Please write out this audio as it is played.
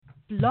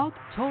Blog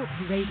Talk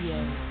Radio.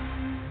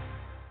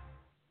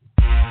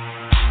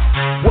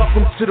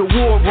 Welcome to the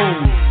War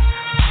Room.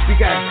 We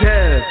got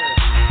Dez,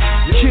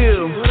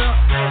 Kill,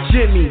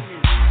 Jimmy,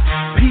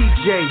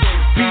 PJ,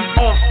 B.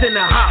 Austin,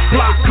 the Hot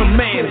Block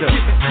Commander.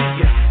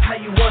 How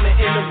you want it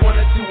in a 1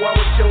 or 2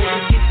 hour show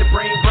to keep the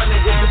brain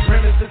running with the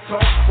premise to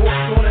talk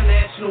sports on a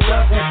national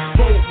level.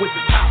 Roll with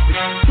the topic,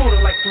 sorta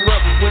like the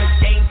rebels. When it's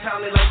game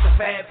time, they like the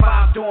Fab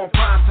Five during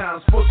prime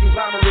time. Sports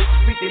conglomerates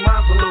speak their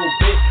minds a little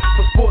bit.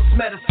 For sports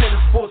medicine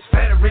and sports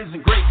veterans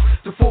and greats.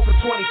 The 4th and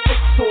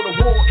 26th, or the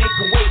war in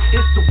Kuwait.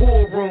 It's the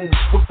War Room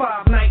with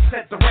 5 nights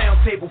at the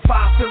round table.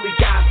 5 Philly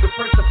guys,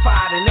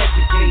 diversified and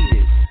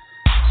educated.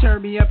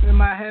 Turn me up in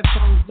my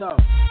headphones, though.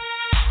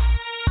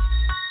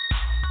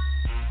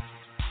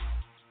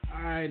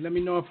 All right, let me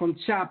know if I'm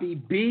choppy.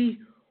 B,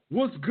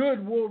 what's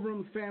good, War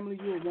Room family?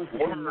 You're once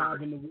again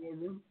live in the War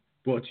Room.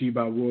 Brought to you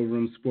by War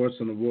Room Sports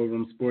on the War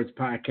Room Sports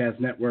Podcast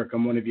Network.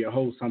 I'm one of your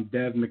hosts. I'm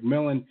Dev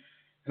McMillan,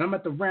 and I'm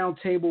at the round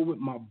table with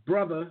my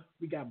brother.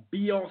 We got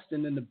B.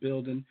 Austin in the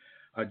building.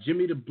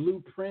 Jimmy the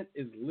Blueprint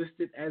is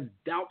listed as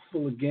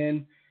doubtful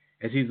again,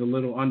 as he's a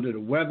little under the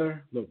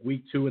weather. Look,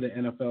 week 2 of the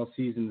NFL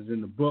season is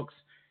in the books.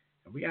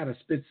 And we got to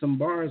spit some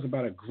bars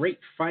about a great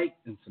fight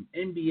and some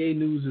NBA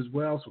news as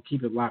well, so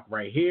keep it locked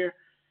right here.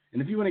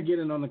 And if you want to get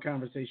in on the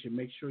conversation,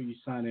 make sure you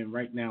sign in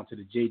right now to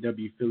the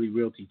JW Philly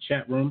Realty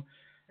chat room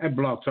at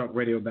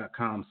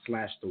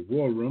blogtalkradio.com/The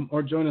War Room,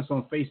 or join us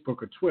on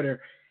Facebook or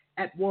Twitter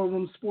at War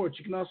Room Sports.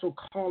 You can also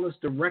call us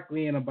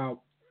directly in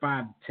about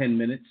 5-10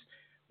 minutes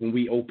when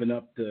we open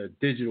up the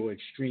Digital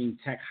Extreme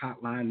Tech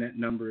Hotline. That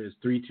number is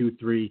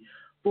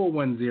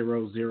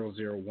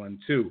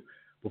 323-410-0012.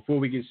 Before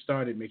we get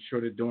started, make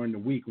sure that during the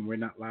week when we're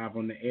not live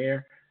on the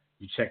air,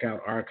 you check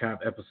out archive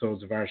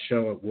episodes of our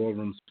show at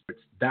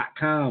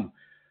warroomsports.com.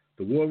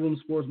 The War Room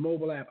Sports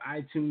mobile app,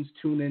 iTunes,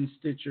 TuneIn,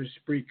 Stitcher,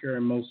 Spreaker,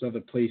 and most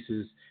other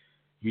places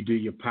you do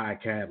your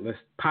podcast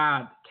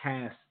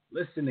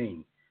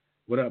listening.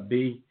 What up,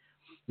 B?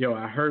 Yo,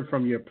 I heard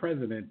from your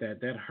president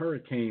that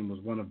hurricane was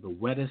one of the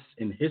wettest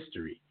in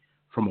history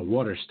from a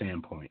water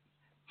standpoint.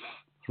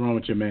 What's wrong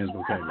with your man's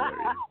vocabulary?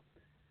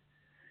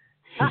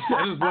 He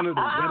said it's one of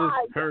the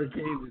wettest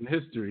hurricanes in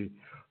history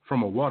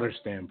from a water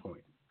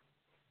standpoint.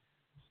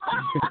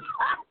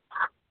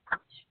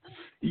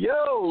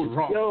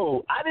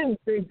 Yo, I didn't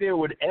think there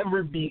would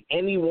ever be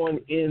anyone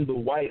in the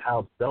White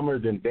House dumber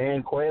than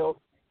Dan Quayle,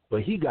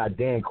 but he got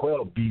Dan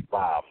Quayle beat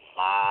by a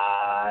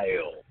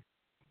mile.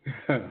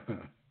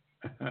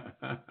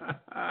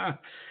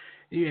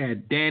 You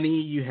had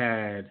Danny, you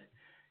had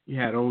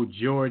old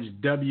George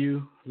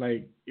W.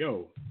 Like,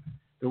 yo,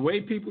 the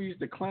way people used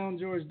to clown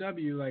George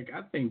W., like,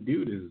 I think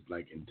dude is,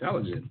 like,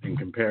 intelligent in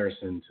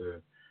comparison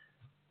to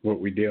what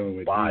we're dealing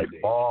with by these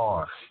days.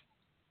 Far.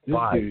 This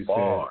By dude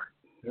far.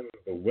 said it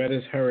was the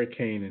wettest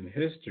hurricane in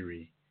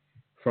history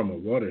from a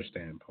water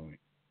standpoint.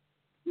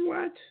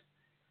 What?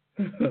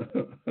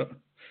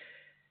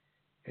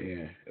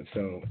 Yeah,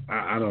 so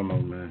I don't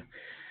know, man.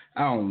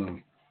 I don't know.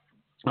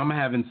 I'm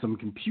having some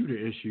computer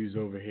issues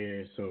over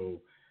here,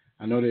 so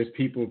I know there's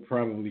people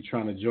probably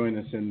trying to join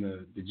us in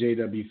the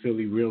JW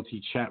Philly Realty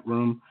chat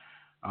room.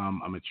 I'm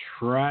going to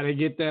try to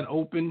get that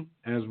open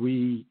as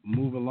we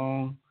move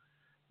along,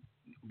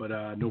 but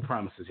no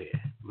promises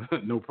here.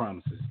 No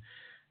promises.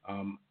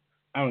 I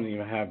don't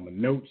even have my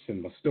notes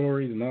and my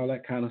stories and all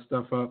that kind of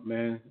stuff up,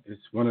 man.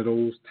 It's one of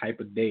those type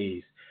of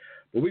days.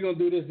 But we're going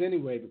to do this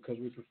anyway because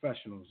we're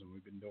professionals and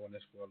we've been doing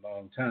this for a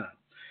long time.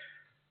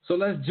 So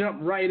let's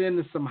jump right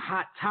into some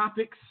hot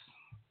topics.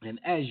 And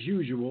as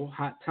usual,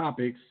 hot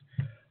topics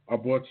are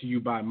brought to you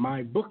by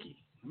MyBookie.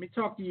 Let me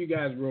talk to you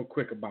guys real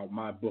quick about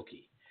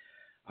MyBookie.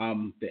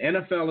 The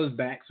NFL is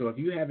back, so if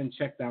you haven't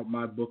checked out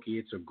MyBookie,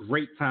 it's a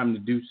great time to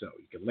do so.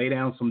 You can lay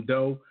down some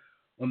dough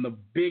on the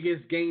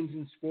biggest games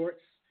in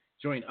sports.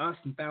 Join us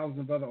and thousands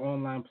of other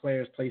online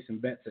players placing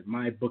bets at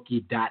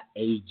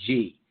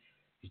mybookie.ag.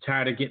 You're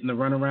tired of getting the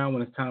runaround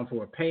when it's time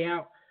for a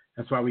payout?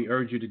 That's why we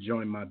urge you to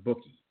join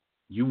MyBookie.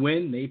 You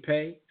win, they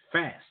pay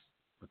fast,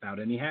 without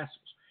any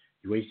hassles.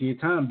 You're wasting your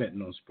time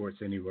betting on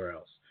sports anywhere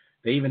else.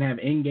 They even have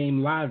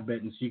in-game live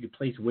betting so you can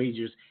place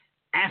wagers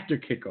after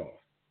kickoff,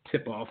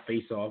 tip-off,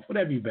 face-off,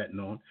 whatever you're betting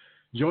on.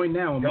 Join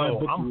now and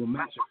MyBookie will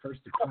match your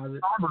first deposit.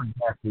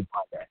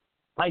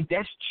 Like,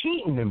 that's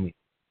cheating to me.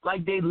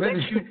 Like, they let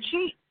you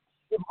cheat.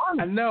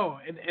 I know,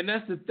 and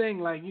that's the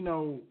thing. Like, you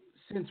know,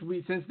 since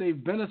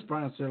they've been a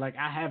sponsor, like,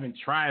 I haven't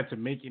tried to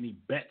make any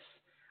bets.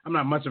 I'm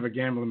not much of a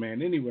gambling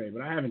man anyway,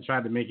 but I haven't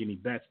tried to make any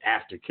bets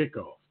after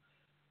kickoff.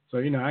 So,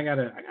 you know, I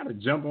gotta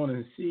jump on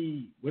and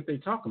see what they're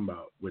talking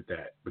about with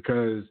that,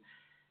 because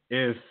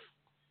if,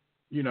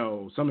 you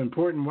know, some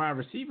important wide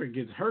receiver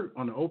gets hurt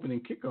on the opening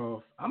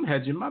kickoff, I'm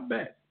hedging my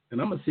bet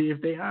and I'm gonna see if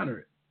they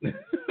honor it.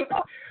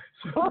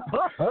 So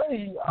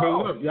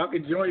look, y'all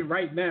can join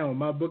right now.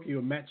 MyBookie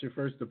will match your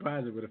first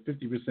deposit with a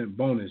 50%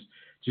 bonus.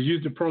 Just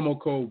use the promo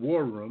code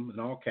WARROOM in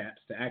all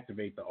caps to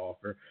activate the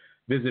offer.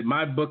 Visit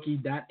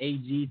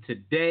mybookie.ag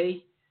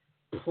today.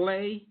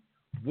 Play,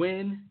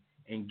 win,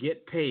 and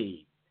get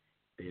paid.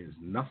 There's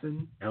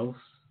nothing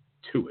else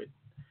to it.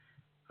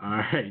 All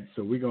right,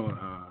 so we're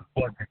gonna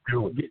we're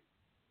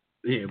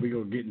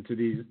gonna get into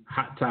these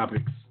hot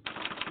topics.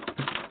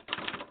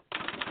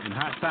 And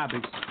hot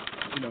topics,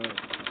 you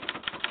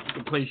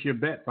can place your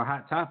bet for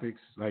hot topics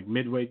like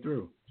midway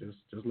through. Just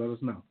let us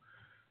know.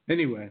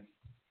 Anyway,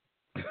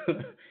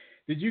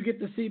 did you get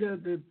to see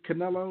the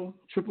Canelo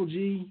Triple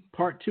G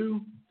Part 2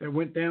 that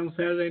went down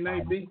Saturday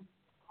night, B?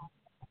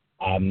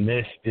 I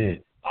missed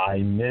it.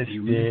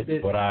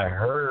 But I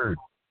heard.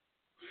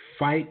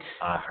 Fight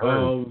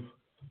of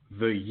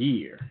the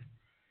year.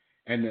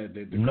 And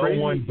the no crazy,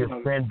 one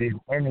defended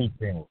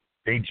anything.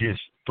 They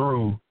just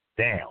threw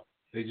down.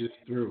 They just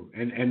threw.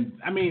 And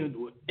I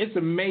mean, it's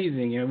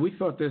amazing. And we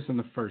thought this in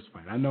the first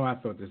fight. I know I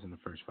thought this in the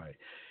first fight.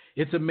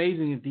 It's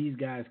amazing that these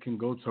guys can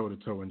go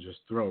toe-to-toe and just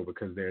throw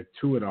because they're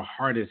two of the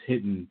hardest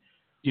hitting,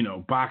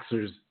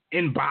 boxers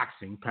in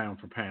boxing, pound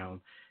for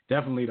pound.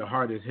 Definitely the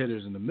hardest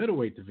hitters in the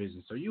middleweight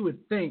division. So you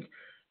would think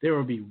there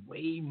would be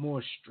way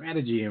more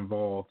strategy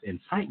involved in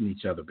fighting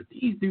each other. But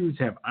these dudes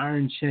have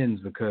iron chins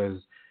because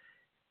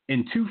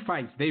in 2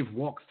 fights, they've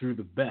walked through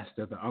the best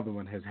that the other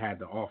one has had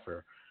to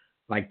offer.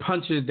 Like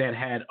punches that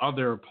had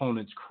other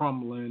opponents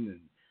crumbling and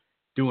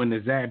doing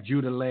the Zab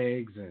Judah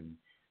legs and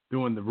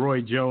doing the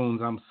Roy Jones,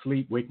 I'm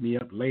asleep, wake me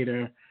up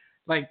later.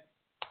 Like,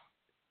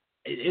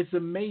 it's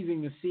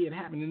amazing to see it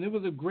happen. And it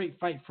was a great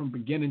fight from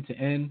beginning to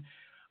end.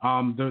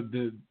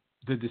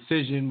 The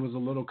decision was a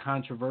little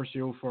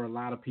controversial for a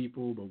lot of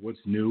people, but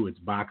what's new? It's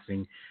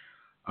boxing.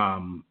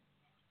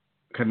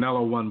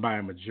 Canelo won by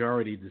a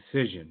majority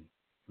decision.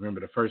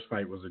 Remember, the first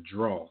fight was a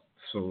draw.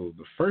 So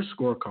the first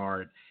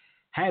scorecard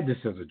had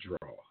this as a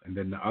draw, and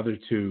then the other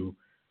 2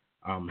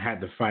 had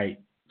the fight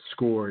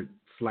scored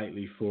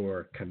slightly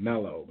for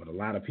Canelo. But a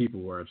lot of people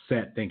were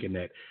upset thinking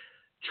that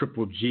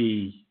Triple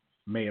G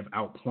may have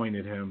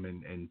outpointed him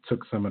and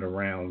took some of the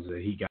rounds that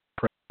he got.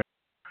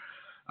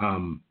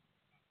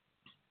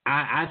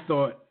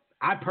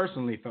 I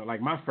personally thought,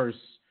 like, my first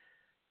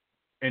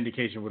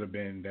indication would have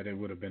been that it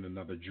would have been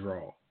another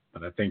draw.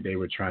 But I think they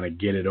were trying to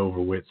get it over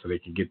with so they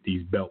could get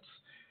these belts,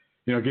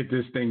 get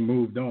this thing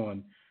moved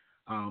on,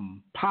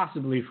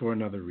 possibly for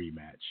another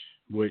rematch,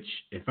 which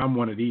if I'm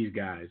one of these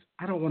guys,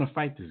 I don't want to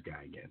fight this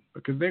guy again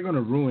because they're going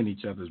to ruin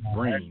each other's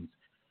brains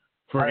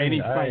for any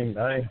fight.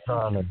 I ain't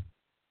trying to.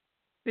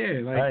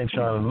 Yeah, like, I ain't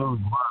trying to lose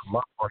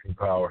my fucking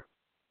power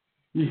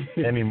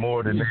any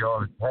more than they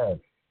already have.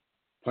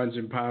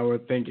 Punching power,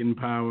 thinking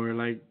power,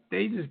 like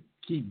they just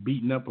keep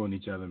beating up on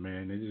each other,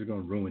 man. They're just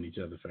gonna ruin each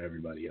other for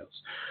everybody else.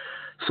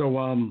 So,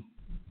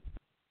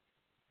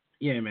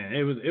 yeah, man,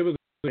 it was a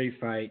great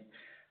fight.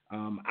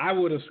 I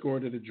would have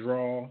scored it a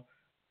draw,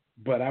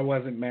 but I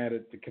wasn't mad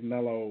at the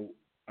Canelo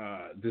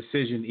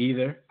decision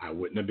either. I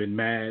wouldn't have been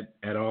mad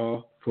at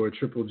all for a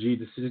Triple G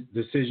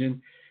decision.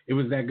 It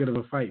was that good of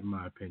a fight, in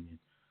my opinion.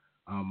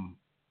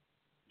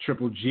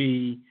 Triple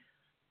G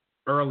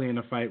early in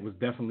the fight was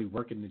definitely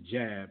working the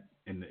jab.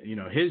 And,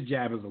 his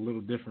jab is a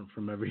little different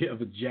from every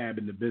other jab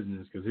in the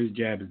business because his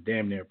jab is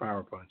damn near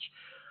power punch.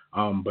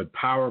 But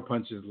power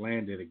punches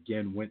landed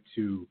again, went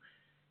to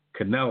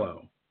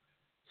Canelo.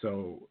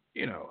 So,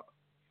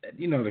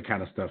 the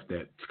kind of stuff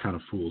that kind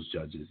of fools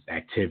judges,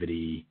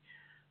 activity,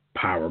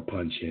 power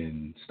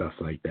punching, stuff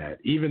like that.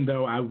 Even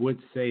though I would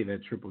say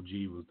that Triple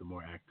G was the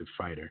more active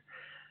fighter,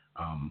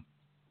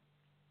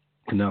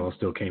 Canelo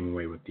still came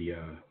away with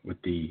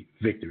the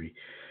victory.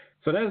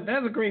 So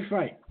that's a great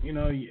fight. You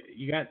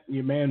got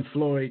your man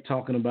Floyd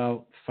talking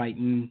about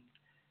fighting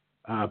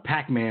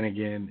Pac-Man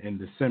again in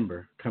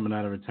December, coming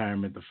out of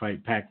retirement to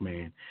fight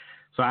Pac-Man.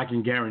 So I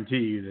can guarantee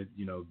you that,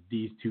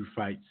 these 2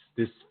 fights,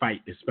 this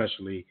fight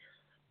especially,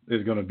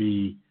 is going to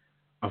be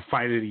a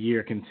fight of the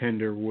year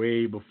contender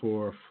way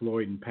before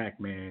Floyd and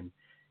Pac-Man,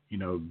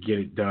 get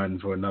it done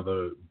for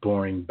another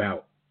boring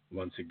bout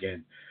once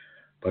again.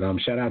 But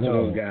shout out to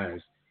those guys.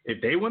 If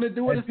they want to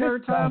do it a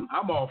third time,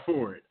 I'm all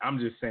for it. I'm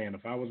just saying,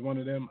 if I was one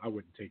of them, I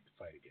wouldn't take the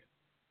fight again.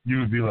 You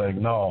would be like,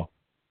 no.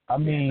 I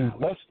mean,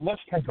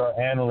 let's take our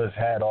analyst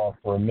hat off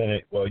for a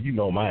minute. Well,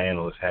 my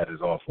analyst hat is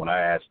off when I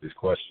ask this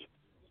question.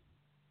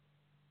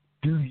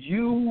 How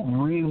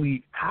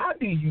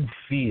do you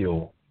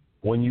feel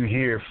when you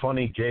hear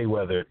Funny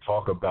Jayweather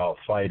talk about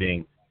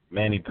fighting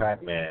Manny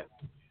Pac-Man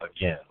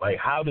again? Like,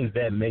 how does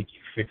that make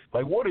you feel?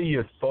 Like, what are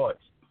your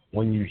thoughts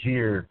when you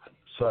hear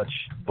such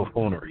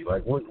buffoonery?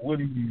 Like, where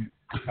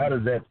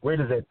does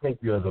that take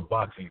you as a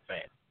boxing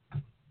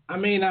fan? I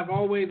mean, I've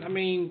always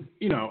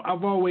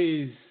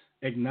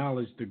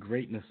acknowledged the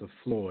greatness of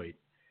Floyd.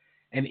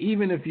 And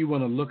even if you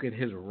want to look at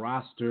his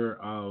roster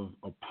of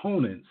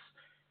opponents,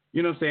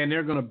 you know what I'm saying, there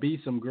are going to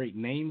be some great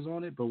names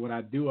on it. But what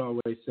I do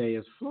always say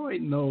is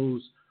Floyd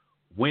knows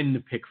when to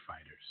pick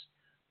fighters.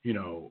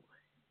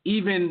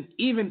 Even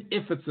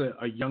if it's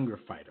a younger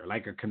fighter,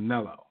 like a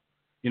Canelo.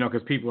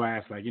 Because people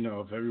ask, like,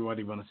 if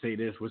everybody want to say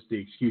this, what's the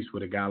excuse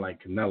with a guy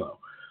like Canelo?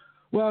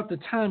 Well, at the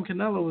time,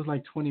 Canelo was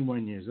like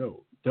 21 years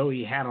old, though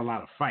he had a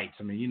lot of fights.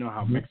 I mean, you know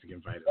how Mexican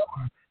fighters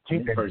are.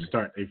 When they first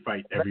start, they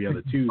fight every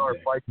other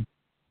Tuesday.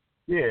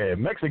 Yeah,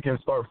 Mexicans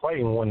start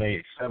fighting when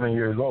they 7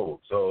 years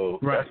old, so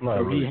Right. that's not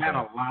So really he had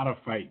fun. a lot of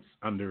fights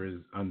under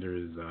his under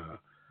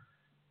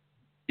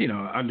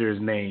his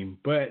name,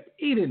 but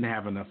he didn't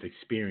have enough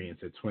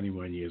experience at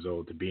 21 years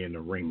old to be in the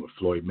ring with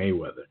Floyd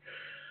Mayweather.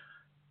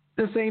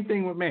 The same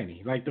thing with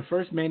Manny. Like the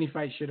first Manny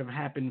fight should have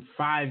happened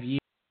 5 years.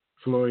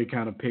 Floyd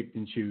kind of picked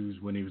and chose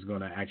when he was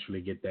going to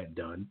actually get that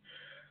done.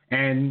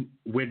 And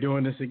we're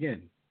doing this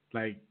again.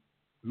 Like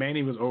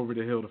Manny was over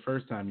the hill the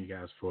first time you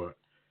guys fought.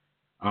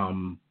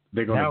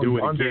 They're going to do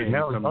it again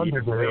some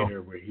years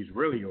later where he's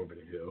really over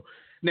the hill.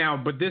 Now,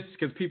 but this,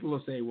 because people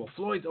will say, well,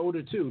 Floyd's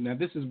older too. Now,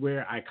 this is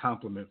where I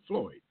compliment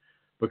Floyd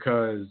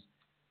because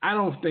I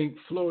don't think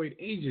Floyd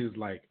ages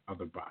like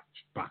other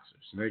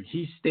boxers. Like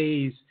he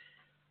stays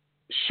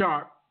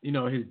sharp. You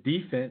know, his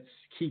defense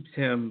keeps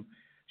him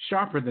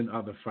sharper than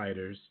other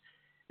fighters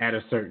at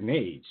a certain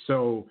age.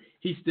 So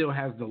he still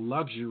has the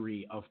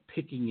luxury of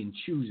picking and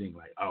choosing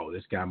like, oh,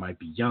 this guy might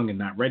be young and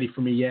not ready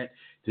for me yet.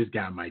 This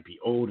guy might be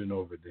old and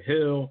over the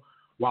hill.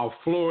 While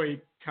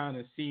Floyd kind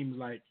of seems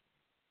like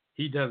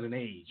he doesn't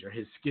age or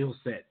his skill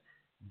set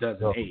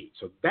doesn't age.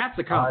 So that's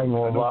a compliment.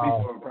 I know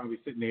people are probably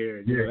sitting there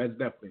and that's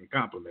definitely a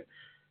compliment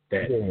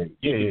that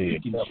he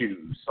can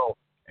choose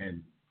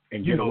and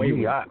get away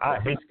with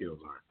what his skills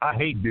are. I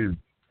hate dudes.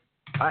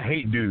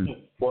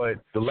 But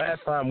the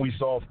last time we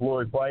saw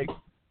Floyd fight,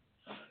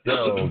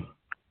 dude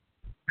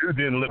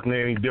didn't look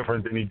any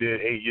different than he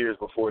did 8 years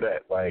before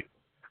that. Like,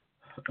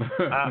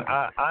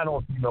 I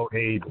don't see no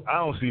age. I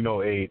don't see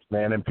no age,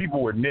 man. And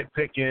people were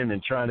nitpicking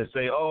and trying to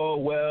say, oh,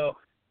 well,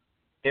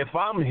 if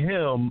I'm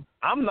him,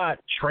 I'm not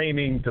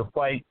training to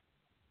fight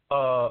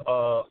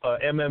a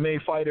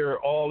MMA fighter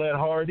all that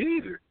hard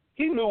either.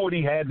 He knew what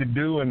he had to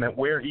do and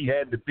where he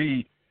had to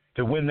be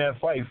to win that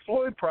fight.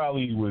 Floyd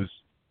probably was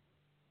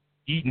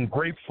eating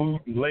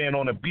grapefruit and laying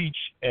on a beach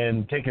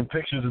and taking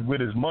pictures with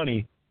his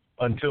money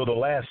until the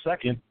last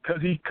second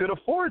because he could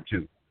afford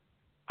to.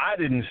 I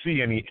didn't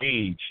see any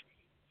age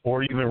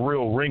or even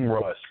real ring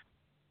rust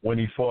when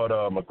he fought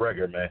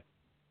McGregor, man.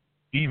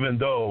 Even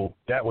though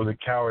that was a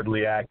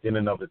cowardly act in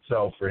and of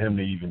itself for him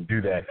to even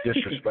do that,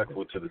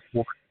 disrespectful to the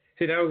sport.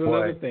 See, that was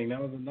another thing. That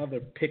was another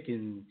pick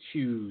and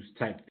choose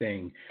type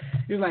thing.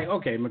 He was like,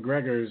 okay,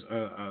 McGregor's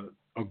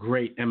a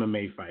great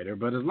MMA fighter,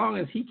 but as long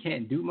as he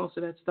can't do most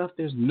of that stuff,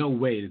 there's no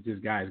way that this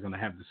guy is going to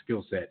have the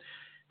skill set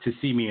to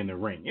see me in the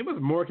ring. It was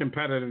more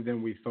competitive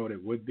than we thought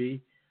it would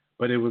be,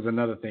 but it was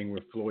another thing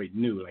where Floyd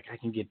knew, like, I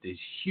can get this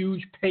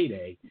huge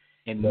payday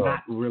and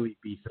not really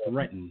be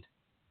threatened.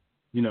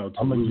 You know,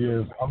 I'm gonna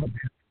give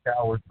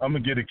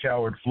a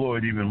coward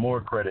Floyd even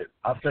more credit.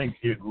 I think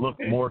it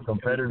looked more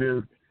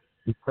competitive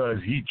because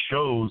he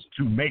chose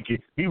to make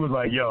it. He was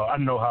like, yo, I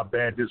know how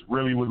bad this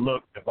really would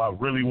look if I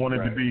really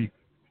wanted to be.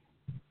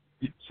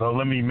 So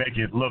let me make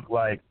it look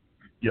like,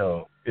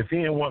 yo, if he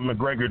didn't want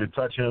McGregor to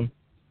touch him,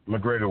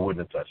 McGregor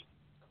wouldn't have touched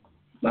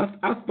him.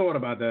 I thought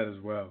about that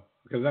as well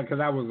because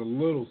I was a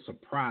little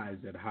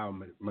surprised at how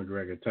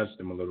McGregor touched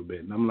him a little bit.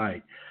 And I'm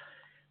like,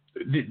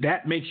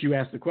 that makes you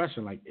ask the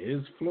question, like,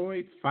 is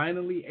Floyd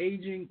finally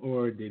aging,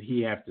 or did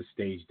he have to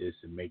stage this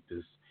and make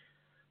this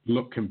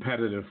look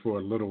competitive for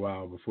a little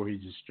while before he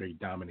just straight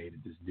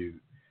dominated this dude?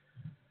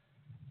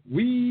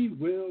 We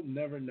will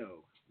never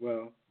know.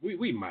 Well,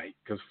 we might,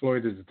 because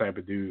Floyd is the type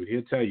of dude,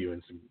 he'll tell you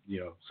in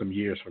some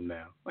years from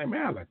now, like,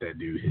 man, I let that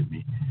dude hit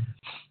me.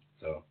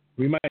 So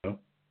we might know.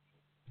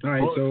 All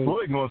right, so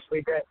Floyd gonna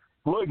say that.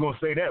 Floyd gonna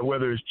say that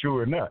whether it's true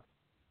or not.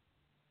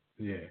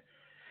 Yeah.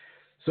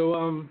 So,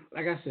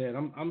 like I said,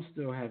 I'm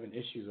still having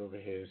issues over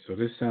here. So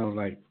this sounds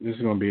like this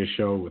is going to be a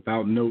show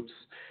without notes.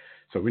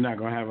 So we're not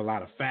going to have a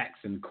lot of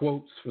facts and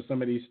quotes for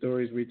some of these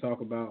stories we talk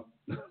about.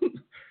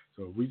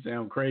 So if we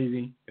sound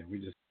crazy, then we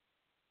just.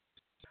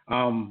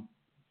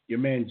 Your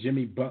man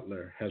Jimmy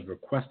Butler has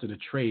requested a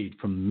trade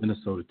from the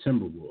Minnesota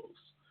Timberwolves.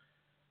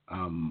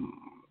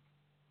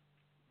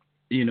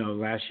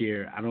 Last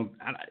year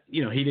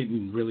he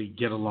didn't really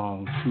get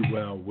along too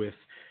well with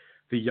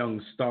the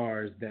young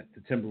stars that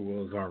the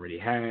Timberwolves already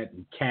had,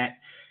 and Cat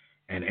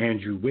and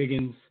Andrew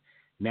Wiggins.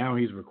 Now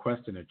he's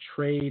requesting a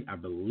trade. I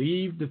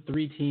believe the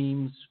three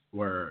teams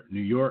were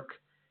New York,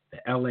 the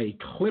LA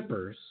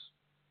Clippers,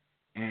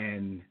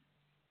 and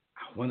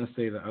I want to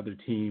say the other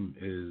team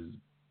is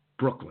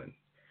Brooklyn.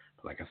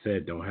 But like I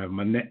said, don't have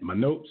my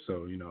notes,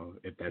 so,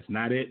 if that's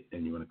not it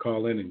and you want to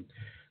call in and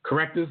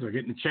correct us or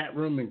get in the chat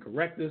room and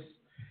correct us,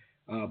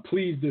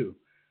 please do.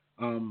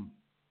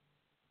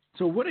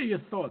 So what are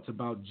your thoughts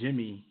about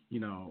Jimmy,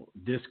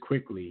 this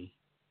quickly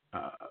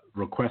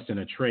requesting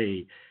a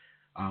trade?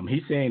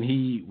 He's saying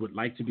he would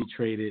like to be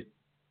traded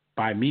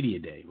by Media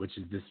Day, which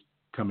is this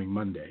coming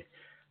Monday.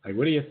 Like,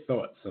 what are your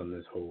thoughts on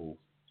this whole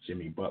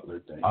Jimmy Butler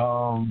thing?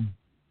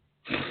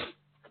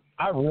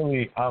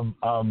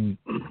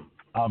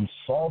 I'm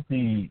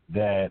salty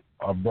that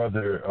our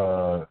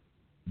brother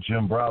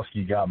Jim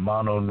Browski got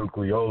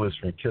mononucleosis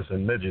from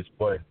kissing midgets,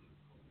 but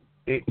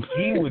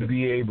he would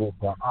be able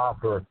to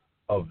offer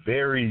a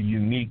very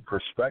unique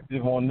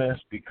perspective on this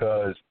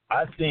because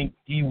I think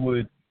he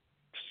would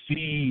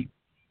see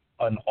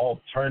an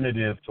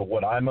alternative to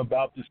what I'm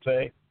about to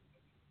say,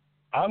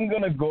 I'm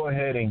going to go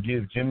ahead and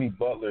give Jimmy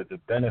Butler the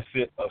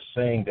benefit of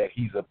saying that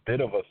he's a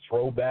bit of a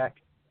throwback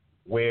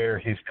where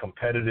his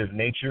competitive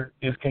nature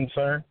is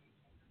concerned,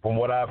 from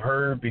what I've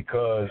heard,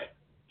 because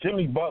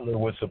Jimmy Butler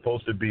was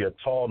supposed to be a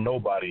tall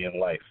nobody in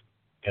life,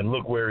 and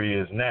look where he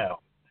is now.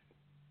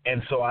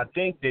 And so I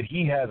think that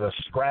he has a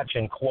scratch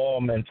and claw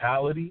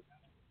mentality,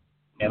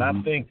 and I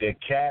think that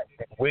Cat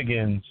and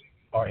Wiggins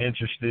are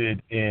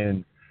interested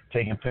in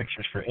taking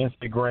pictures for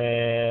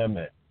Instagram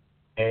and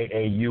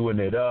AAUing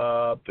it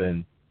up,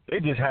 and they're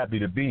just happy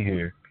to be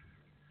here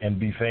and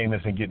be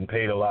famous and getting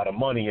paid a lot of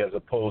money, as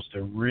opposed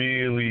to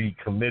really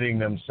committing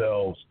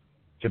themselves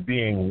to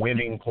being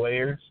winning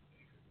players.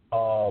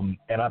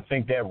 And I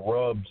think that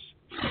rubs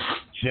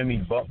Jimmy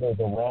Butler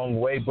the wrong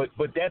way, but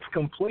that's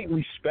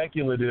completely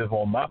speculative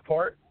on my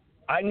part.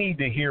 I need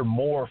to hear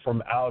more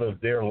from out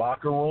of their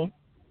locker room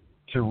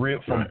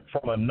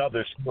from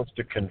another source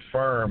to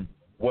confirm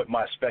what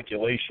my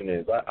speculation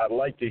is. I'd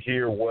like to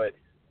hear what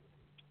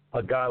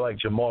a guy like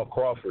Jamal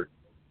Crawford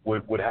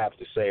would have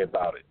to say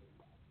about it.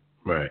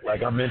 Right.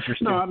 Like, I'm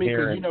interested No, I mean, in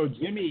hearing. because,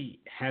 Jimmy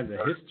has a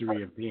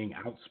history of being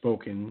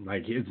outspoken.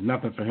 Like, it's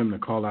nothing for him to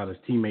call out his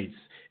teammates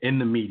in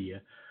the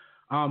media.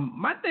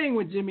 My thing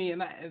with Jimmy,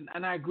 and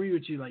I agree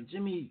with you, like,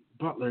 Jimmy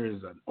Butler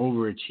is an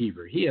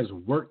overachiever. He has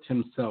worked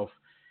himself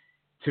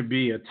to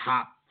be a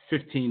top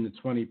 15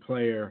 to 20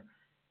 player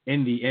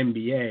in the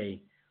NBA.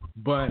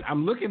 But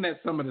I'm looking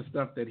at some of the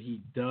stuff that he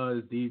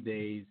does these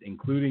days,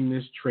 including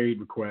this trade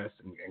request,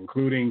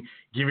 including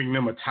giving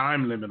them a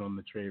time limit on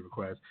the trade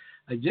request.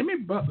 Like, Jimmy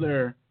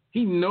Butler,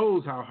 he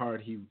knows how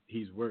hard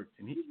he's worked,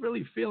 and he's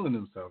really feeling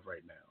himself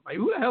right now. Like,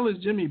 who the hell is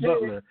Jimmy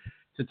Butler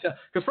to tell?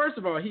 Because first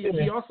of all,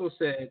 he also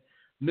said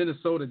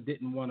Minnesota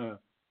didn't want to.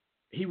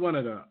 He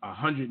wanted a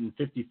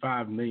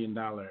 $155 million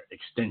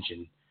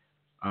extension,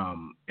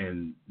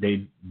 and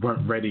they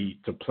weren't ready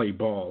to play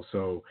ball.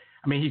 So,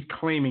 I mean, he's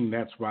claiming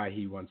that's why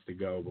he wants to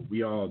go, but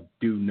we all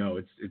do know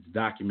it's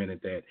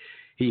documented that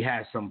he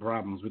has some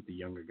problems with the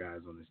younger guys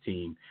on his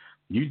team.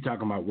 You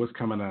talking about what's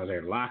coming out of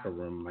their locker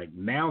room. Like,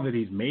 now that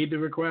he's made the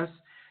request,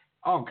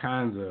 all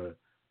kinds of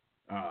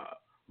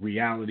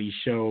reality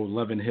show,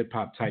 Love and Hip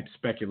Hop type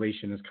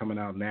speculation is coming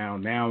out now.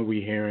 Now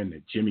we're hearing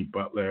that Jimmy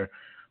Butler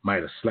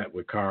might have slept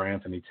with Karl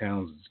Anthony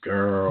Towns'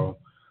 girl.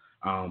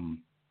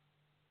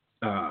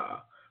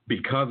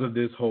 Because of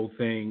this whole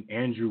thing,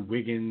 Andrew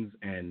Wiggins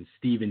and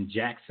Steven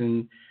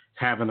Jackson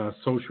having a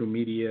social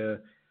media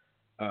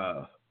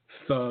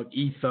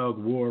thug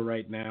war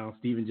right now.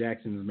 Steven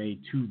Jackson has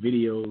made 2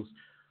 videos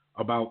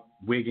about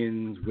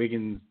Wiggins.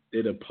 Wiggins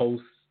did a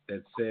post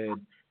that said,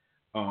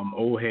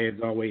 old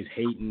heads always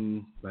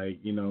hating, like,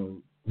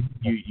 you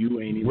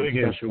ain't even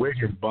Wiggins, special with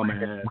your bum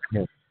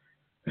ass.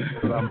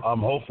 I'm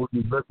hopeful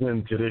you're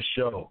listening to this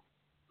show.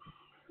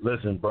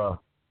 Listen, bro,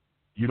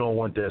 you don't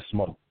want that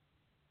smoke.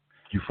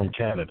 You from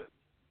Canada.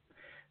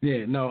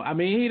 Yeah, no, I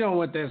mean, he don't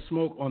want that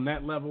smoke on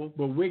that level,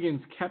 but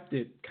Wiggins kept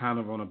it kind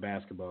of on a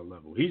basketball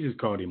level. He just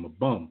called him a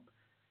bum.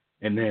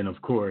 And then, of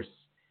course,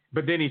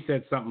 but then he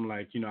said something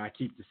like, I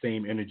keep the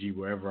same energy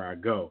wherever I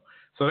go.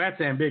 So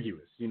that's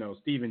ambiguous.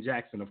 Steven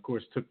Jackson, of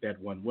course, took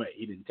that one way.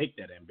 He didn't take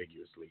that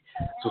ambiguously.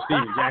 So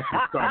Steven Jackson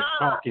started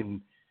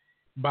talking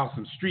about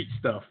some street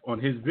stuff on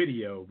his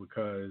video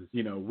because,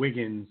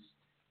 Wiggins,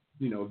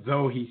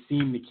 though he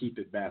seemed to keep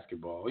it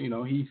basketball,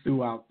 he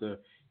threw out the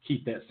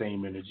keep that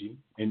same energy,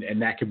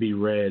 and that could be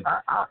read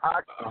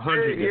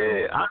 100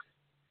 different ways.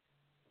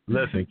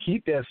 Listen,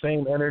 keep that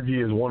same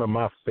energy is one of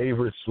my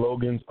favorite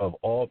slogans of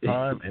all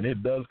time, and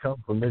it does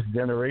come from this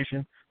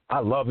generation. I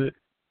love it.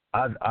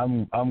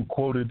 I'm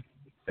quoted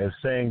as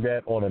saying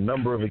that on a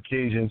number of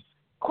occasions.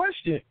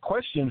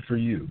 Question for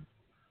you.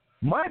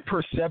 My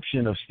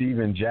perception of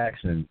Steven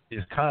Jackson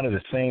is kind of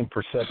the same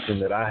perception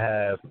that I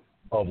have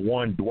of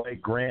one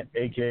Dwight Grant,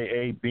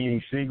 a.k.a.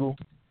 Beanie Siegel.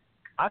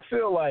 I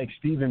feel like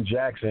Steven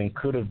Jackson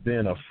could have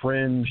been a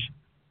fringe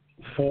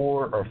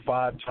 4 or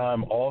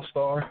 5-time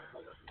All-Star,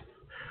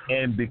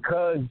 and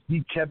because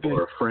he kept it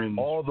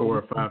all the 4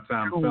 or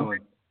 5-time felon.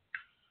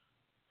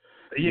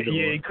 Yeah,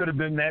 he could have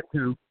been that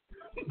too.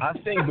 I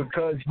think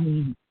because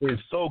he is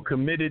so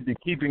committed to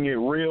keeping it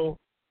real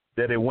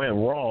that it went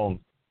wrong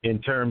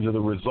in terms of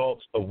the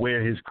results of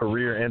where his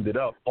career ended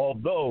up.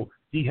 Although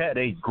he had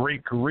a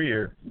great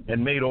career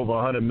and made over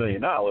 $100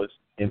 million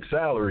in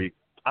salary,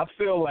 I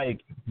feel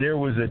like there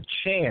was a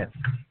chance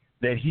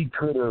that he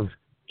could have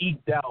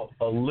eked out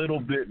a little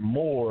bit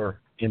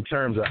more in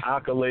terms of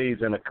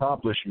accolades and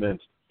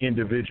accomplishments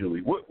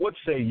individually. What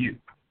say you?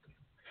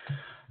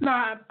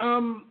 No,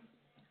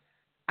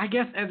 I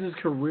guess as his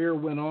career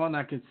went on,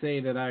 I could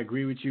say that I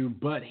agree with you,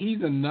 but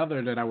he's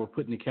another that I would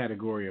put in the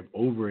category of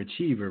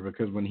overachiever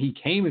because when he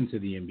came into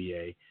the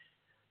NBA,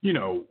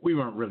 we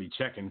weren't really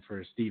checking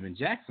for Steven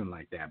Jackson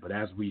like that. But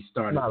as we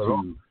started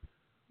to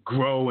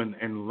grow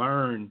and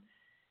learn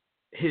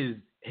his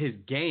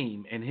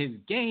game,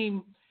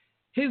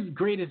 his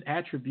greatest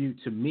attribute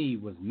to me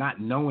was not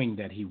knowing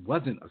that he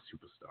wasn't a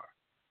superstar.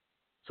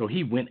 So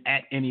he went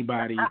at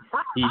anybody.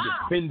 He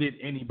defended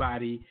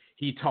anybody.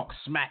 he talked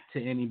smack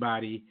to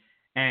anybody,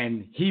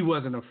 and he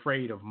wasn't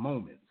afraid of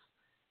moments.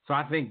 So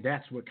I think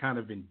that's what kind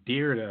of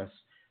endeared us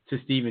to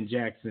Steven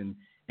Jackson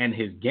and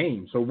his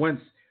game. So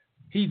once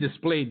he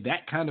displayed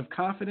that kind of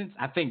confidence,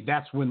 I think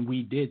that's when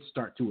we did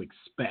start to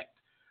expect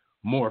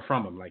more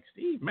from him. Like,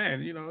 Steve,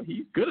 man,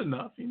 he's good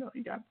enough. He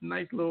got a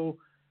nice little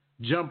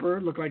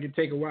jumper. Looked like it'd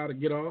take a while to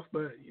get off,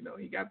 but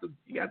he got the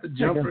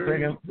jumper.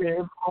 And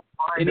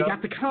he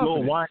got the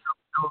confidence.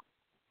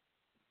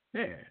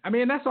 Yeah. I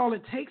mean, that's all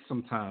it takes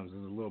sometimes is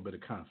a little bit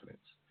of confidence.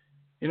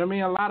 You know what I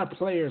mean? A lot of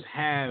players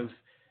have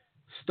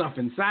stuff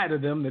inside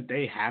of them that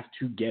they have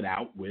to get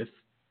out with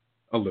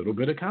a little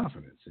bit of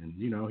confidence. And,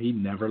 he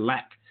never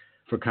lacked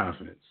for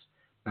confidence.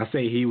 I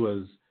say he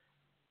was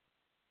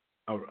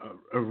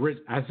a rich,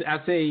 I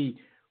say,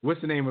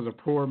 what's the name, was a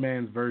poor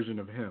man's version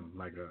of him,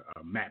 like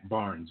a Matt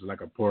Barnes,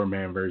 like a poor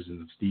man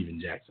version of Steven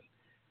Jackson.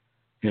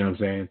 You know what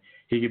I'm saying?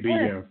 He could be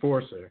your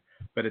enforcer,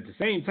 but at the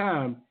same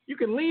time, you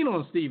can lean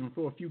on Steven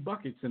for a few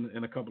buckets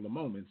in a couple of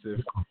moments. If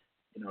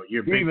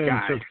your big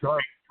guy,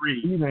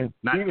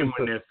 not doing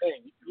their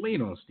thing, you can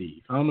lean on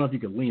Steve. I don't know if you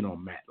can lean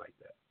on Matt like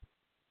that.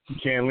 You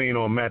can't lean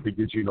on Matt to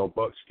get you no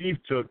bucks. Steve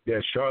took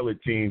that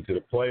Charlotte team to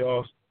the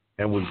playoffs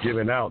and was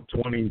giving out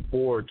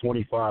 24,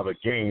 25 a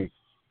game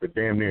for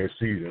damn near a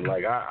season.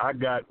 Like, I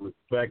got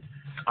respect.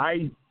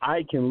 I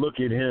can look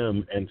at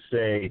him and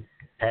say,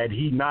 had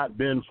he not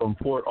been from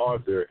Port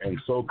Arthur and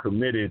so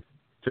committed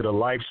to the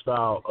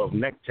lifestyle of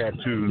neck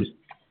tattoos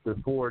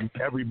before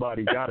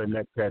everybody got a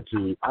neck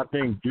tattoo, I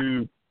think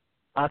Dude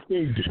could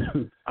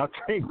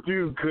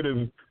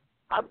have.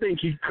 I think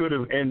he could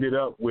have ended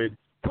up with.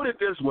 Put it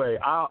this way,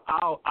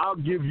 I'll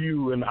give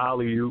you an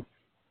alley-oop.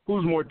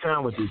 Who's more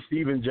talented,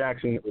 Steven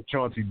Jackson or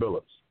Chauncey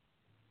Billups?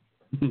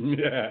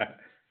 Yeah.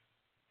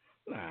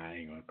 Nah, I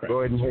ain't gonna crap.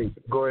 Go ahead and hate.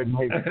 I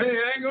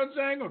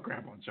ain't gonna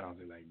crap on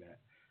Chauncey like that.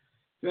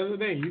 The other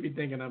thing, you be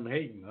thinking I'm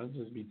hating. I'll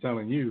just be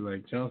telling you,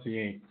 like, Chauncey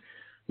ain't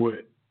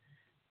what.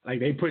 Like,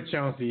 they put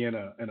Chauncey in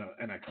a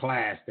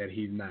class that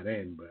he's not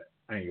in, but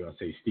I ain't gonna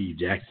say Steve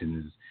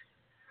Jackson is.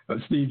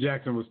 Steve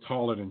Jackson was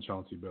taller than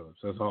Chauncey Billups.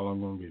 That's all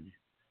I'm gonna give you.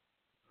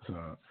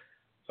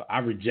 So I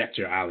reject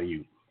your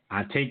alley-oop.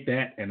 I take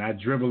that and I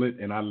dribble it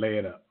and I lay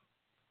it up.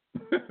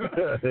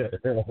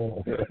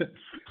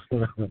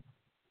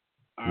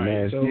 All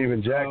man, right, so,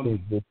 Steven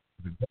Jackson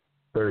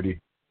 30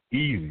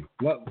 easy.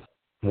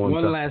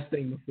 One last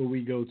thing before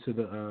we go to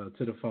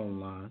the phone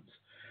lines.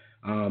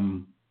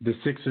 The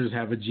Sixers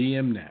have a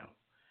GM now,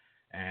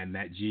 and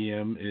that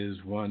GM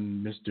is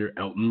one Mr.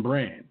 Elton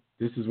Brand.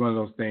 This is one of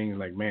those things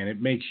like, man,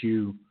 it makes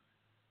you,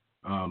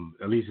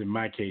 at least in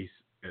my case,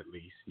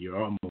 you're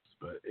almost,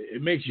 but it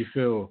makes you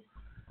feel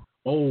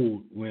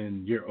old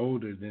when you're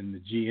older than the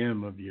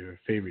GM of your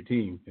favorite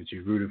team that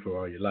you've rooted for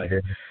all your life.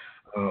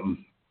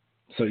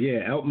 So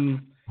yeah,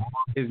 Elton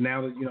is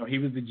now, he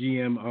was the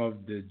GM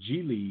of the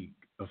G League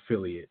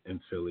affiliate in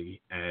Philly,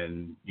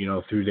 and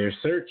through their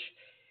search,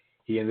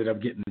 he ended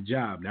up getting the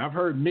job. Now I've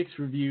heard mixed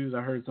reviews.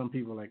 I heard some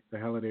people like, the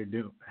hell are they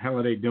doing?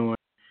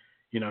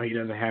 He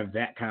doesn't have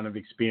that kind of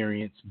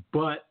experience,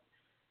 but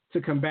to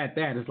combat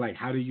that, it's like,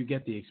 how do you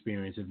get the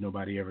experience if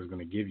nobody ever is going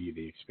to give you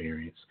the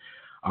experience?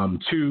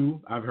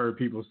 Two, I've heard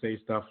people say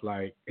stuff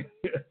like,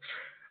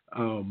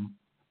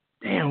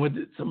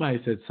 somebody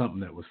said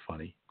something that was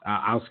funny.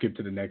 I'll skip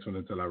to the next one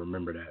until I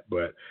remember that.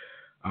 But,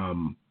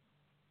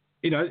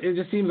 it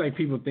just seems like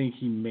people think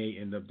he may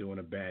end up doing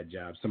a bad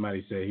job.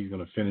 Somebody said he's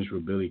going to finish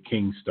where Billy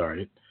King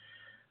started.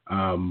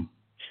 That's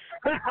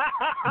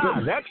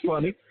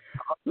funny.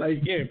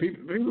 Like, yeah,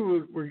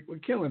 people were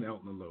killing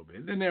Elton a little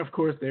bit. And then, of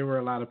course, there were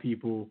a lot of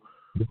people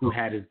who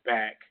had his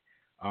back.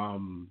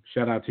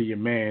 Shout out to your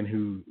man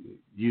who,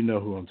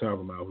 who I'm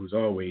talking about, who's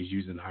always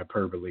using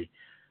hyperbole,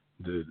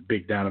 the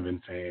big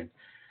Donovan fan.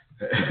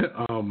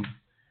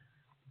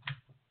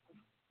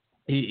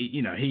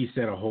 He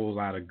said a whole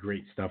lot of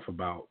great stuff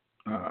about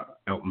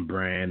Elton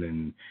Brand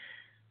and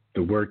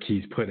the work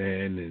he's put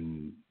in,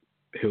 and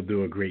he'll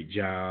do a great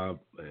job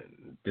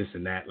and this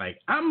and that. Like,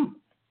 I'm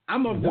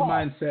of the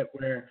mindset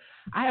where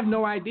I have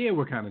no idea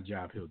what kind of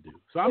job he'll do.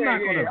 So I'm not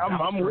going to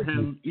vouch for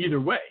him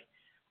either way.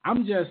 I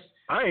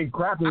ain't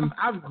crapping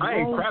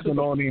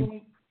on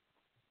him.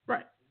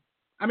 Right.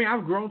 I mean,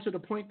 I've grown to the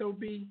point, though,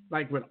 B,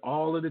 like with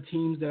all of the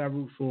teams that I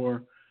root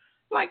for,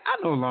 like, I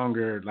no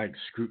longer, like,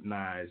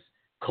 scrutinize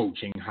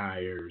coaching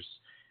hires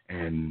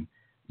and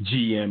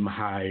GM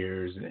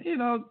hires.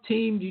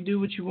 Team, you do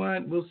what you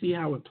want. We'll see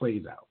how it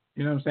plays out.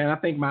 You know what I'm saying? I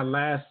think my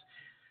last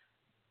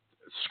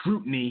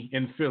scrutiny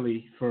in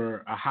Philly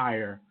for a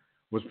hire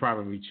was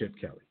probably Chip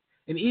Kelly.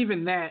 And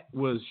even that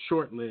was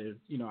short-lived.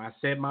 I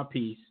said my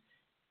piece,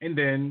 and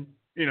then,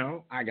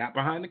 I got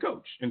behind the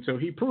coach until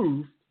he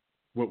proved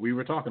what we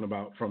were talking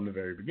about from the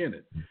very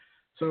beginning.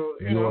 So,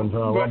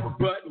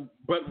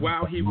 but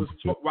while he was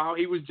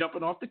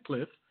jumping off the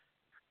cliff,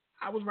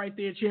 I was right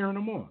there cheering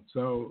him on.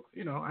 So,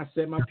 I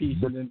said my piece,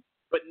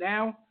 but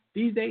now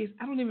these days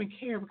I don't even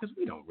care because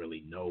we don't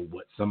really know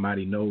what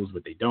somebody knows,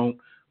 what they don't,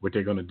 what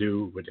they're going to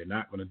do, what they're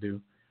not going to do.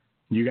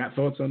 You got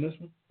thoughts on this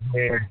one?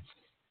 Yeah.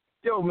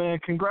 Yo, man,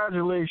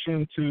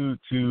 congratulations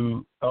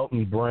to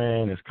Elton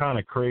Brand. It's kind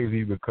of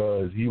crazy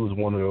because he was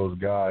one of those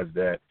guys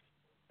that,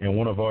 in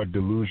one of our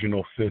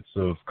delusional fits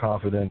of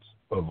confidence,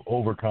 of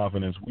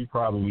overconfidence, we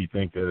probably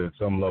think that at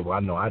some level, I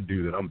know I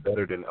do, that I'm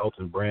better than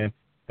Elton Brand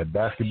at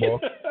basketball.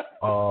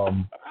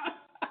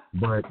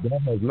 But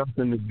that has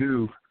nothing to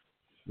do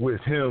with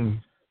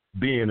him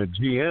being a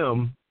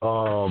GM.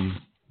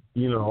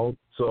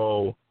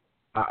 So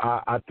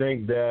I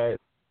think that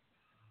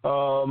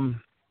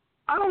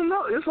I don't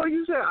know. It's like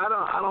you said.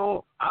 I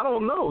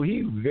don't know.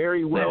 He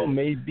very well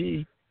may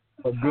be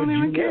a good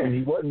GM.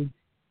 He wasn't.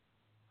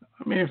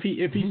 I mean, if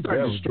he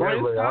starts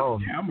destroying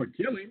stuff, I'm gonna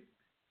kill him.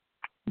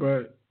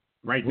 But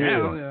right now,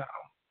 I don't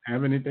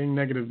have anything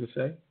negative to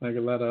say, like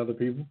a lot of other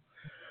people.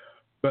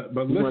 But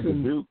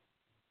listen,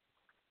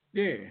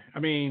 yeah, I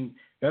mean,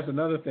 that's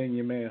another thing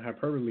your man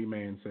Hyperbole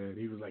Man said.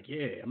 He was like,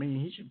 yeah, I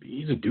mean,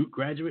 he's a Duke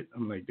graduate.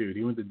 I'm like, dude,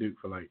 he went to Duke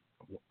for like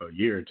a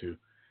year or two.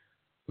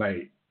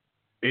 Like,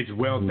 it's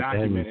well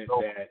documented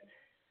that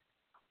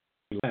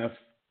he left.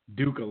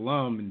 Duke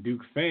alum and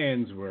Duke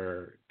fans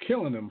were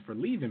killing him for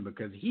leaving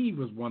because he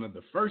was one of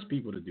the first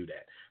people to do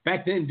that.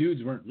 Back then,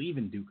 dudes weren't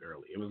leaving Duke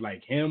early. It was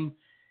like him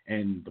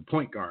and the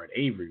point guard,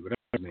 Avery, whatever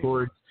his name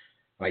was.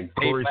 Like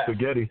Corey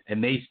Spaghetti.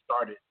 And they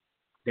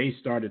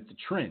started the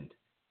trend.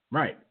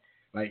 Right.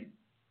 Like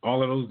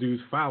all of those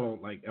dudes followed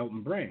like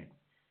Elton Brand.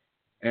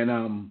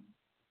 And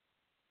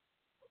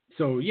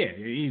so yeah,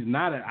 he's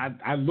not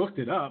I looked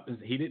it up.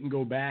 He didn't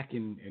go back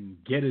and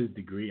get his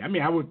degree. I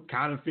mean, I would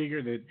kind of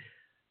figure that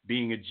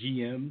being a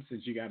GM,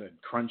 since you got to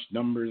crunch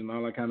numbers and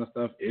all that kind of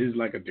stuff, is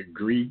like a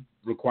degree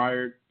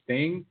required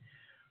thing.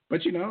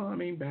 But, I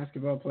mean,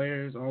 basketball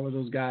players, all of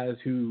those guys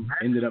who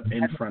ended up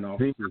in front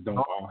offices don't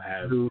all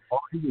have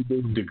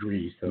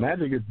degrees. So.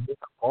 Magic is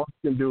all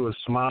you can do is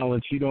smile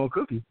and cheat on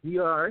cookies.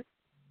 You all right?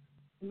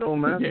 No,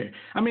 man. Yeah.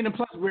 I mean, and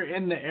plus we're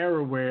in the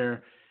era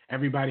where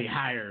everybody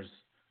hires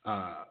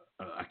a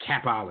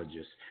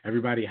capologist.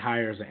 Everybody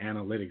hires an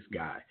analytics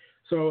guy.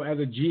 So as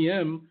a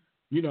GM,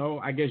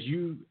 I guess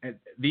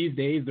these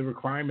days the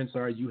requirements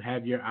are you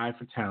have your eye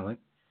for talent,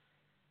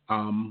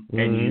 and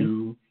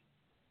you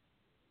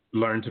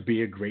learn to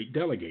be a great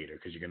delegator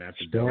because you're going to have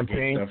to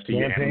delegate stuff to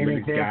your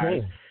analytics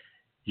guys,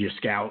 your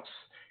scouts,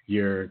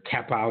 your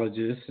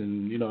capologists,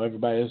 and,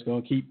 everybody that's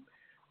going to keep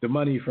the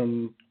money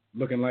from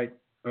looking like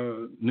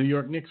a New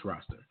York Knicks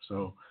roster.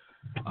 So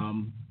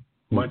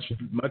much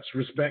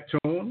respect to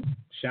him.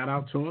 Shout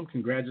out to him.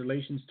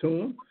 Congratulations to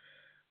him.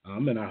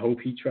 And I hope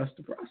he trusts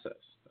the process.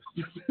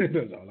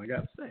 That's all I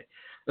got to say.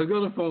 Let's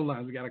go to the phone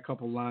lines. We got a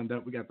couple lined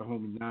up. We got the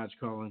homie Naj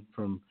calling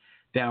from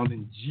down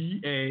in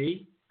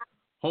GA,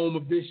 home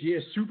of this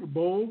year's Super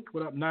Bowl.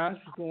 What up, Naj?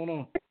 What's going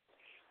on?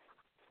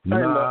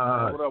 Hey,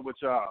 what up with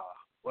y'all?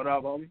 What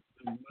up, homie?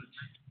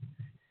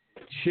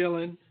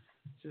 Chilling.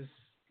 Just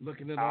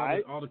looking at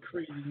all the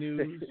crazy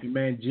news. Your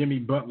man Jimmy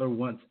Butler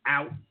wants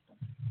out.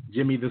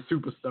 Jimmy the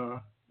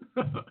superstar.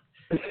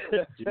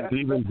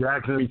 Steven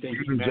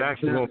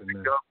Jackson will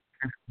pick up.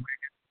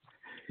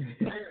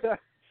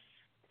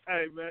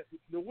 Hey man,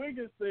 the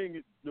Wiggins thing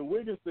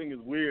is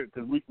weird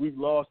because we've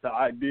lost the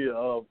idea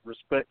of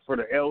respect for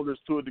the elders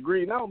to a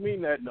degree. And I don't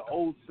mean that in the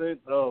old sense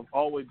of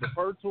always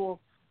defer to them.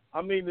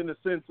 I mean in the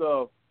sense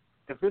of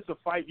if it's a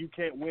fight you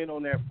can't win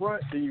on that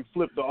front, then you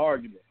flip the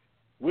argument.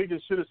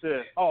 Wiggins should have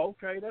said, "Oh,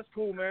 okay, that's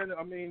cool, man.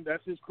 I mean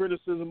that's his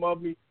criticism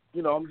of me.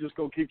 I'm just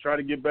gonna keep trying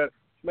to get better."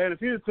 Man, if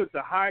he had took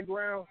the high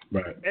ground,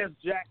 S.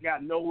 Jack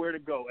got nowhere to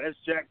go. S.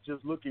 Jack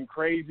just looking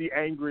crazy,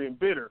 angry, and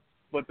bitter.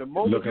 But the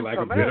moment looking you like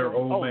come a bitter at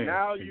him, old man.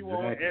 now you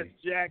on S.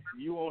 Jack,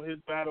 you on his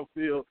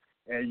battlefield,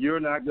 and you're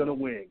not going to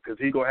win because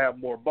he's going to have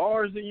more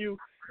bars than you,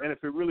 and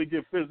if it really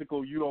get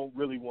physical, you don't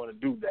really want to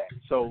do that.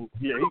 So,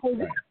 yeah,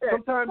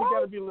 sometimes you got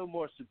to be a little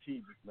more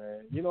strategic,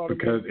 man. You know what I mean?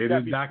 Because it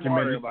is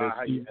documented that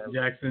Steve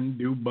Jackson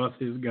do bust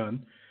his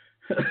gun.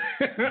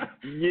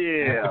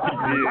 Yeah.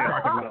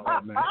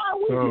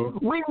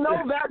 We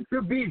know that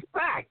to be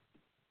fact.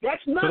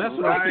 That's not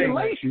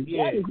speculation.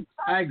 Yeah,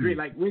 I agree.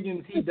 Like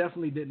Wiggins, he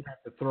definitely didn't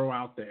have to throw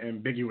out the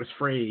ambiguous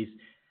phrase,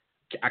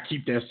 I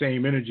keep that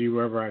same energy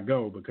wherever I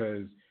go,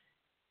 because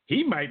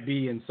he might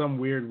be in some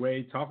weird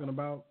way talking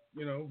about,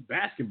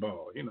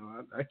 basketball.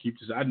 I keep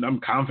this, I'm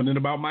confident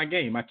about my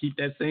game. I keep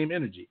that same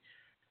energy.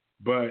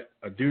 But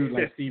a dude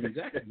like Steven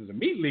Jackson is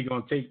immediately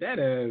going to take that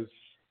as,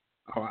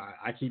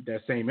 I keep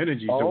that same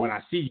energy. So when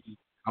I see you,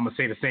 I'm going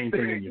to say the same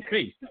thing in your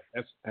face.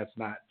 That's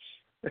not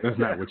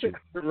what you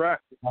right.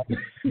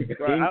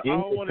 I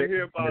don't want to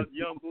hear about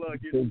young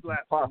blood getting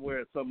slapped somewhere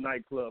at some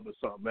nightclub or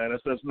something, man.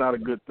 That's not a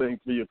good thing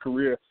for your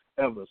career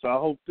ever. So I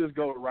hope this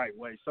goes the right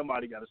way.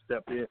 Somebody got to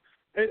step in.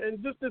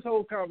 And just this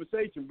whole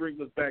conversation brings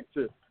us back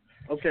to,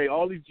 okay,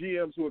 all these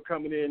GMs who are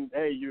coming in,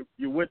 hey,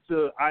 you went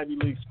to Ivy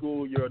League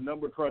school, you're a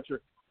number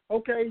cruncher.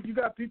 Okay, you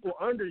got people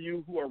under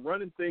you who are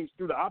running things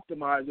through the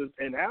optimizers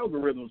and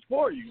algorithms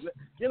for you.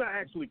 You're not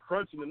actually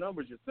crunching the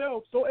numbers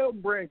yourself, so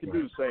Elton Brand can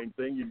do the same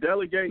thing. You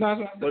delegate.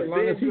 But as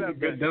long as he's a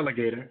good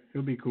delegator,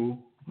 he'll be cool.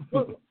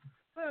 But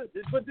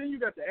then you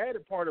got the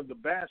added part of the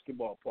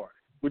basketball part.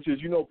 which is,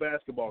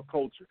 basketball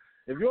culture.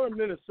 If you're in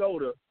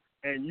Minnesota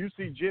and you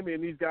see Jimmy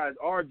and these guys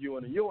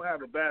arguing and you don't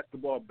have a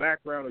basketball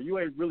background or you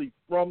ain't really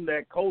from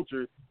that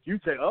culture, you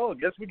say, oh, I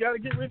guess we got to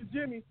get rid of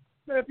Jimmy.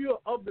 Man, if you're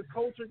of the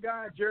culture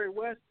guy, Jerry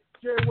West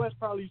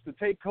probably used to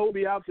take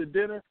Kobe out to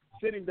dinner,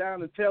 sitting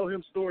down and tell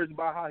him stories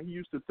about how he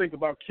used to think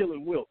about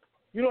killing Wilt.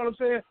 You know what I'm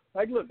saying?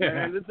 Like, look,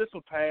 man, this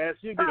will pass.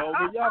 You get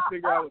over it. Y'all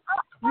figure out.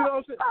 You know what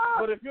I'm saying?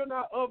 But if you're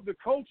not of the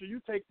culture,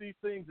 you take these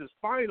things as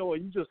final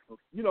and you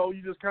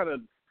just kind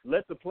of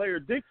let the player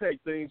dictate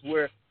things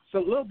where it's a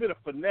little bit of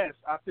finesse.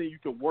 I think you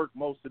can work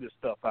most of this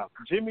stuff out.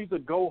 Jimmy's a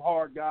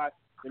go-hard guy,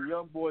 and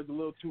young boy's a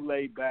little too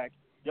laid back.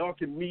 Y'all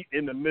can meet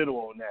in the middle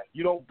on that.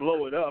 You don't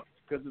blow it up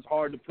because it's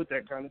hard to put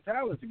that kind of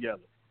talent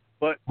together.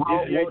 But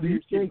do you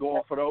keep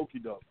going for the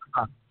okie doke?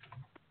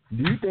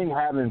 Do you think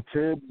having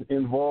Tibbs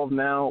involved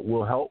now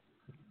will help?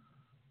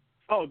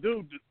 Oh,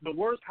 dude, the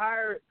worst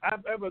hire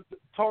I've ever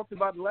talked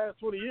about the last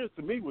 20 years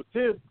to me was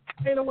Tibbs.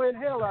 Ain't no way in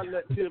hell I'd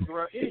let Tibbs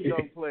around any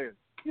young players.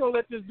 You don't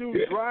let this dude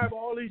drive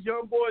all these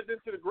young boys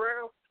into the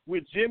ground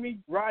with Jimmy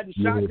riding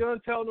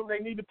shotgun, telling them they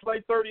need to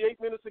play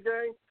 38 minutes a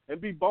game and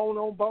be bone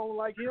on bone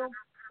like him.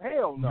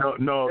 Hell no.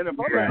 No. And if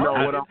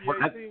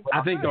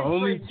I think the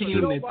only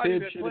team that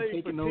Tibbs should have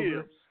taken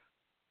over.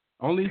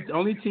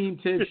 Only team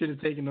Tibbs should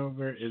have taken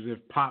over is if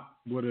Pop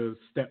would have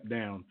stepped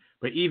down.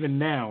 But even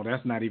now,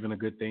 that's not even a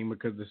good thing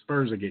because the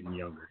Spurs are getting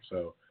younger.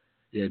 So,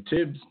 yeah,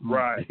 Tibbs,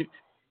 right?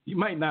 He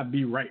might not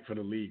be right for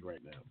the league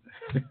right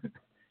now.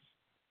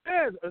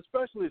 And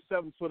especially a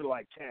 7-footer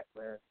like Cat,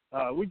 man.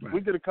 We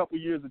did a couple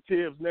years of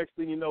Tibbs. Next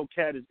thing you know,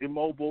 Cat is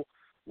immobile,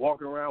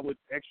 walking around with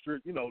extra,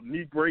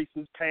 knee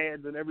braces,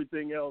 pads, and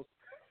everything else.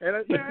 And I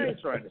ain't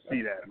trying to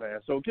see that, man.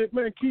 So,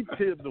 keep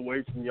Tibbs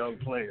away from young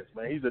players,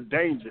 man. He's a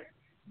danger.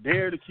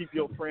 Dare to keep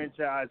your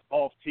franchise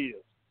off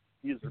Tibbs.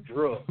 He is a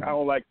drug. I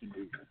don't like the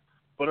dude.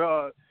 But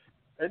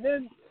and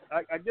then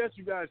I guess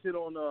you guys hit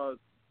on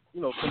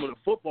some of the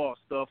football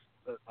stuff.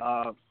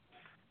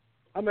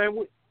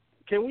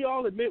 Can we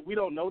all admit we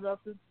don't know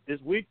nothing?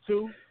 It's week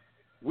 2.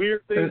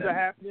 Weird things are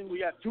happening. We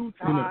got 2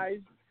 ties.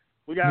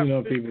 We got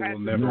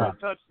Fitzpatrick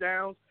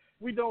touchdowns.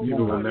 We don't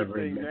know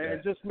anything,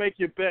 man. Just make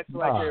your bets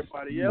like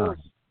everybody else.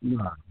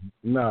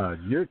 Nah,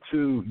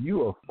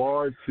 you are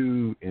far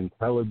too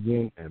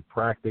intelligent and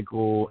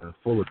practical and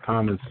full of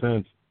common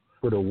sense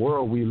for the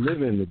world we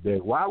live in today.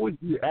 Why would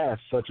you ask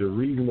such a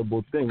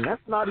reasonable thing?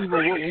 That's not even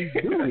what we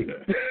do.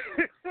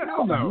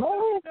 Hell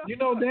no. You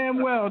know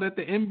damn well that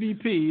the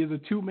MVP is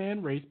a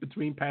 2-man race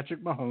between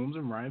Patrick Mahomes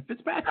and Ryan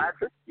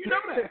Fitzpatrick. You know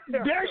that.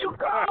 There you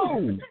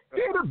go.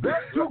 They're the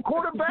best 2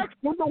 quarterbacks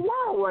in the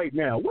world right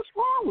now. What's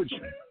wrong with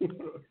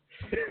you?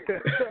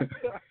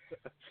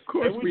 Of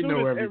course, we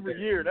know everything.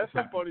 Every year. That's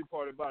the funny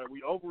part about it.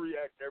 We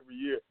overreact every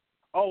year.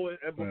 Oh,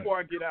 and before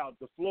I get out,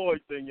 the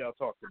Floyd thing y'all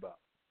talked about.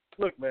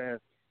 Look, man,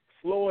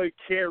 Floyd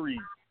carried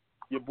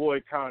your boy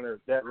Conor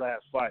that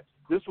last fight.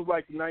 This was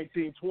like the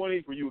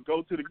 1920s where you would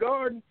go to the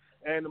Garden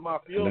and the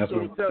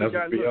mafioso would tell the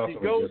guy, look,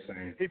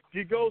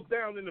 he goes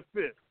down in the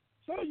 5th.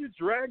 So you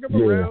drag him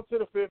around to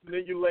the 5th and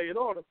then you lay it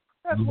on him.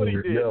 That's what he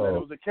did, man. It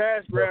was a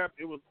cash grab.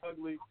 It was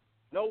ugly.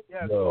 No, he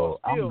has no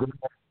skill.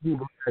 I'm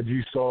glad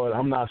you saw it.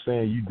 I'm not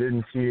saying you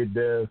didn't see it,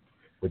 Dev,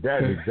 but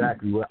that's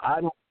exactly what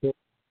I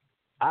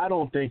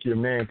don't think your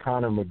man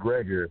Conor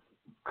McGregor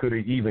could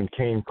have even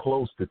came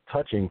close to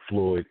touching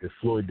Floyd if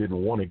Floyd didn't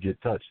want to get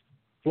touched.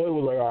 Floyd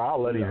was like, all right,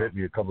 I'll let him hit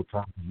me a couple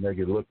times and make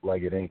it look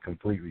like it ain't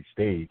completely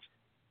staged.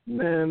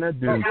 Man, that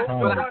dude. Go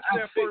watch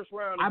that first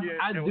round again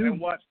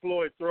and watch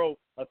Floyd throw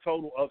a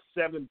total of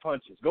 7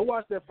 punches. Go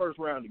watch that first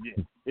round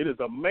again. It is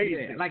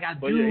amazing. Yeah, like I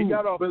do, he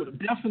got off but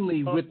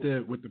definitely with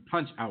the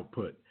punch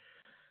output.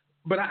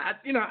 But I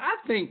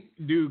think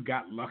dude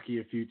got lucky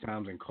a few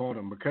times and caught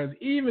him because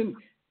even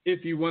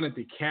if you wanted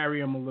to carry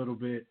him a little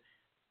bit,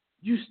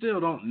 you still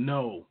don't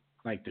know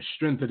like the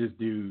strength of this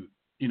dude,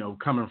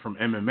 coming from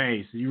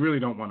MMA. So you really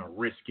don't want to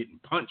risk getting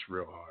punched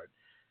real hard.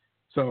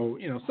 So,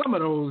 some of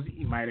those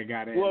he might have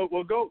got in. Well,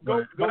 go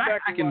back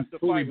and watch the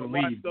fight and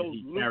watch those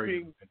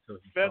looping,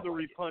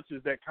 feathery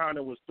punches that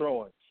Conor was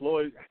throwing.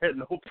 Floyd had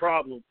no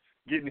problem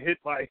getting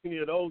hit by any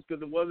of those because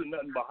there wasn't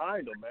nothing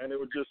behind them, man. They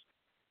were just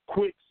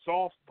quick,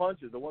 soft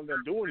punches. They wasn't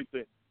going to do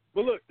anything.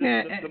 But look,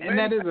 and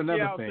that is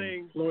another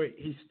thing. Floyd,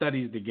 he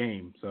studies the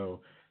game, so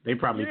they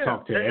probably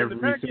talk to every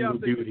single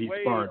dude he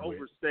sparred with.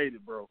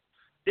 Overstated, bro.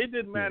 It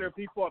didn't matter if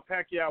he fought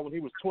Pacquiao when he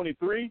was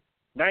 23,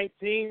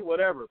 19,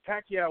 whatever.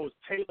 Pacquiao was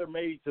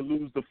tailor-made to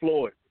lose to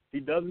Floyd. He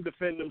doesn't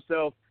defend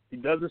himself. He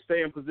doesn't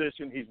stay in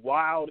position. He's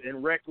wild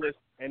and reckless,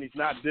 and he's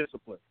not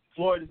disciplined.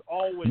 Floyd is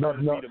always going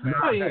to beat a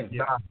man.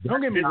 Pacquiao.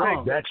 Don't get me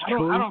wrong.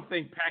 I don't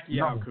think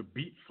Pacquiao could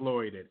beat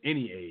Floyd at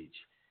any age.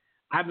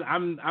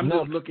 I'm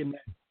just looking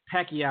at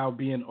Pacquiao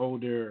being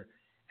older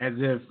as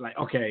if, like,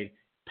 okay,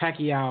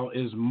 Pacquiao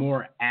is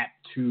more apt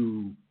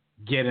to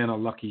get in a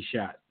lucky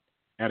shot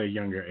at a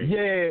younger age.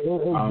 Yeah,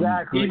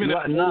 exactly. Even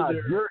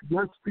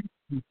you're speaking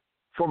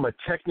from a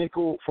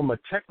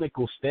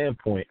technical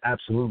standpoint,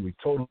 absolutely,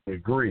 totally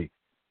agree.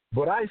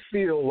 But I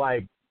feel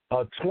like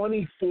a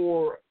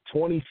 24,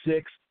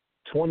 26,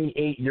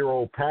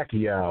 28-year-old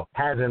Pacquiao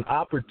has an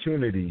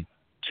opportunity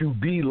to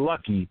be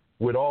lucky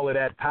with all of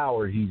that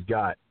power he's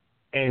got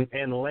and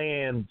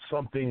land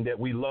something that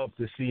we love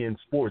to see in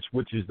sports,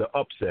 which is the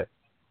upset.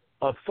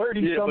 A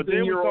 30-something-year-old. Yeah, but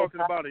then we're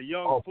talking about a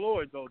young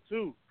Floyd, though,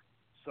 too.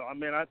 So, I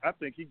mean, I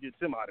think he gets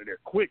him out of there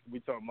quick.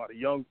 We're talking about a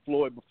young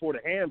Floyd before the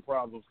hand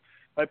problems.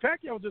 Like,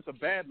 Pacquiao was just a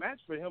bad match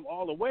for him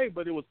all the way,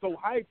 but it was so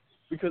hyped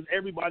because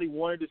everybody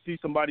wanted to see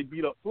somebody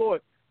beat up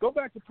Floyd. Go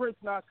back to Prince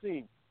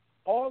Nassim.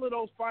 All of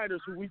those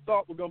fighters who we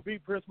thought were going to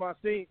beat Prince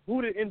Nassim,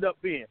 who did it end up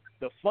being?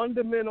 The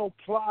fundamental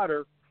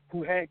plotter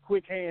who had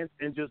quick hands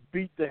and just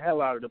beat the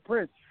hell out of the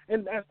Prince.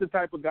 And that's the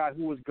type of guy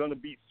who was going to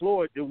beat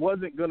Floyd. It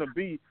wasn't going to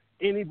be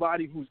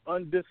anybody who's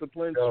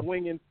undisciplined,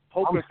 swinging,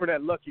 hoping for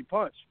that lucky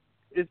punch.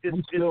 It's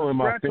still in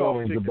my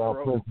feelings ticket, about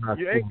bro. Prince Nassim.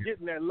 You ain't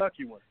getting that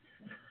lucky one.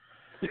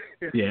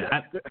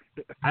 Yeah,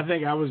 I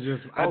think I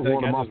just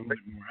wanted more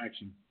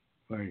action.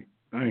 Like,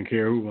 I didn't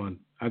care who won.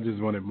 I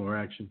just wanted more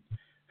action.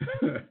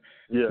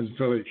 Yeah,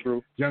 so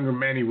true. Younger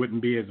Manny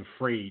wouldn't be as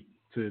afraid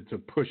to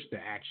push the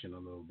action a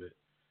little bit.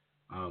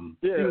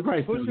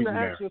 Pushing the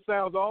action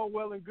sounds all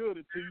well and good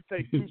until you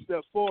take 2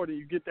 steps forward and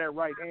you get that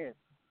right hand.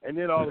 And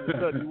then all of a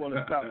sudden you want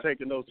to stop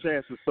taking those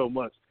chances so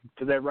much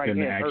because that right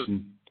hand hurts.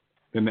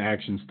 Then the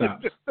action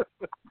stops.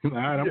 All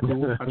right, I'm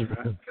cool. I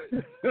try.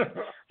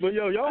 But,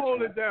 y'all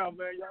hold it down,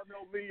 man. Y'all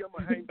know me. I'm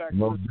going to hang back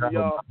with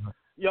y'all.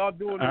 Y'all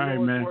doing the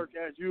Lord's work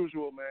as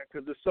usual, man,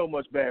 because there's so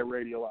much bad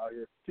radio out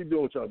here. Keep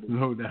doing what y'all do.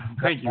 No doubt.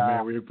 Thank you,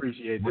 man. We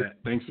appreciate that.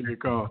 Thanks for your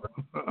call.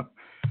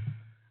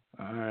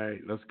 All right,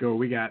 let's go.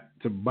 We got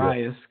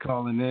Tobias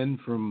calling in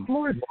from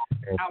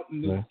out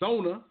in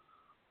Arizona.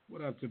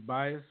 What up,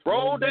 Tobias?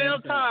 Roll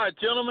down Tide,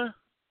 gentlemen.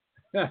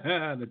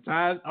 The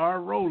Tides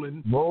are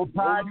rolling. Roll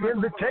Tide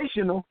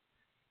Invitational.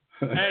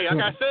 Hey,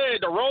 like I said,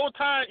 the Roll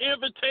Tide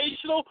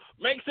Invitational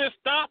makes it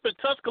stop in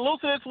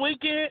Tuscaloosa this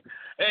weekend,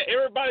 and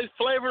everybody's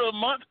flavor of the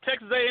month,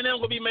 Texas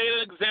A&M will be made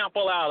an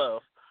example out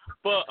of.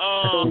 But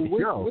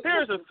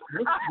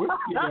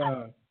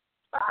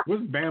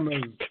what's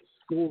Bama's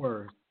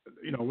score?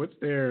 You know, what's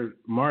their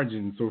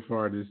margin so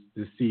far this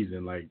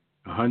season? Like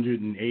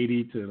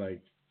 180 to like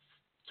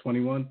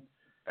 21.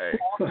 Hey,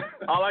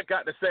 all I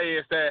got to say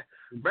is that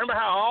remember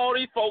how all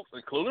these folks,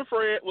 including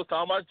Fred, was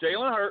talking about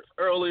Jalen Hurts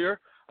earlier.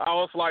 I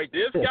was like,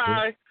 this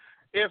guy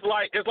is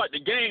like the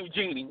game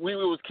genie when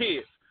we was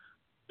kids.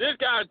 This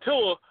guy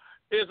Tua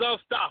is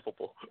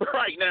unstoppable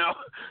right now,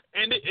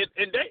 and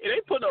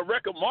they putting up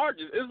record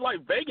margins. It's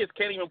like Vegas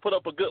can't even put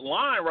up a good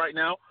line right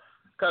now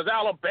because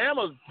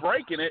Alabama's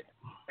breaking it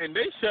and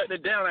they shutting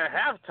it down at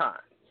halftime.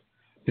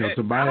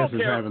 Tobias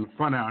is having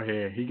fun out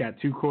here. He got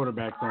 2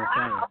 quarterbacks on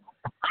fire.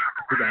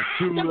 We got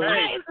 2.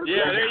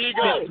 There you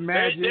go.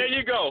 There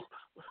you go.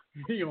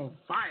 He on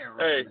fire.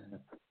 Hey,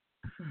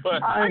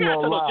 but I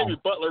got to tell Jimmy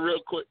Butler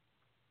real quick.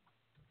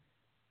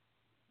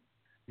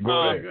 Go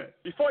ahead.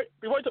 Before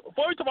we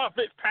talk about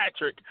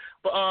Fitzpatrick,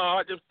 but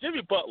just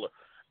Jimmy Butler.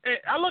 And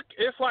I look,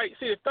 it's like,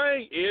 see, the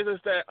thing is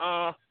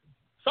that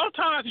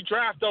sometimes you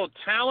draft on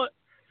talent,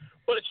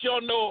 but you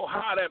don't know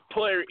how that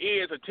player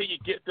is until you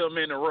get them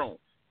in the room.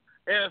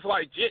 And it's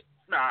like,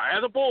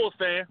 as a Bulls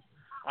fan,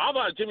 I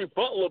thought Jimmy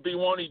Butler would be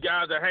one of these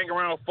guys that hang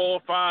around 4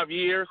 or 5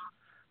 years,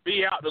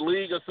 be out the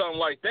league or something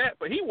like that.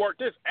 But he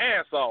worked his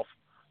ass off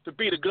to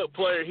be the good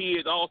player he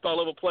is, all-star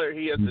level player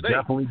he is today. He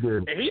definitely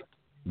did.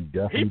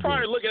 And he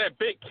probably look at that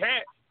big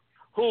cat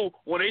who,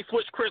 when they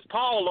switched Chris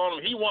Paul on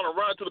him, he want to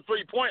run to the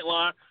three-point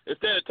line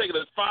instead of taking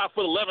this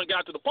 5'11"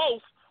 guy to the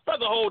post.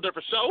 That's a whole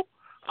different show.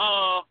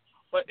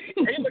 But he's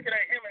looking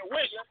at him and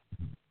Wiggins.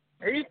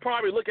 He's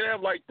probably looking at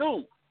him like,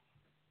 dude,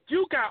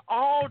 you got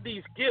all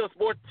these skills,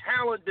 more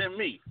talent than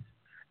me.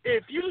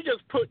 If you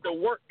just put the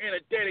work and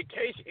the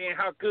dedication in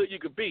how good you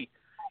could be,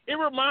 it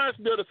reminds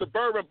me of the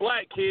suburban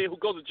black kid who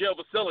goes to jail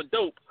for selling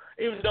dope,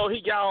 even though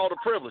he got all the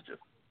privileges.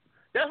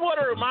 That's what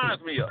it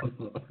reminds me of.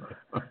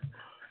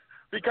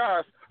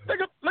 Because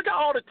look at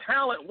all the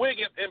talent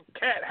Wiggins and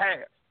Cat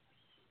have.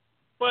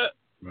 But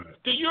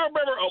do you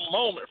remember a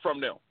moment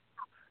from them?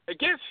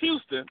 Against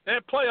Houston,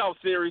 that playoff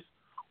series,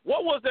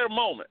 what was their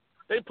moment?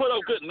 They put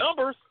up good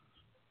numbers,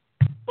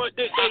 but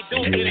did they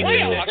do anything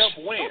to help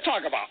win? Don't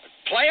talk about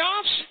it.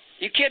 Playoffs?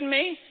 You kidding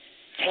me?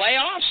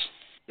 Playoffs?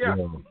 Yeah.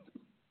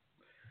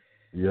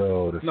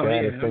 Yo, the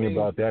saddest thing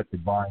about that,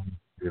 Tobias,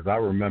 is I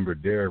remember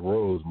Derrick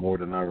Rose more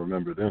than I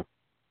remember them.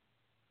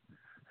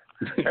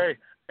 Hey,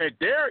 and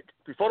Derrick,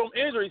 before them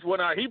injuries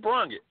went out, he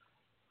brung it.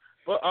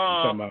 But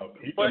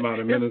he's talking about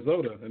in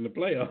Minnesota in the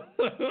playoffs.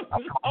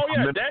 Oh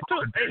yeah, that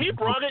too. And he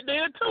brought it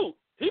then too.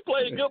 He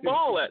played good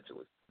ball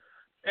actually.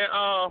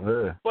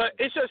 And but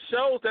it just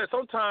shows that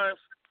sometimes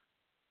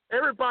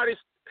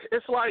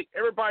it's like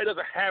everybody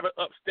doesn't have it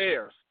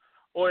upstairs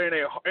or in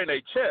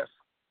their chest.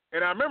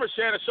 And I remember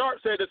Shannon Sharp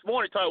said this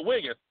morning, told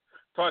Wiggins,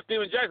 told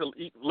Steven Jackson,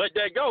 let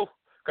that go,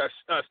 because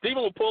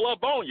Steven will pull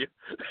up on you.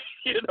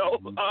 You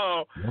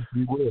know. Yes,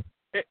 he will.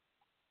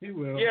 He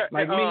will. Yeah,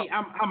 like me,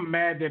 I'm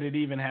mad that it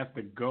even has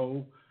to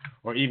go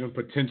or even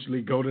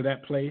potentially go to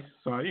that place.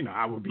 So,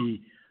 I would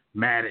be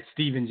mad at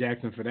Steven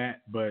Jackson for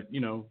that. But,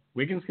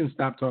 Wiggins can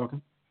stop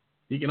talking.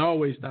 He can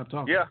always stop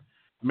talking. Yeah.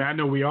 I mean, I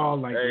know we all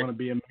want to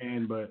be a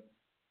man, but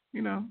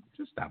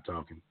just stop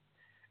talking.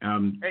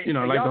 Like the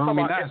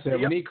homie Nas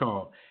said when he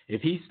called,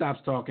 if he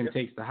stops talking,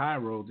 takes the high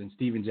road, then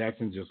Steven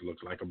Jackson just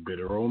looks like a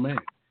bitter old man,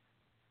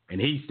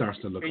 and he starts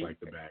to look like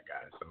the bad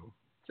guy. So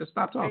just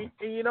stop talking.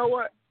 And you know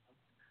what?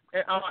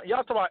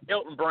 Y'all talk about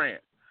Elton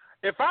Brand.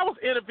 If I was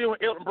interviewing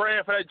Elton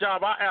Brand for that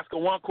job, I'd ask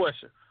him one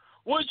question: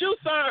 would you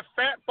sign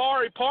Fat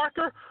Barry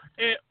Parker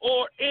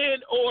or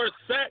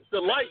sack the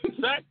light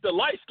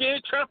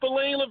skinned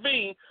Trampoline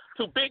Levine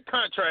to big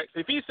contracts?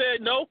 If he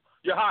said no,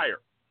 you're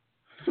hired.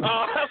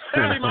 That's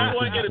probably my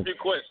one interview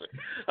question.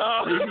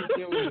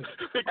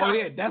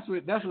 That's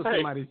what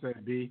somebody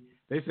said. B.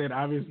 They said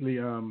obviously,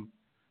 it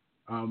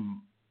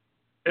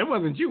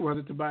wasn't you, was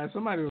it, Tobias?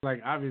 Somebody was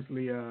like,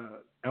 obviously,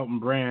 Elton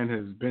Brand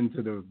has been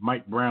to the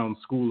Mike Brown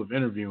School of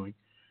Interviewing,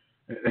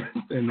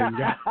 and then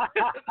got.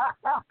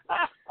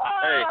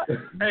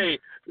 Hey,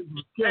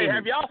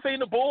 have y'all seen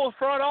the Bulls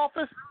front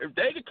office? If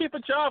they could keep a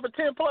job for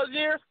 10+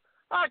 years,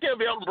 I'll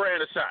give Elton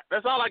Brand a shot.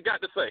 That's all I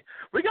got to say.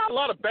 We got a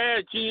lot of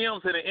bad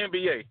GMs in the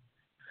NBA.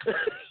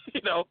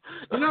 The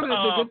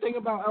good thing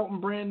about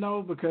Elton Brand,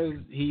 though, because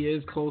he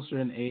is closer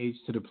in age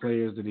to the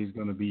players that he's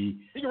going to be,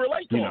 he can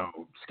relate to them.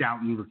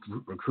 Scouting,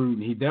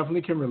 recruiting. He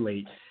definitely can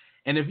relate.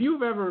 And if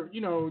you've ever,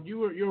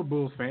 you're a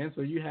Bulls fan,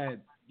 so you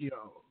had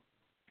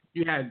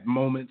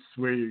moments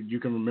where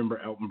you can remember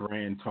Elton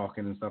Brand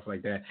talking and stuff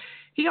like that.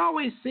 He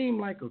always seemed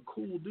like a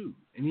cool dude,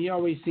 and he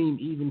always seemed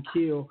even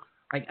keel.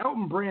 Like,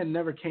 Elton Brand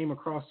never came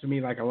across to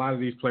me like a lot of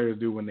these players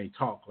do when they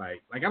talk.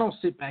 Like I don't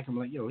sit back and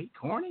be like, yo, he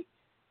corny?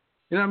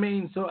 You know what I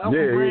mean? So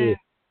Elton Brand,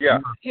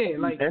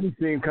 like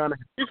anything kind of.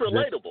 He's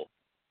relatable.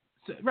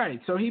 So,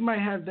 right. So he might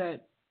have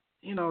that,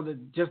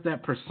 just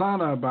that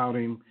persona about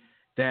him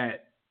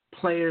that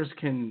players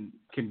can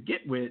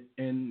get with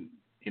and,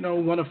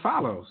 want to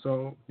follow.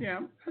 So,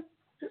 yeah,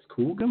 it's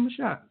cool. Give him a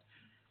shot.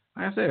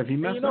 Like I said, if he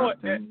messes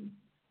up, then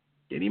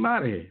get him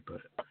out of here. But.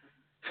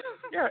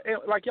 Yeah, and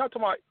like y'all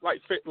talking about,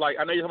 like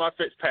I know you're talking about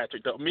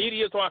Fitzpatrick. The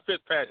media is talking about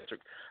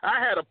Fitzpatrick. I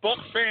had a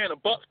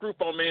Bucs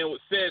group on me,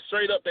 said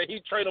straight up that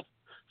he traded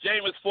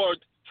Jameis for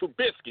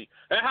Trubisky.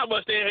 That's how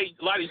much a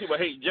lot of these people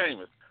hate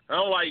Jameis. And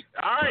I'm like,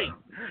 all right.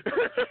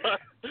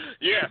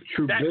 Yeah,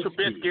 that's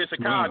Trubisky in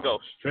Chicago. Wow.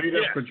 Straight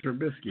up for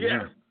Trubisky.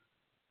 Yeah.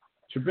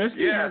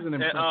 Trubisky hasn't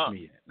impressed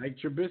me yet. Like,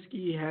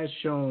 Trubisky has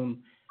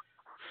shown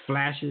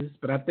flashes,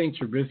 but I think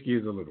Trubisky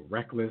is a little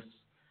reckless.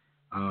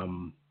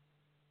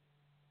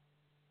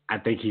 I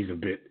think he's a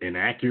bit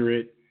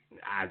inaccurate.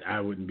 I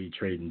wouldn't be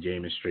trading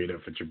Jameis straight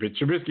up for Trubisky.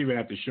 Trubisky would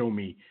have to show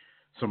me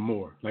some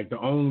more. Like, the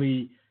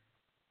only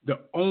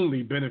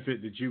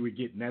benefit that you would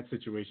get in that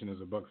situation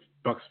as a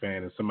Bucs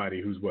fan is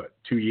somebody who's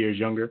 2 years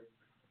younger.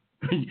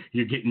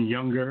 You're getting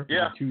younger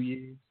by 2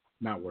 years.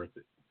 Not worth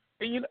it.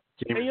 And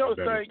the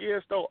thing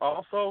is, though,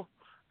 also,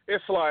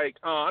 it's like,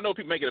 I know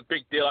people making a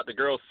big deal out the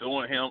girl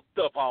suing him.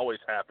 Stuff always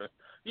happens.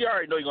 You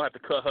already know you're going to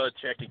have to cut her a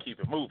check and keep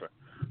it moving.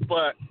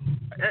 But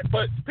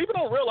people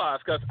don't realize,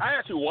 because I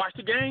actually watch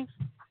the games,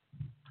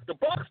 the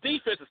Bucs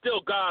defense is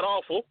still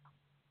god-awful.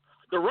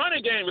 The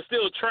running game is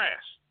still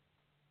trash.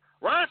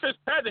 Ryan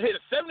Fitzpatrick hit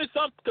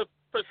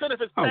 70-some% of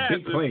his passes.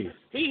 Big plays.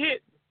 He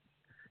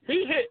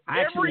hit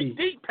every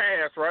deep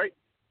pass, right?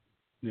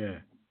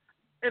 Yeah.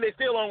 And they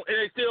still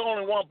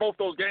only won both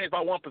those games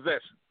by one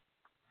possession.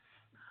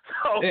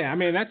 So, yeah, I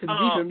mean, that's a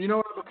defense. You know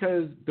what?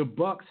 Because the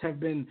Bucs have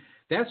been.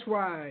 That's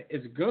why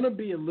it's going to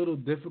be a little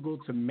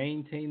difficult to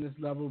maintain this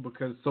level,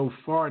 because so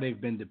far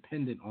they've been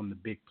dependent on the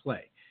big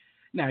play.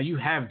 Now, you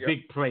have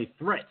big play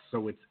threats,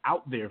 so it's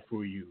out there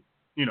for you,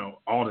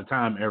 all the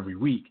time, every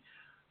week.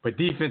 But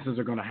defenses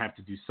are going to have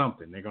to do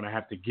something. They're going to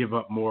have to give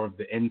up more of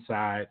the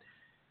inside,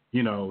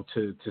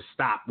 to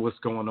stop what's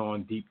going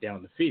on deep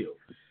down the field.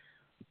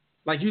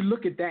 Like, you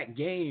look at that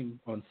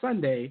game on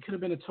Sunday, it could have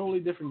been a totally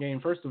different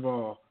game. First of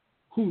all,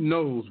 who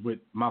knows what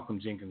Malcolm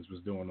Jenkins was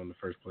doing on the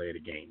first play of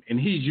the game? And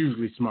he's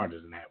usually smarter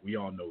than that. We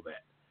all know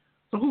that.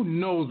 So who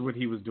knows what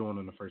he was doing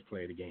on the first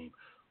play of the game?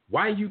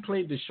 Why you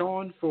played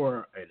Deshaun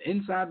for an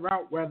inside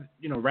route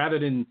rather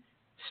than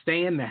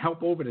staying to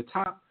help over the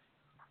top?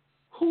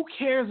 Who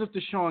cares if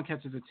Deshaun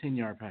catches a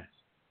 10-yard pass?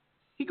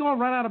 He going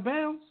to run out of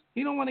bounds.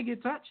 He don't want to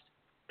get touched.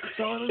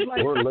 So it was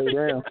like, or lay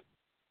down.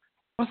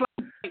 It's like,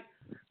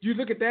 you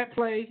look at that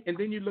play, and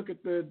then you look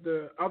at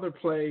the other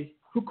play.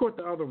 Who caught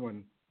the other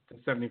one? The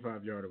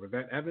 75-yarder. Was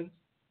that Evans?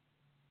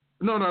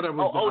 No, that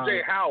was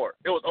O.J. Howard.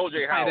 It was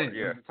O.J. Howard,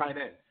 yeah. It was tight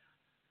end.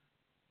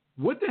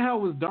 What the hell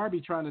was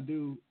Darby trying to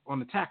do on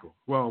the tackle?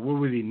 Well, what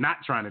was he not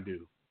trying to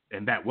do?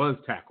 And that was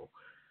tackle.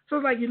 So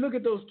it's like, you look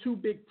at those two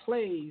big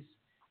plays,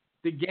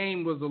 the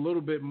game was a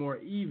little bit more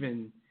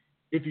even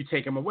if you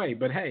take them away.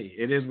 But, hey,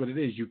 it is what it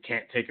is. You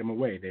can't take them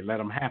away. They let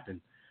them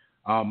happen.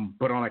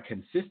 But on a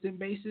consistent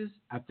basis,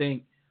 I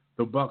think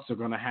the Bucs are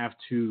going to have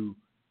to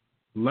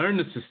learn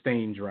to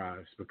sustain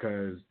drives,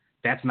 because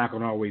that's not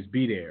going to always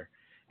be there.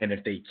 And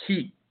if they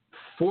keep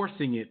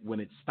forcing it when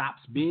it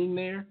stops being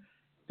there,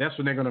 that's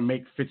when they're going to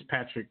make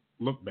Fitzpatrick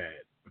look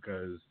bad,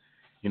 because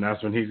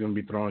That's when he's going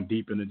to be throwing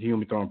deep in it. He's going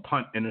to be throwing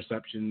punt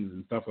interceptions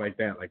and stuff like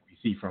that, like we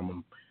see from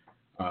him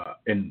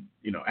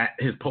at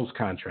his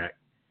post-contract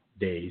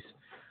days.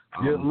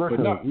 Listen,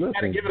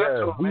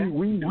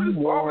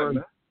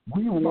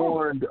 we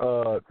warned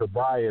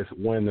Tobias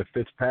when the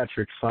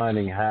Fitzpatrick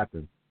signing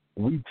happened.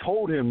 We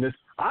told him this.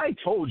 I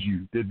told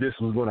you that this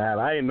was going to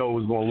happen. I didn't know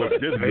it was going to look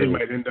this good. He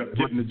might end up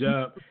getting the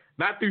job.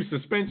 Not through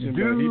suspension,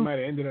 but he might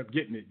have ended up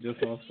getting it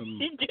just off some.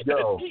 He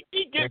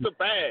gets the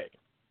bag.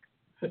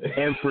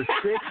 And for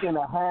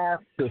 6.5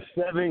 to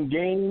 7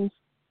 games,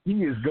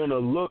 he is going to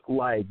look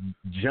like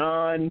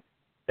John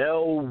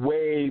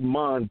Elway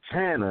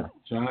Montana.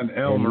 John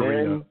L.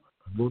 Marino.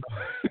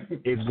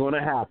 It's going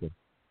to happen.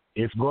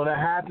 It's going to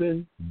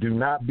happen. Do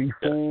not be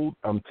fooled.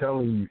 I'm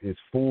telling you, it's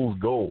fool's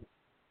gold.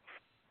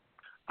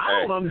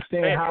 I don't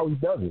understand how he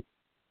does it.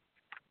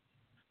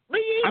 Me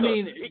either. I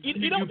mean,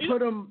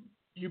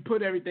 you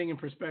put everything in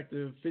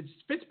perspective.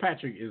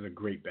 Fitzpatrick is a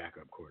great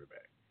backup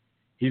quarterback.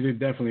 He's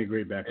definitely a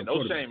great backup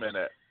quarterback. No shame in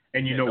that.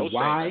 And you know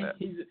why?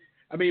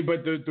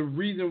 But the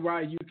reason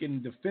why you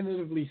can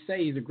definitively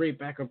say he's a great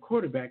backup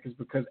quarterback is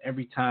because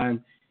every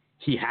time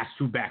he has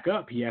to back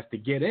up, he has to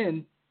get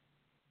in,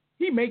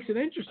 he makes it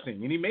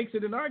interesting and he makes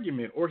it an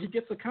argument or he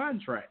gets a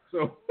contract.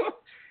 So,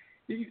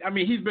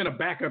 he's been a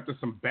backup to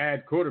some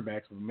bad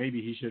quarterbacks.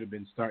 Maybe he should have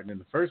been starting in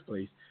the first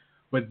place.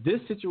 But this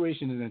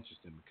situation is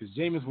interesting because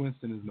Jameis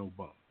Winston is no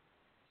bum.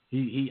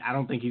 I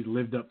don't think he's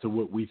lived up to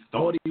what we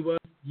thought he was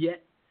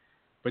yet.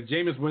 But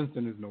Jameis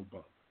Winston is no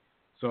bum.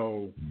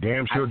 So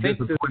damn sure I think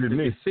disappointed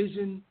me.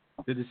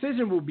 The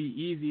decision will be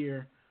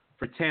easier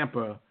for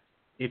Tampa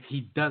if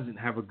he doesn't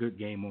have a good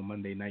game on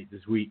Monday night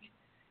this week.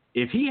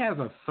 If he has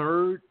a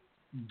third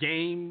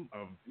game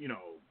of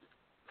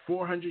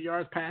 400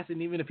 yards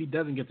passing, even if he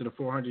doesn't get to the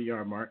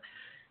 400-yard mark,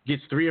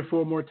 gets 3 or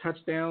 4 more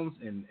touchdowns,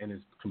 and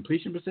his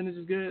completion percentage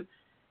is good,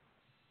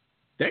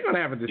 they're going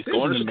to have a decision. He's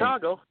going to make.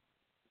 Chicago.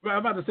 Well, I'm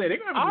about to say they're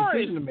going to have a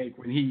decision to make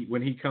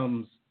when he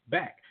comes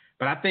back.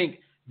 But I think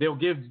they'll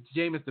give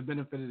Jameis the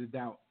benefit of the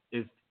doubt.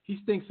 If he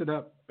stinks it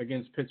up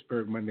against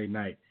Pittsburgh Monday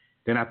night,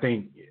 then I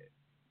think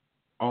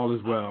all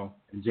is well,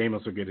 and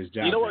Jameis will get his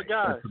job. You know what,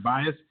 back. guys?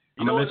 Tobias,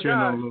 I'm going to let you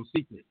know a little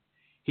secret.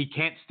 He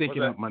can't stink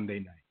it up Monday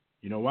night.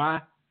 You know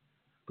why?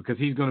 Because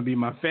he's going to be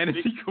my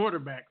fantasy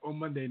quarterback on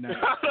Monday night.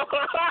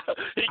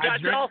 He got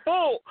y'all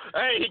full.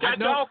 Hey, he got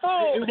y'all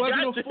full. It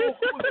wasn't a full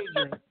Kool-Aid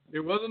drink. It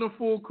wasn't a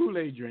full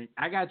Kool-Aid drink.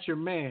 I got your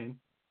man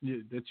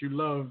that you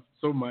love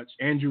so much,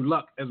 Andrew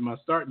Luck, as my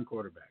starting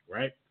quarterback,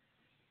 right?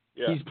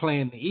 Yeah. He's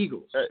playing the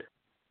Eagles. Hey.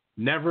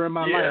 Never in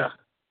my life.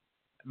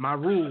 My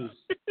rules.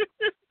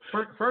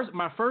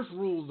 My first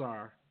rules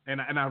are,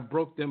 and I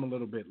broke them a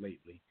little bit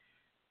lately.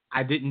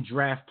 I didn't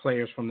draft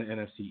players from the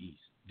NFC East.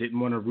 Didn't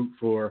want to root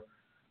for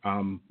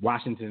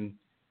Washington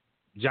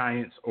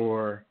Giants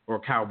or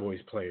Cowboys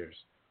players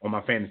on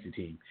my fantasy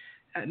team.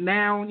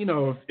 Now,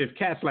 if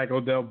cats like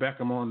Odell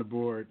Beckham on the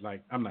board,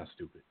 like, I'm not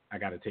stupid. I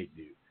got to take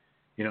dude.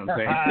 You know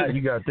what I'm saying?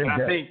 You got to think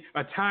that. I think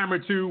a time or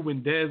two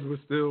when Dez was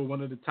still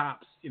one of the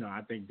tops,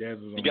 I think Dez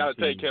was on You got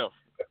to take him.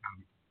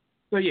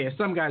 So, yeah,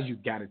 some guys you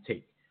got to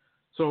take.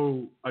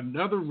 So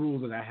another rule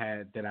that I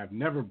had that I've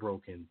never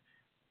broken,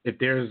 if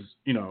there's,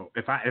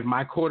 if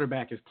my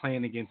quarterback is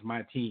playing against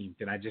my team,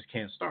 then I just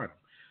can't start him.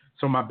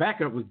 So my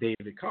backup was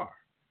David Carr.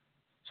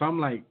 So I'm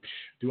like,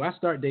 do I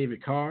start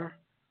David Carr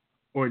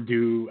or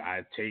do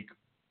I take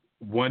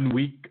 1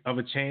 week of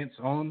a chance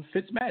on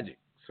Fitzmagic?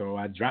 So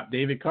I dropped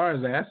David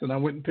Carr's ass and I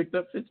went and picked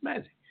up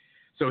Fitzmagic.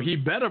 So he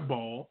better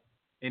ball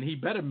and he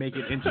better make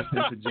it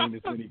interesting for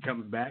Jameis when he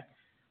comes back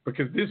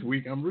because this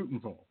week I'm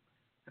rooting for him.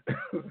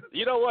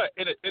 You know what?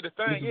 And the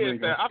thing is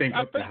that I think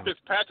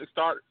Fitzpatrick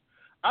start.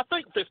 I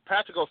think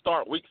Fitzpatrick will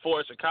start week 4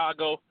 in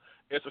Chicago.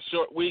 It's a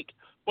short week.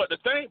 But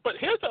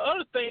here's the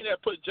other thing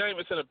that put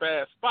Jameis in a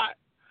bad spot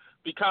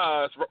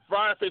because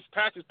Ryan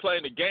Fitzpatrick's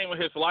playing the game of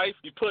his life.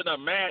 He's putting up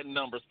Madden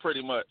numbers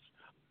pretty much,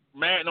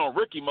 Madden on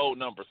rookie mode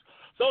numbers.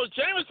 So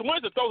Jameis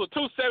Winston throws a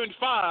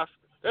 275.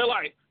 They're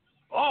like,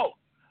 oh,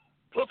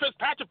 put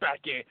Fitzpatrick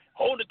back in,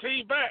 hold the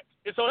team back.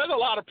 And so there's a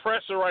lot of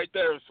pressure right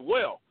there as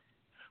well.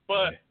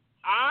 But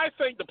I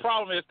think the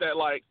problem is that,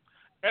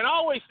 and I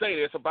always say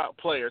this about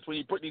players when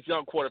you put these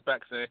young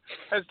quarterbacks in.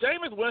 Has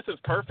Jameis Winston's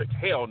perfect?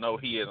 Hell no,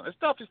 he isn't. It's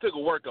stuff he still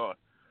can work on.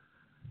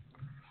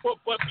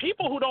 But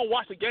people who don't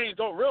watch the games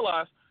don't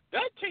realize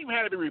that team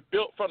had to be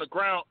rebuilt from the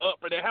ground up,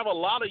 and they have a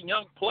lot of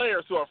young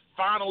players who are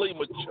finally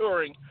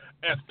maturing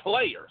as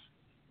players.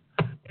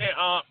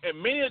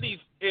 And many of these,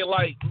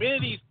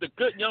 the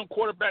good young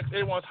quarterbacks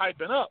everyone's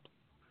hyping up,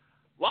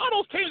 a lot of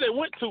those teams they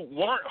went to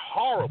weren't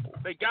horrible.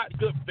 They got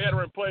good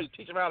veteran players,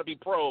 teach them how to be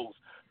pros,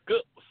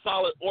 good,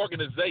 solid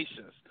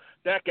organizations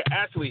that could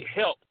actually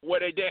help where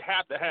they didn't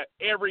have to have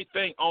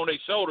everything on their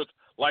shoulders,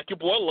 like your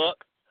boy Luck,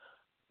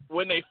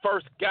 when they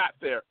first got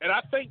there. And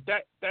I think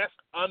that's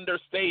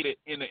understated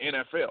in the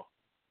NFL.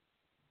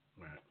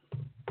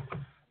 Right.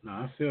 No,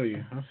 I feel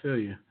you.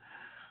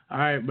 All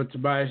right, but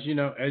Tobias,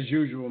 as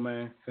usual,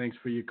 man, thanks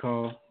for your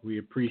call. We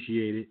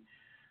appreciate it.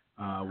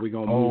 We're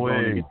going to move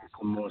on and get to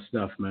some more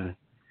stuff, man.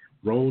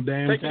 Roll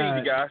damn Take tide.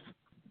 it easy, guys.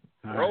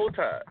 Roll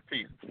Tide.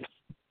 Peace.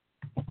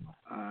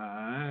 All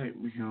right,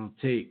 we're gonna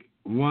take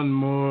one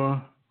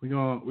more. We're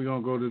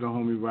gonna go to the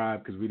homie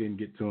Rob because we didn't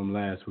get to him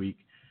last week.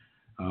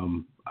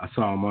 I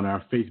saw him on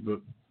our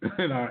Facebook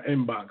in our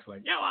inbox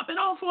like, yo, I've been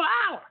on for an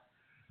hour.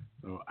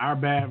 So our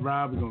bad,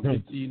 Rob. We're gonna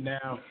get to you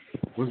now.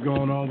 What's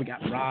going on? We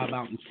got Rob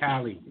out in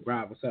Cali.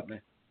 Rob, what's up,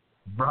 man?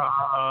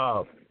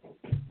 Rob.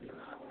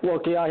 Well,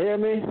 can y'all hear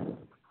me?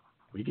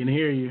 We can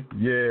hear you.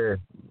 Yeah,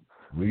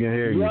 we can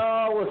hear you.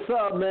 Yo, what's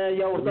up, man?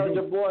 Yo, what's up,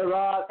 your boy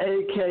Rob,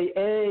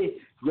 a.k.a.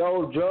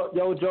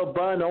 Joe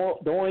Bun.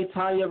 The only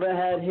time you ever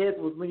had hits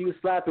was when you was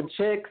slapping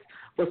chicks.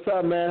 What's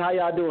up, man? How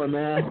y'all doing,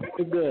 man?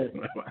 We good.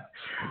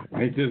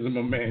 Ain't this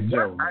my man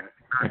Joe, man?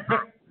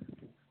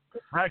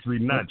 Actually,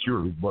 not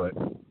true, but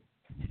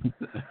it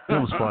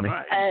was funny.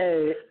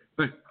 Hey,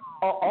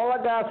 all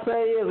I gotta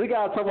say is we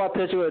gotta talk about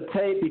Picture with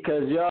Tape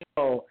because, yo,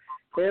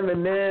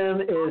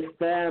 Eminem is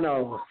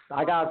Thanos.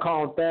 I gotta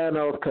call him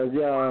Thanos because,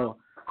 yo,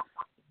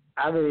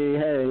 I mean,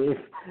 hey, if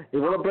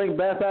you want to bring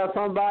best out of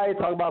somebody,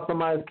 talk about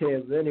somebody's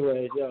kids.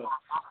 Anyways,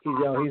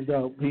 he's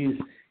dope. He's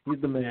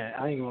the man.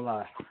 I ain't gonna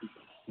lie.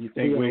 You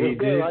think what he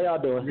did how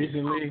y'all doing?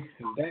 recently is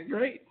that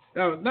great?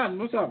 Oh, nothing.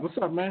 What's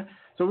up, man?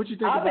 So what you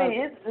think about? I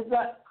mean, it's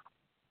like,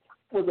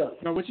 what's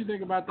up? No, what you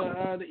think about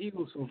the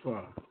Eagles so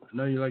far? I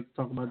know you like to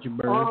talk about your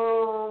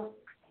birds.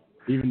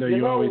 Even though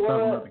you always talk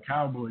about the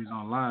Cowboys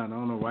online, I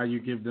don't know why you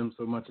give them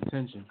so much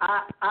attention.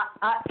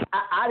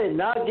 I did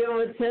not give them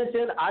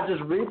attention. I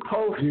just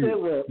reposted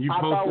what you I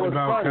thought posted was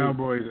about funny.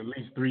 Cowboys at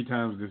least 3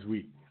 times this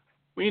week.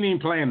 We ain't even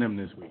playing them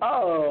this week.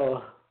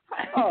 Oh.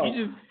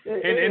 You just,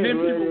 and then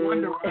people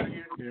wonder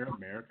why they're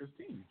America's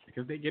team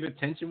because they get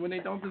attention when they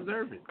don't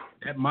deserve it.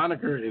 That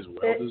moniker is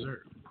well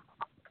deserved.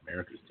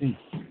 America's team.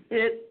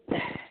 It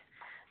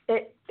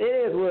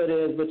is what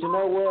it is, but you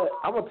know what?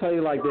 I'm gonna tell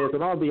you like this,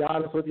 and I'll be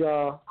honest with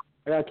y'all.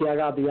 I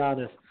gotta be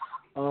honest.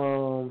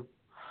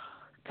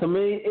 To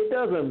me, it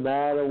doesn't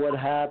matter what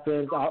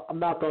happens. I'm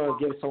not gonna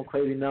give some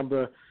crazy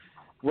number.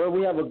 Whether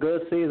we have a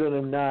good season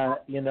or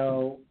not, you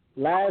know,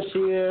 last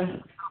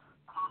year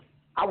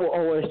I will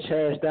always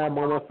cherish that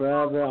moment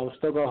forever. I'm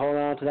still gonna hold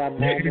on to that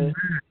moment.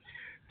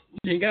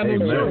 You ain't got no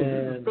choice.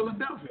 It's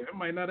Philadelphia. It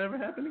might not ever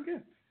happen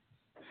again.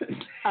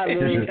 I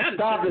mean,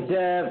 stop it,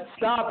 Jeff.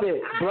 Stop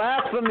it.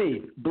 Blasphemy.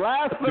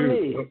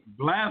 Dude,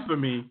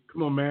 blasphemy.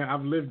 Come on, man.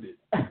 I've lived it.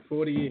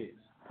 40 years.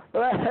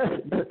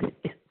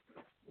 It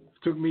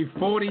took me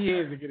 40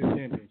 years to get a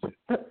championship.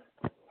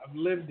 I've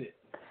lived it.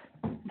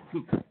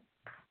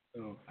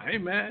 So I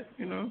ain't mad,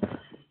 you know.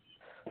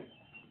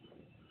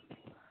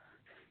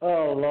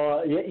 Oh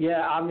Lord,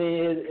 yeah. I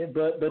mean,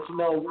 but you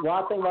know,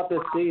 one thing about this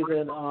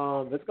season,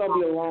 it's gonna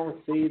be a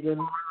long season.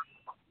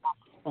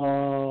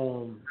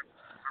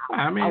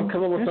 I mean, I'm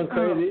coming with some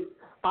crazy.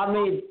 I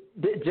mean,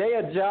 Jay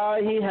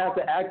Ajayi, he has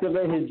to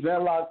activate his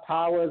dreadlock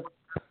powers,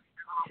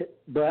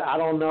 but I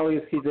don't know.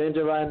 He's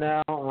injured right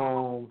now.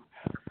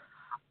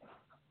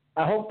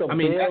 I hope the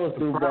Bills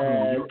do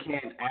bad. You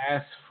can't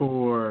ask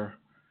for.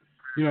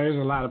 You know, there's a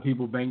lot of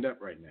people banged up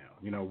right now.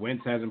 You know,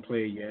 Wentz hasn't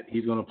played yet.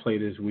 He's going to play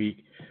this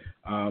week.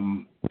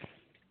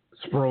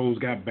 Sproles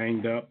got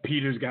banged up.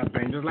 Peters got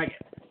banged up. Like,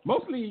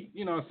 mostly,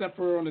 you know, except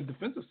for on the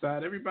defensive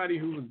side, everybody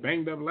who was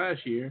banged up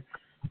last year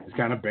is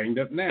kind of banged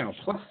up now,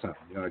 plus some.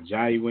 You know,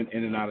 Ajayi went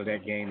in and out of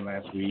that game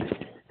last week.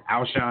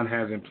 Alshon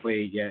hasn't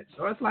played yet.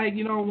 So it's like,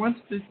 you know, once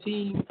the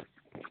team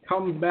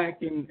comes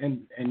back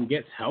and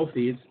gets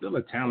healthy, it's still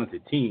a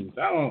talented team.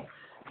 So I don't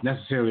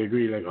necessarily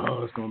agree, like,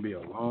 oh, it's going to be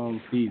a long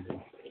season.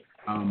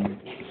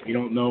 We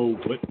don't know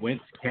what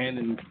Wentz can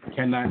and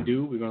cannot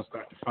do. We're going to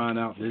start to find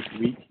out this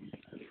week.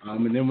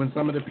 And then when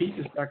some of the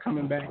pieces start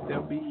coming back,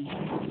 they'll be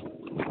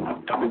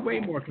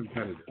way more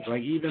competitive.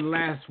 Like even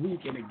last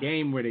week in a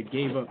game where they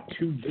gave up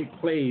 2 big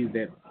plays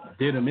that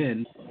did them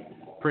in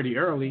pretty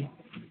early,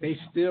 they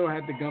still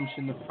had the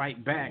gumption to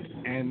fight back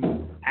and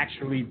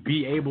actually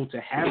be able to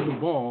have the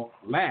ball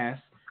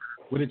last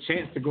with a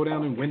chance to go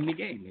down and win the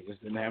game. They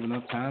just didn't have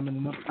enough time and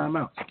enough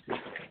timeouts.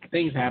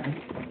 Things happen,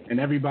 and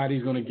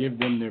everybody's going to give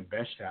them their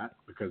best shot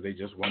because they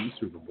just won the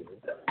Super Bowl.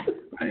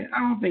 I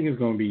don't think it's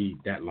going to be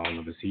that long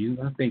of a season.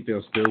 I think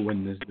they'll still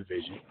win this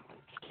division.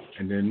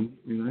 And then,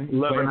 you know,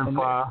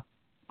 11-5.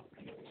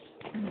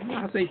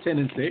 I say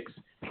 10-6.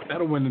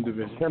 That'll win the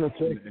division.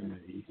 10-6. In the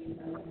East.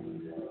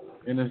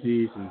 NFC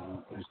East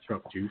is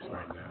truck juice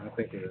right now. I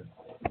think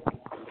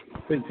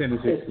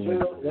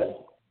 10-6.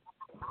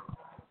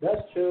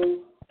 That's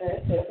true.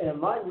 And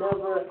by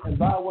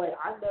the way,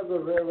 I never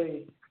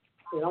really,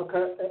 you know,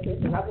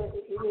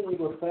 even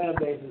Eagles fan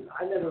bases,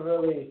 I never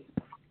really.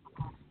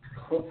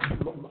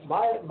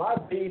 My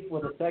beef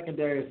with the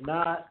secondary is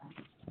not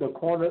the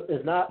corner.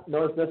 Is not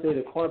necessarily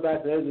the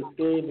cornerback. There's a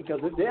scheme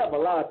because they have a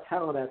lot of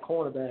talent at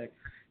cornerback.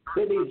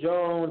 Sidney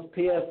Jones,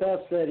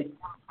 PFF said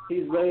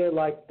he's really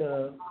like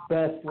the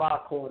best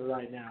slot corner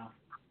right now.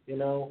 You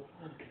know,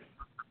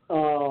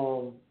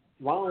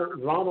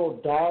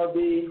 Ronald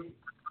Darby.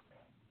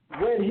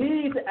 When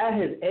he's at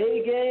his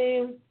A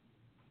game,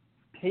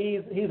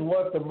 he's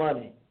worth the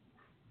money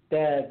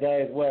that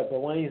is worth. But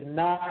when he's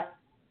not,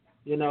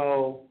 you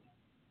know,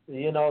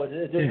 You know,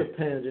 it just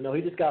depends. You know,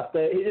 he just got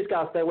to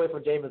stay away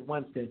from Jameis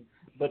Winston.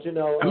 But you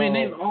know, I mean,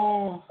 they've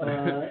all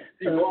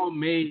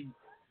made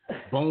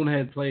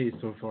bonehead plays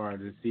so far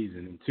this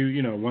season. And two,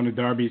 you know, one of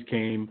Darby's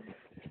came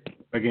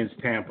against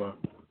Tampa.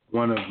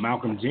 One of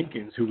Malcolm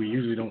Jenkins, who we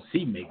usually don't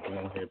see make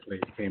bonehead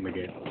plays, came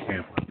against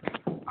Tampa.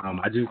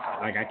 I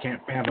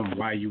can't fathom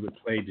why you would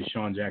play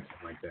Deshaun Jackson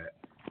like that.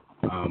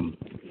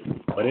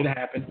 But it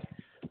happened.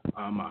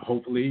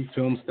 Hopefully,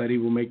 film study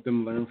will make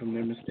them learn from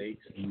their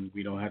mistakes, and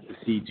we don't have to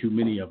see too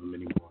many of them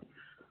anymore.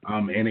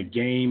 In a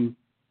game,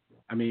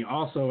 I mean,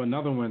 also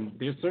another one,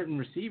 there's certain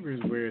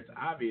receivers where it's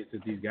obvious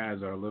that these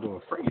guys are a little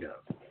afraid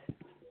of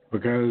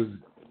because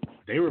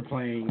they were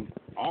playing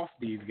off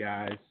these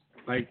guys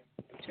like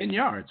 10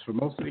 yards for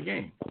most of the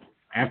game,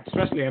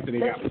 especially after they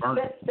got burnt.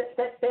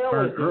 They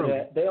always do early.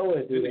 that. They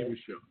always do that.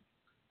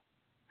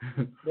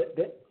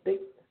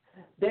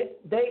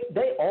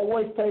 They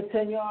always play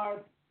 10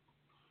 yards.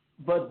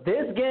 But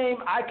this game,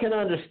 I can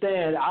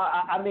understand.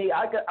 I mean,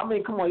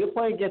 come on, you're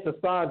playing against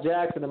Deshaun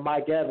Jackson and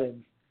Mike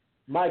Evans.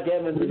 Mike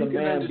Evans is a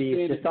man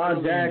beast.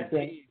 Deshaun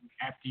Jackson.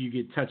 After you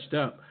get touched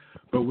up,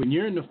 but when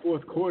you're in the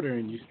fourth quarter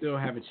and you still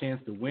have a chance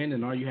to win,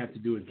 and all you have to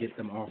do is get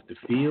them off the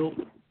field,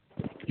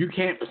 you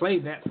can't play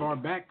that far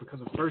back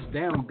because a first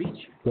down beats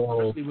you,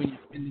 especially when you're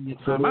spending your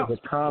time out.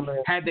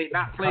 Had they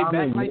not played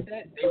back like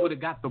that, they would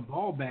have got the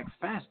ball back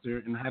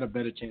faster and had a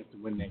better chance to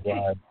win that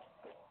game.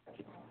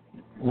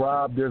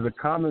 Rob, there's a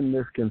common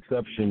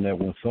misconception that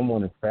when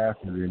someone is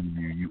faster than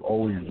you, you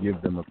always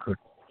give them a cushion.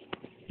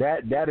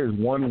 That is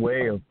one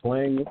way of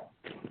playing it.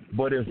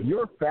 But if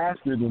you're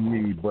faster than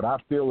me, but I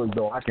feel as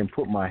though I can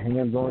put my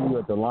hands on you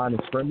at the line of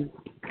scrimmage,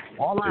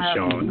 all I have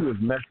to do is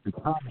mess the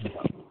timing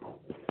up.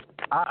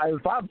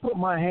 If I put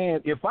my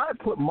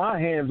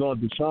hands on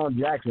Deshaun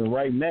Jackson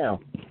right now,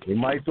 they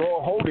might throw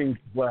a holding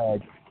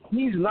flag.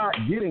 He's not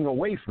getting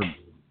away from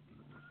me.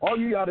 All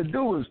you got to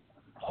do is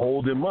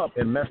hold him up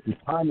and mess the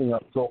timing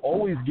up. So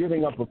always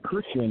giving up a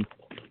cushion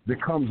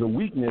becomes a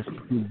weakness.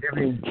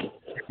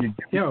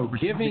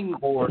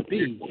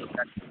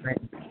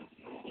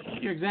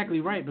 You're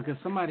exactly right, because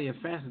somebody as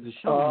fast as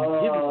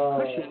Deshaun, give him a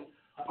cushion.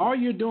 All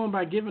you're doing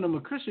by giving him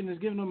a cushion is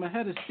giving him a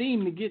head of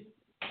steam to get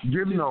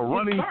giving a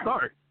running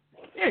start.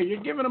 Yeah,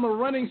 you're giving him a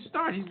running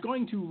start. He's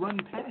going to run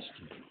past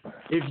you.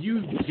 If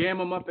you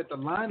jam him up at the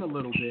line a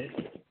little bit,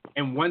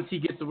 and once he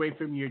gets away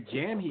from your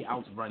jam, he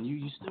outrun you,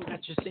 you still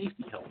got your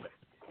safety helmet.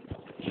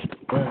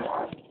 But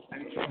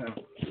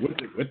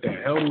what the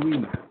hell do we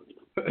know?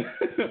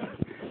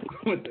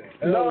 What the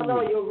hell?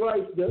 No, you're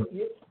right. You're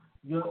right.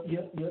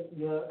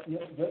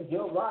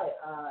 You're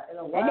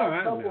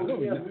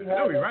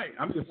right.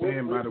 I'm just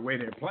saying by the way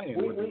they're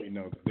playing, what do we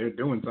know? They're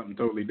doing something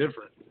totally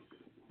different.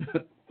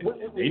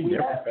 We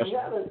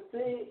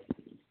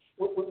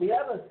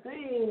haven't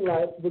seen,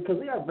 like, because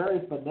we have very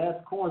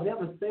finesse corners. We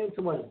haven't seen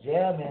too much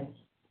jamming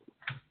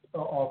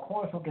or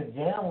corners who can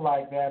jam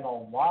like that in a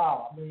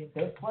while. I mean,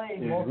 they're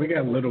playing. Yeah, we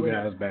got little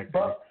guys back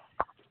there.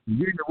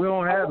 We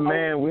don't have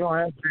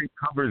big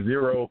cover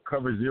zero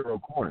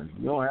corners.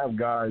 We don't have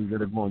guys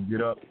that are going to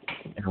get up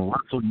and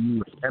wrestle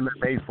you,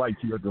 MMA fight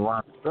you at the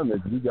line of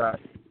scrimmage. We got,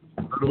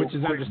 which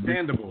is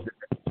understandable.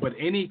 But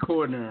any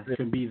corner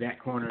can be that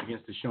corner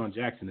against Deshaun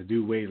Jackson. The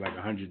dude weighs like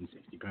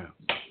 160 pounds.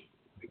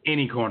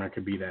 Any corner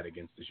could be that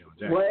against Deshaun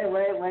Jackson. Wait.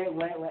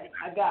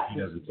 I got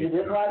you. This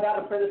is why I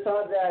got to finish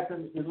Deshaun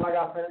Jackson. This is why I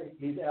got to finish.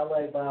 He's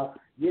LA bound.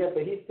 Yeah,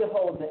 but he still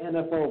holds the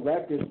NFL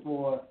record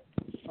for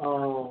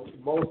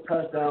most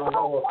touchdowns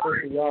over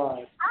 50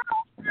 yards.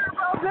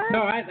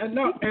 No, and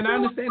I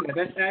understand that.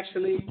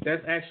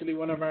 That's actually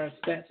one of our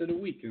stats of the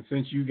week. And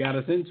since you got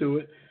us into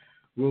it,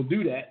 we'll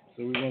do that.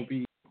 So we won't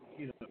be,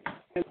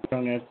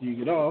 strong after you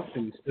get off,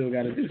 and you still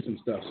got to do some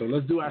stuff. So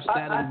let's do our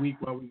stat of the week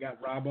while we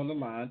got Rob on the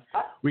line.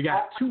 We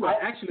got two.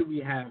 Actually, we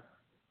have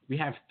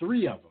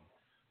three of them.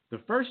 The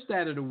first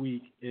stat of the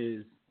week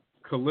is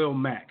Khalil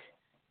Mack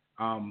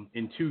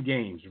in 2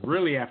 games.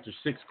 Really, after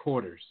 6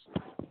 quarters,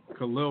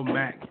 Khalil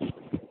Mack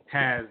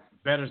has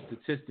better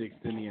statistics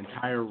than the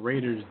entire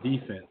Raiders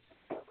defense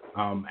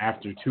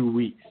after 2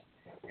 weeks.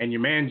 And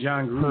your man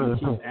John Gruden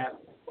keeps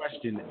asking the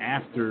question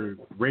after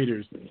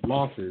Raiders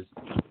losses.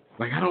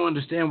 Like, I don't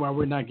understand why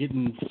we're not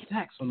getting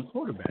sacks on the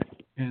quarterback.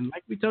 And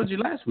like we told you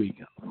last week,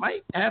 it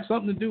might have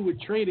something to do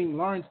with trading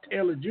Lawrence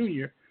Taylor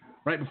Jr.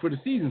 right before the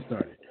season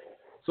started.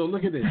 So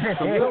look at this.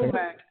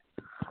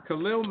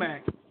 Khalil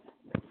Mack.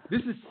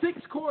 This is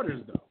 6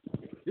 quarters, though.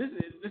 This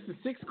is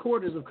 6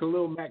 quarters of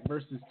Khalil Mack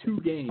versus 2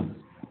 games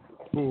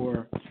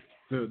for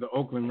the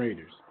Oakland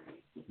Raiders.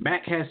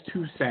 Mack has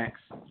 2 sacks.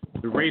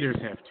 The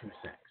Raiders have 2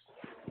 sacks.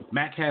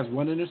 Mack has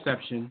 1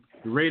 interception.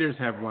 The Raiders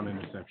have 1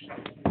 interception.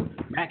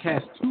 Mack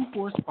has 2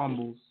 forced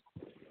fumbles.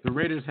 The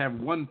Raiders have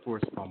 1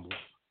 forced fumble.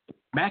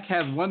 Mack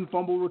has 1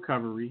 fumble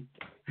recovery.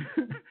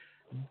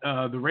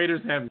 The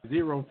Raiders have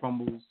 0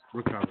 fumbles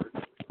recovered.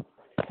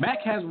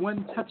 Mack has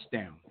 1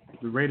 touchdown.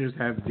 The Raiders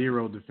have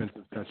 0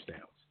 defensive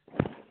touchdowns.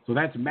 So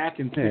that's Mack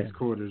in 6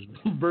 quarters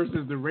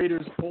versus the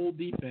Raiders' whole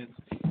defense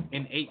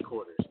in 8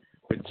 quarters.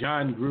 But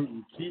John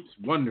Gruden keeps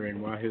wondering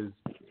why his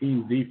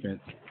team's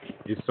defense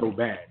is so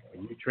bad.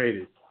 And you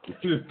traded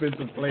the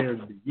defensive player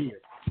of the year,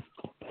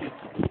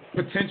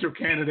 potential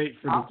candidate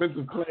for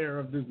defensive player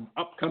of this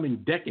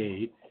upcoming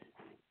decade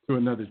to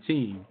another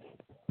team.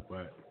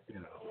 But,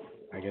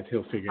 I guess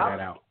he'll figure that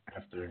out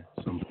after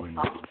some point.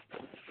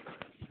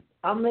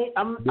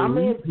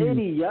 It's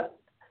idiot.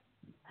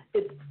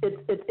 It's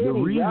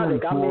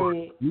idiotic.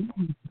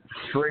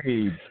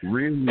 Trade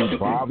really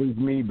bothers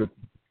me, but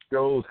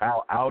shows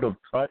how out of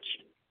touch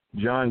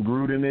John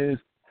Gruden is.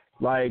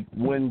 Like,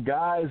 when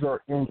guys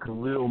are in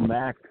Khalil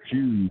Mack's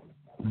shoes,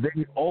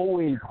 they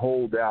always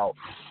hold out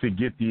to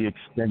get the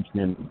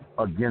extension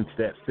against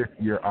that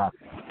fifth-year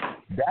option.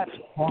 That's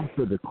part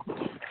of the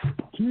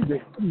key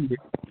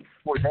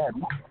for that.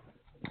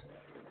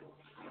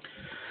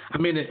 I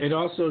mean, it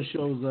also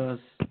shows us,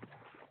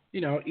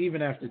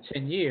 even after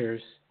 10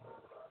 years,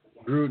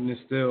 Gruden is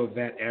still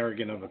that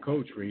arrogant of a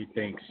coach where he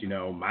thinks,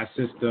 my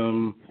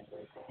system,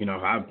 if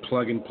I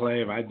plug and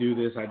play, if I do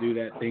this, I do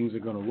that, things are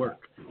going to work.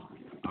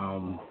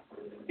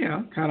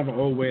 Kind of an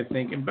old way of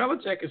thinking.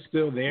 Belichick is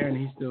still there, and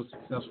he's still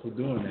successful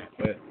doing that.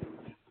 But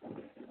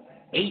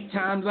 8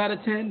 times out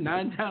of 10,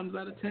 9 times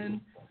out of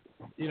 10,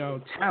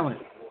 talent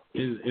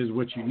is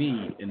what you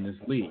need in this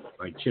league.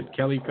 Like Chip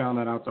Kelly found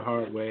that out the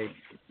hard way.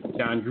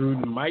 John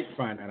Gruden might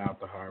find that out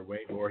the hard way,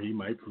 or he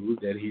might prove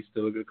that he's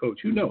still a good coach.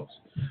 Who knows?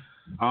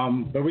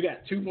 But we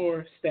got 2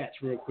 more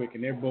stats real quick,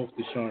 and they're both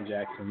Deshaun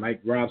Jackson.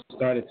 Like Rob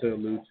started to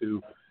allude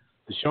to,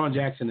 Deshaun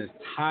Jackson has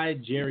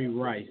tied Jerry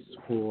Rice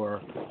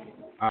for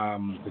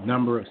the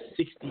number of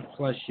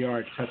 60-plus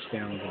yard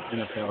touchdowns in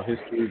NFL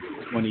history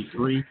with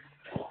 23.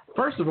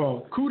 First of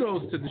all,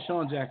 kudos to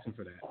Deshaun Jackson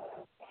for that.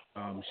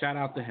 Shout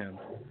out to him.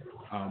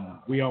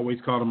 We always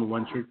called him a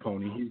one-trick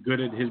pony. He's good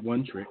at his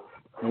one trick,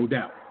 no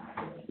doubt.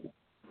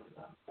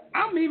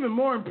 I'm even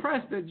more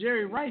impressed that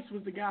Jerry Rice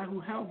was the guy who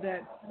held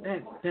that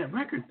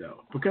record,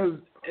 though, because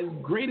as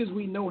great as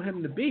we know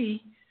him to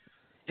be,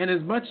 and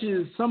as much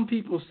as some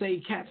people say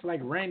cats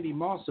like Randy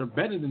Moss are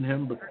better than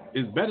him,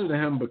 is better than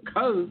him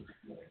because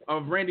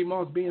of Randy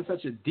Moss being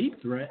such a deep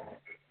threat,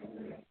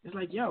 it's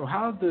like,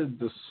 how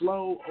the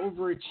slow,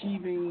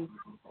 overachieving,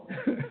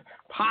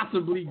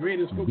 possibly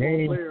greatest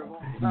football player of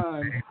all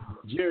time,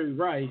 Jerry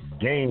Rice,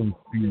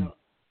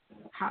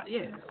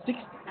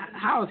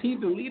 how is he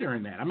the leader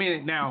in that? I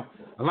mean, now,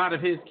 a lot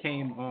of his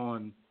came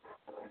on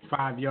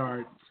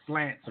 5-yard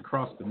slants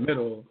across the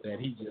middle that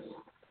he just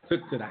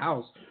took to the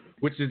house,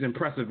 which is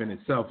impressive in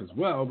itself as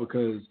well,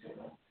 because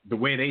the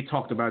way they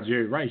talked about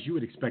Jerry Rice, you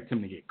would expect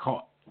him to get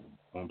caught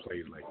on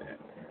plays like that,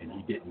 and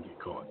he didn't get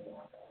caught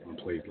on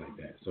plays like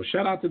that. So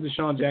shout out to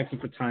Deshaun Jackson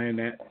for tying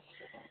that.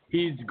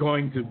 He's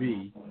going to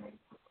be,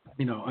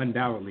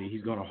 undoubtedly,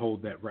 he's going to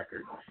hold that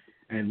record.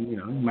 And, he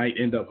might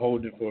end up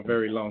holding it for a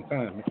very long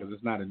time because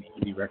it's not an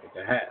easy record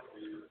to have.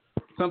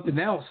 Something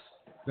else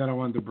that I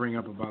wanted to bring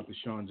up about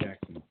Deshaun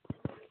Jackson.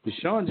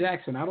 Deshaun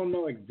Jackson, I don't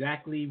know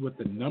exactly what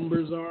the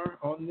numbers are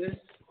on this,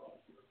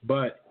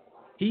 but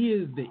he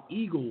is the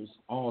Eagles'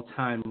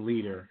 all-time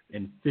leader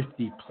in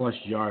 50-plus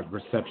yard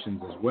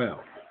receptions as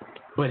well.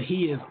 But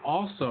he is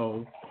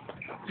also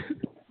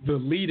the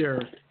leader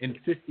in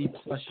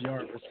 50-plus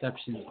yard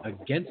receptions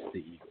against the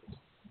Eagles.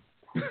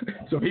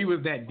 So he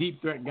was that deep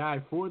threat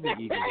guy for the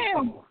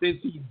Eagles. Since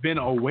he's been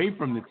away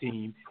from the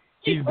team,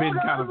 he's been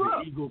kind of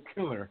the Eagle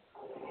killer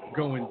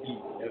going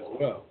deep as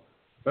well.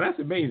 But that's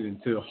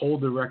amazing to hold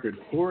the record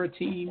for a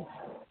team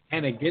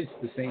and against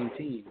the same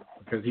team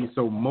because he's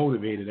so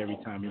motivated every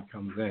time he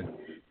comes in.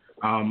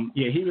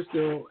 He was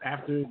still,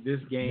 after this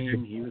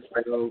game, he was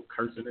still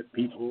cursing at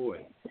people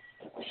and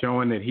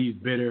showing that he's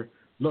bitter.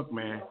 Look,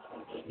 man,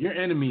 your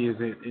enemy is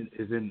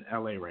in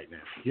L.A. right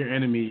now. Your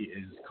enemy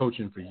is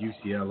coaching for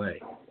UCLA.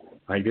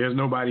 Like, there's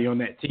nobody on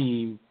that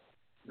team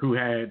who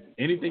had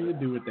anything to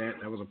do with that.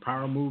 That was a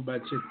power move by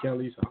Chip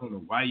Kelly, so I don't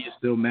know why you're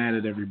still mad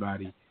at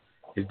everybody.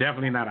 It's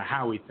definitely not a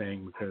Howie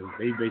thing because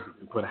they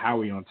basically put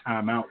Howie on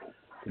timeout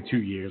for 2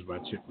 years while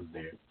Chip was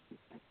there.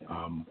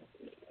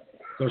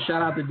 So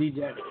shout out to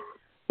D-Jack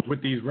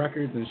with these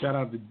records, and shout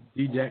out to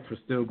D-Jack for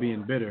still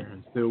being bitter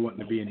and still wanting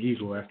to be an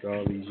Eagle after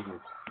all these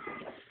years.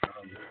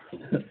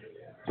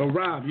 So,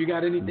 Rob, you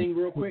got anything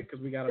real quick?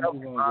 Because we got to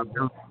move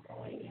on.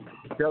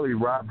 Kelly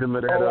robbed him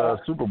of that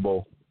Super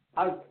Bowl.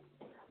 I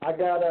ain't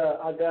got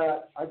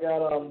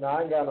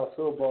no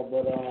Super Bowl,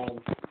 but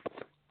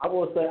I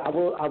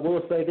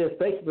will say this.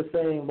 Thank you for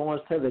saying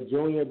Lawrence Taylor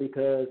Jr.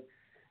 because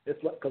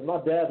my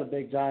dad's a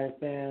big Giant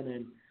fan,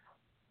 and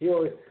he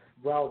always,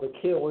 when I was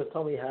a kid, always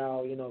told me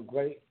how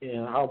great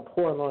and how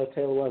important Lawrence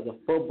Taylor was at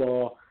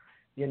football,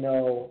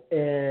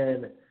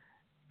 and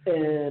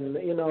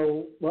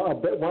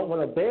when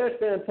a Bears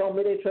fan told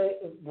me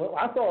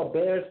I saw a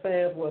Bears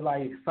fan would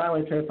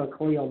finally trade for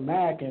Khalil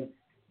Mack, and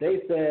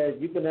they said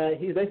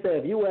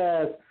if you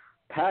ask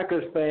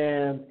Packers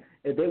fans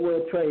if they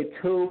would trade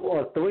 2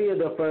 or 3 of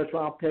the first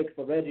round picks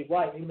for Reggie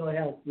White, they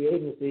have free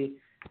agency,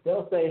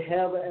 they'll say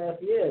hell the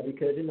yeah,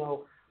 because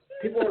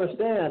people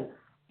understand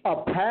a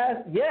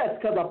pass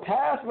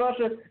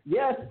rusher,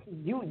 yes,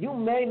 you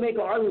may make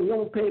an argument you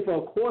don't pay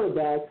for a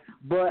quarterback,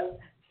 but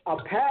a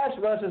pass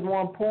rush is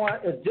more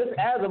important. It's just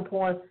as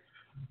important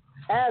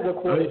as a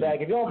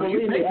quarterback. If you don't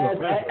believe me,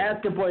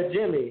 ask your boy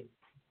Jimmy.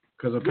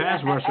 Because a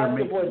pass rusher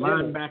makes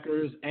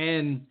linebackers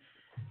and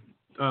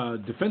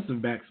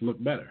defensive backs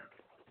look better.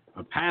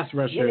 A pass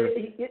rusher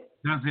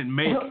doesn't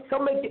make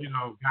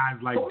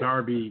guys like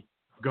Darby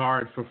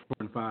guard for 4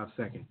 and 5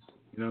 seconds.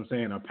 You know what I'm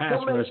saying? A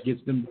pass rush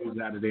gets them dudes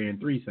out of there in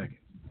 3 seconds.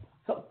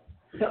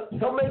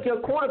 He'll make your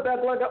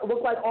quarterback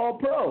look like all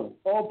pro.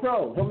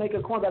 He'll make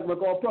your quarterback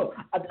look all pro.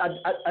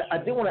 I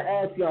do want to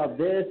ask y'all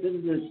this. This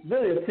is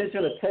really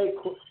attention to take.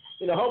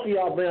 Hopefully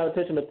y'all bring our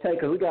attention to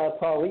take, because we gotta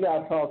talk.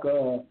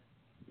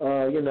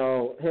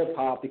 Hip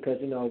hop,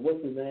 because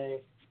what's his name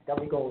got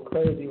me going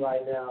crazy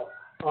right now.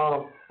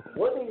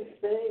 What do you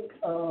think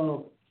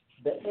of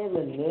the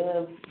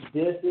Eminem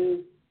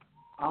disses?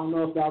 I don't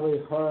know if y'all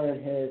really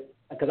heard his,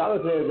 because I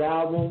listened to his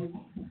album,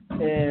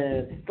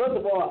 and first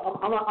of all,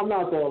 I'm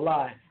not gonna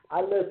lie.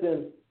 I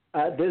listened.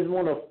 This is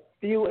one of the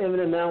few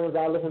Eminem albums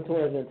I listened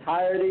to in its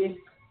entirety,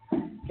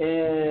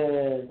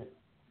 and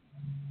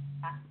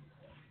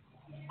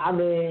I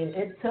mean,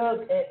 it's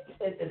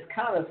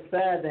kind of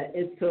sad that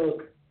it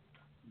took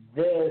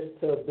this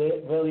to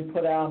really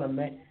put out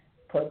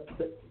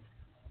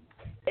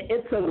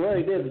it took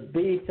really this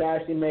beat to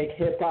actually make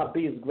hip hop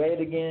beats great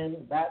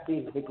again, rap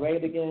beats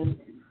great again.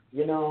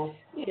 We don't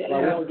get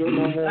no more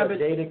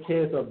Jada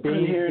Kiss or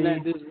beats.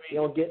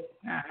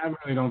 I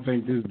really don't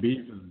think this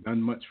beat has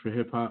done much for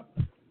hip hop.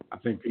 I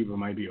think people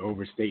might be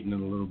overstating it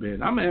a little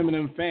bit. I'm an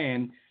Eminem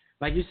fan.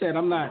 Like you said,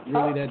 I'm not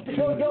really that.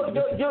 Your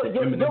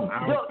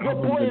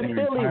boy in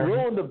Philly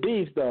ruined the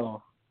beats,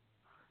 though.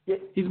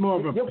 He's more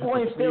of a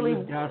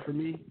guy for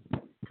me,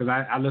 because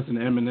I listen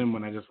to Eminem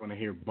when I just want to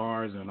hear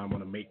bars and I want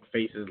to make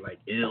faces like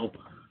ill,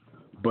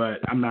 but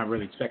I'm not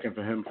really checking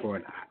for him for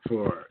an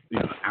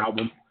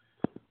album.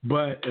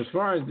 But as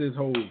far as this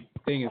whole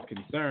thing is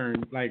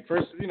concerned, like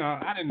first,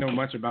 I didn't know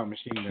much about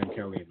Machine Gun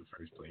Kelly in the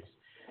first place.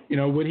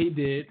 What he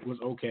did was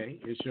okay.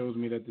 It shows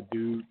me that the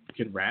dude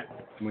can rap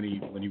when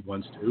he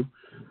wants to.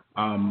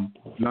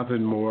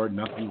 Nothing more,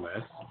 nothing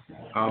less.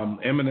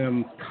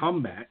 Eminem's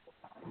comeback.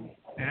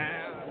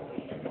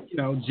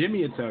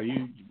 Jimmy will tell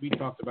you, we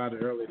talked about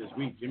it earlier this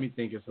week, Jimmy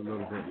thinks it's a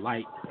little bit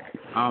light.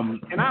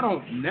 And I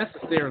don't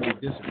necessarily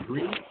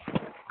disagree.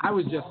 I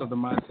was just of the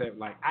mindset,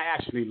 like, I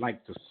actually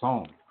like the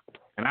song.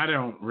 And I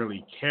don't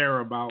really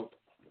care about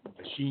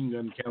Machine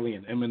Gun Kelly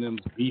and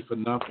Eminem's beef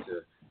enough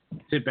to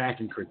sit back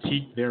and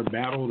critique their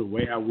battle the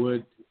way I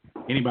would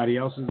anybody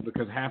else's,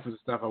 because half of the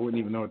stuff I wouldn't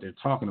even know what they're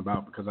talking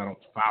about because I don't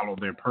follow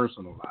their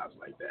personal lives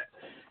like that.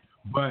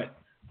 But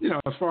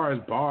as far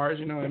as bars,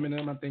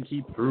 Eminem, I think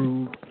he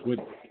proved what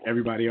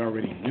everybody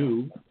already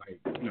knew. Like,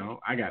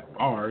 I got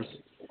bars.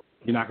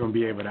 You're not going to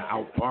be able to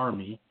out-bar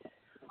me.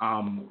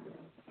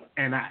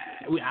 And I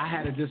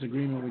had a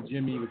disagreement with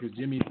Jimmy because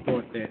Jimmy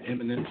thought that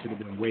Eminem should have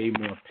been way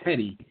more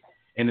petty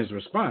in his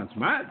response.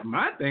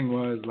 My thing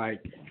was,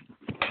 like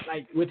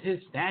with his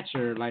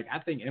stature, like, I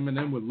think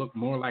Eminem would look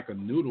more like a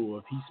noodle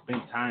if he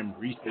spent time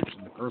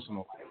researching the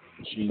personal life of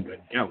Machine Gun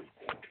Kelly.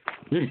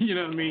 You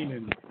know what I mean?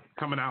 And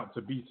coming out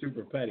to be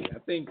super petty. I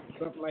think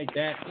something like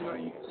that,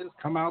 you just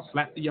come out,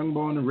 slap the young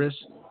boy on the wrist,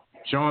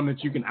 show him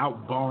that you can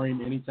out-bar him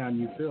anytime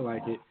you feel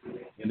like it,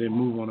 and then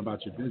move on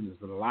about your business.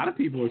 But a lot of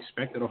people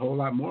expected a whole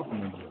lot more from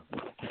him.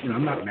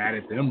 I'm not mad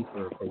at them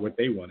for what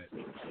they wanted.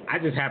 I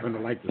just happen to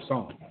like the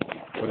song.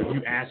 But if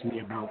you ask me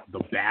about the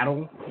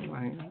battle,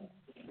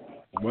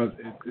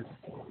 it's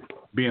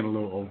being a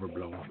little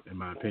overblown, in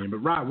my opinion. But,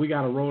 Rob, we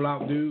got to roll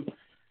out, dude.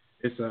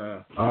 It's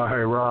all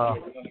right, Rob.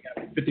 We only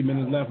got 50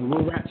 minutes left, and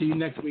we'll wrap to you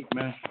next week,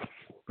 man.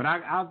 But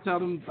I'll tell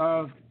them,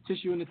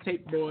 Tissue and the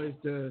Tape Boys,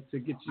 to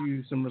get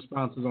you some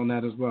responses on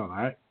that as well. All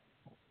right.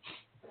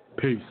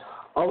 Peace.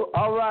 All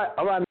right.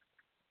 All right.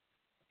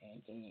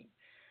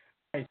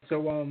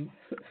 So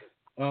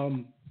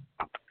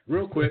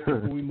real quick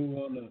before we move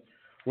on to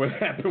what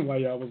happened while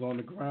y'all was on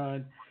the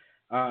grind,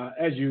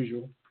 as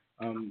usual,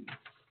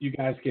 you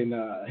guys can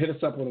hit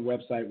us up on the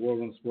website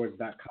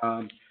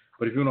warroomsports.com.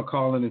 But if you want to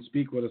call in and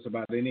speak with us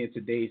about any of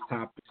today's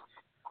topics,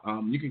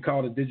 you can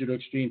call the Digital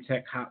Extreme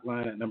Tech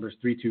Hotline at numbers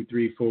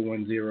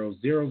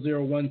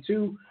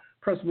 323-410-0012.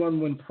 Press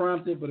 1 when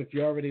prompted, but if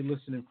you're already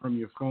listening from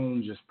your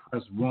phone, just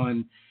press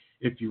 1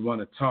 if you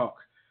want to talk.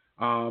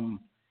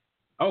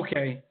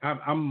 Okay,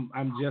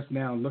 I'm just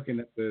now looking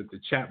at the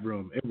chat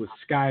room. It was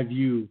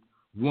Skyview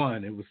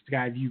 1. It was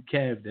Skyview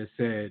Kev that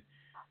said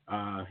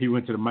he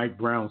went to the Mike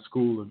Brown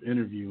School of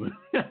Interviewing.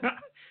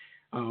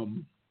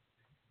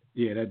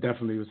 Yeah, that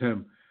definitely was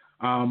him.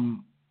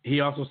 He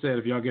also said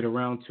if y'all get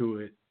around to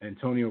it,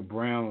 Antonio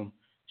Brown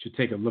should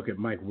take a look at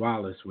Mike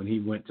Wallace when he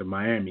went to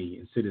Miami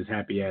and sit his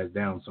happy ass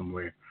down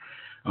somewhere.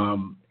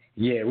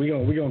 Yeah, we're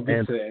gonna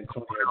get to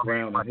Antonio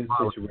Brown and his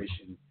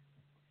situation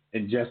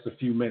in just a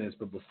few minutes.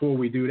 But before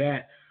we do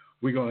that,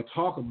 we're gonna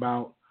talk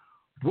about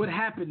what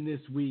happened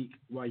this week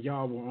while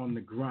y'all were on the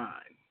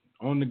grind.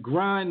 On the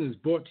Grind is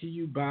brought to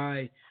you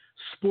by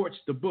Sports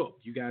the Book.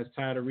 You guys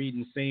tired of reading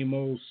the same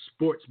old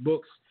sports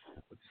books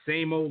with the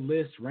same old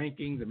lists,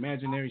 rankings,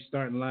 imaginary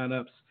starting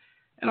lineups,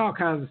 and all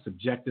kinds of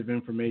subjective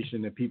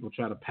information that people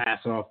try to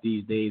pass off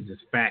these days as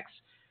facts.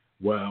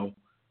 Well,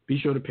 be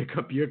sure to pick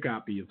up your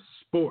copy of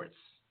Sports.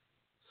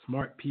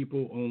 Smart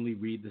people only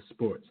read the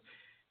sports.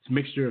 It's a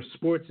mixture of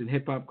sports and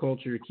hip-hop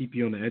culture to keep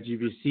you on the edge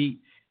of your seat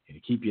and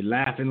to keep you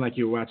laughing like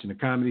you're watching a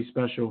comedy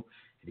special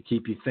and to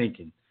keep you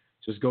thinking.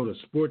 Just go to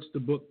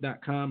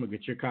sportsthebook.com or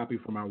get your copy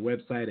from our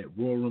website at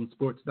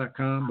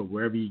roarroomsports.com, but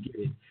wherever you get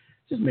it,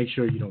 just make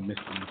sure you don't miss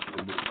it.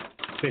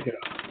 Pick it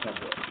up.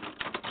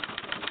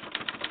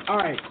 All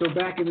right, so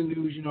back in the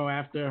news,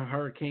 after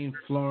Hurricane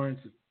Florence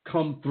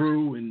come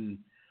through and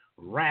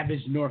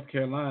ravaged North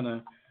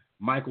Carolina,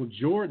 Michael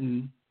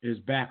Jordan is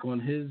back on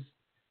his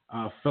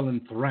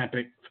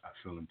philanthropic. I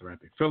don't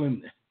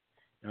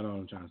know what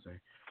I'm trying to say.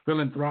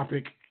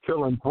 Philanthropic. I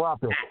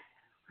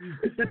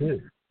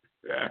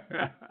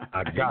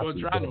ain't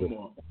gonna try no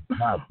more.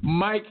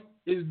 Mike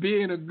is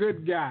being a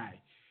good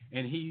guy,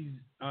 and he's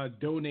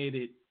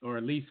donated, or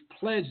at least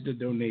pledged a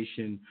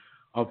donation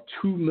of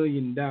 $2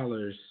 million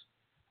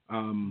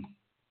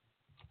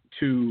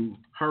to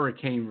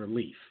hurricane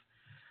relief.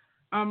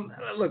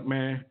 Look,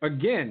 man,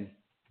 again,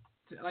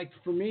 like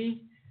for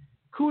me,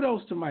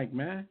 kudos to Mike,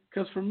 man,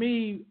 because for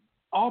me,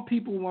 all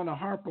people want to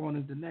harp on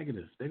is the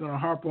negative. They're going to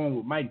harp on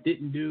what Mike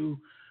didn't do,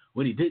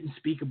 what he didn't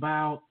speak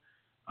about,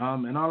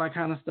 and all that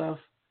kind of stuff.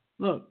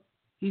 Look,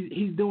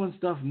 he's doing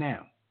stuff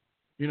now,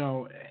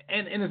 and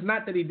it's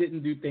not that he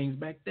didn't do things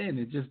back then.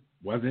 It just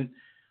wasn't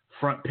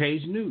front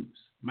page news.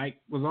 Mike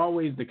was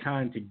always the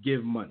kind to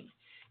give money.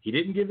 He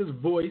didn't give his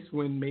voice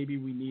when maybe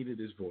we needed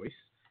his voice.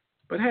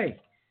 But hey,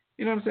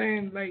 you know what I'm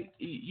saying? Like,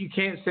 you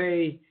can't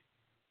say,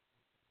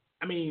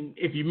 I mean,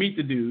 if you meet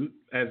the dude,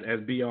 as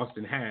B.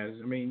 Austin has,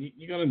 I mean,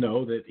 you're going to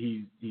know that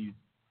he's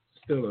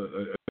still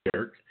a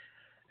jerk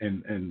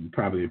and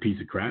probably a piece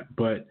of crap.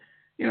 But,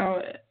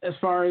 as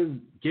far as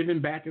giving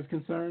back is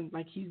concerned,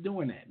 like, he's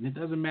doing that. And it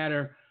doesn't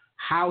matter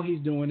how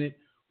he's doing it,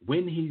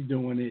 when he's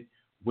doing it,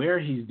 where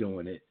he's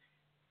doing it.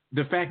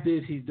 The fact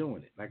is he's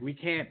doing it. Like, we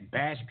can't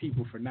bash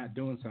people for not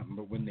doing something,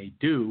 but when they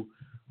do,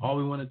 all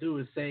we want to do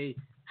is say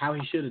how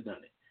he should have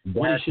done it.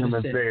 Bash him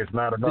and say it's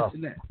not enough.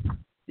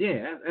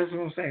 Yeah, that's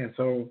what I'm saying.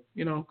 So,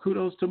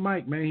 kudos to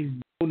Mike, man. He's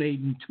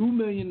donating $2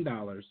 million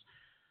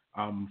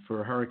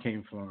for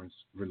Hurricane Florence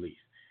relief.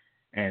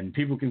 And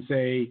people can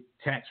say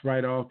tax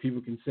write-off.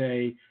 People can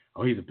say,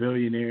 oh, he's a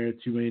billionaire,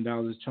 $2 million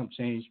is chump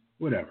change,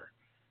 whatever.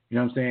 You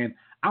know what I'm saying?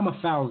 I'm a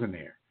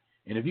thousandaire.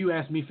 And if you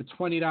ask me for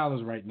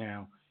 $20 right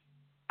now,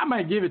 I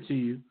might give it to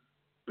you,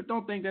 but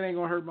don't think that ain't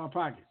going to hurt my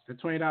pockets. That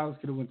 $20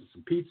 could have went to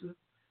some pizza.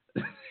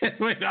 That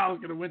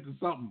 $20 could have went to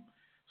something.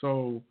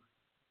 So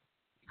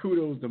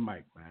kudos to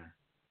Mike, man.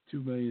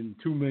 $2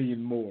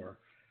 million more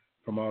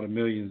from all the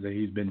millions that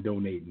he's been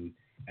donating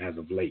as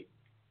of late.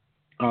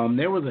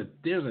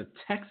 There's a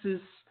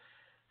Texas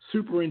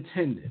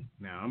superintendent.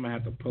 Now I'm gonna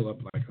have to pull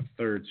up like a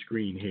third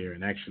screen here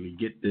and actually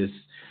get this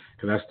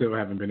because I still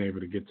haven't been able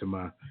to get to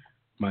my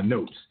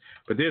notes.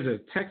 But there's a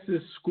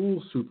Texas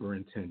school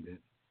superintendent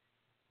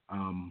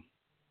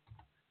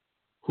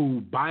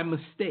who by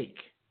mistake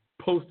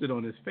posted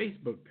on his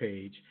Facebook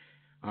page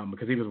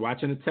because he was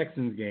watching the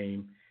Texans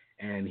game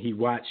and he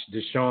watched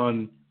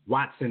Deshaun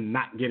Watson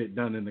not get it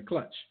done in the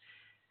clutch.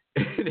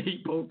 And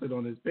he posted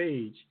on his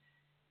page,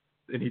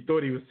 and he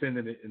thought he was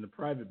sending it in the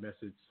private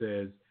message,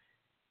 says,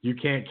 "You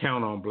can't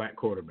count on black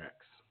quarterbacks."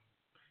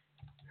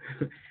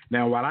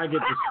 Now, while I get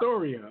the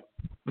story up,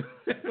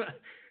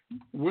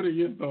 what are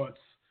your thoughts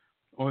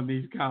on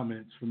these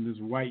comments from this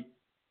white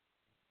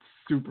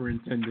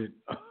superintendent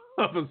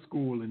of a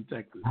school in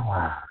Texas?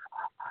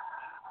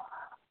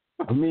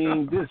 I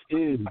mean, this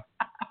is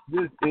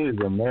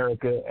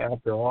America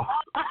after all.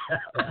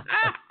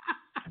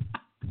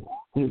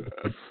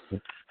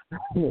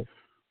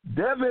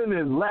 Devin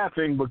is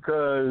laughing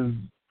because,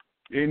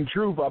 in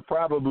truth, I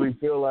probably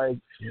feel like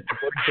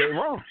they're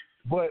wrong.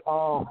 But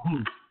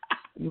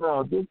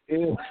no, this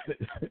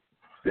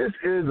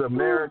is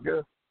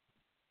America,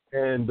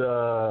 and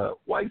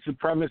white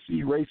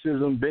supremacy,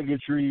 racism,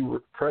 bigotry,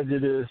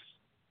 prejudice,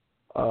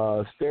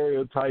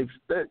 stereotypes.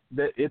 That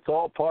it's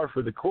all par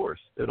for the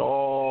course. It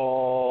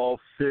all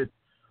fits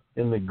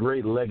in the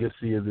great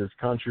legacy of this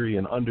country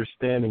and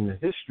understanding the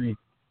history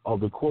of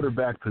the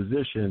quarterback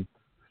position.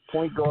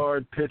 Point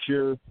guard,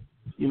 pitcher,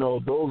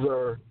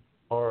 those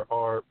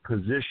are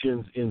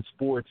positions in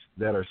sports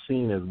that are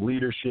seen as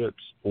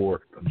leaderships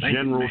or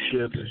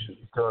generalships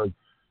because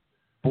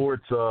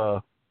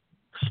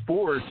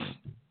sports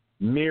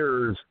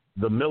mirrors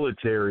the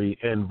military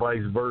and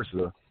vice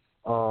versa.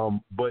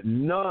 But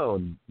no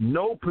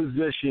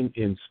position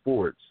in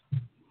sports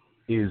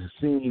is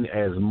seen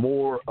as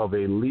more of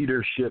a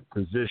leadership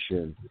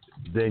position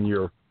than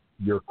your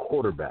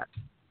quarterback.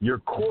 Your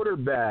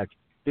quarterback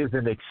is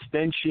an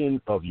extension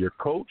of your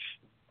coach.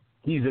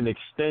 He's an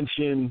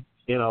extension,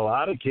 in a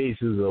lot of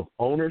cases, of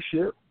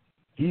ownership.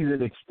 He's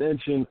an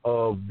extension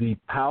of the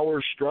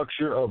power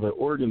structure of an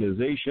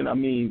organization. I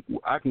mean,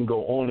 I can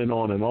go on and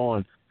on and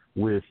on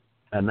with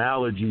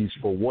analogies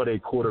for what a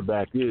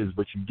quarterback is,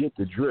 but you get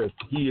the drift.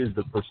 He is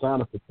the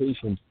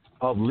personification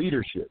of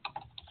leadership.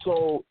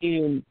 So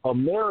in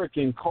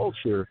American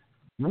culture,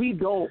 we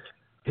don't,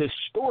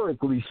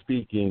 historically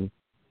speaking,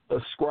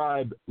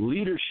 ascribe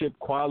leadership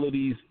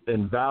qualities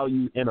and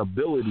value and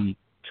ability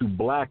to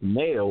black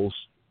males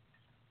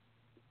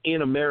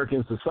in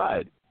American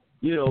society.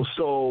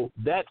 So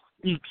that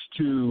speaks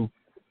to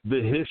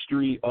the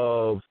history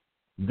of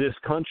this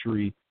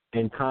country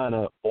and kind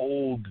of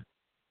old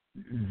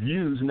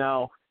views.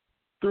 Now,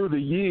 through the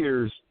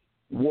years,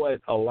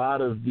 what a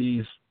lot of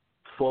these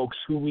folks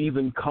who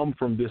even come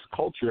from this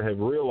culture have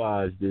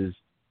realized is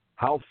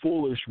how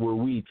foolish were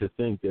we to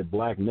think that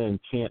black men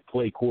can't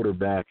play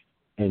quarterback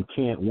and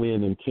can't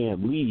win and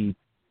can't lead.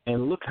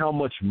 And look how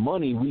much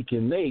money we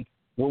can make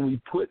when we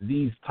put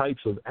these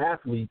types of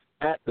athletes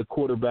at the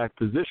quarterback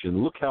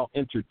position. Look how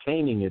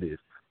entertaining it is.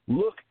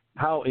 Look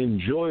how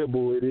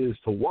enjoyable it is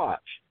to watch.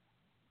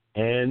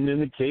 And in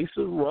the case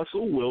of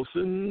Russell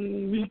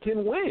Wilson, we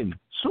can win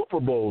Super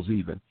Bowls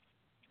even.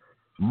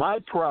 My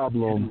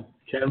problem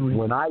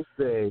when I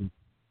say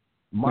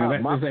my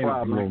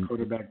problem, a black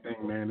quarterback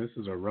thing, man. This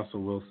is a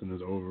Russell Wilson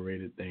is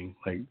overrated thing.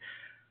 Like,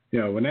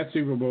 when that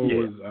Super Bowl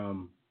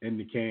was in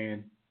the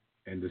can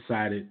and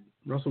decided,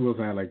 Russell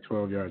Wilson had like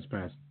 12 yards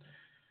passing.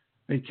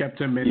 They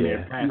kept him in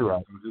there passing,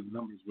 so his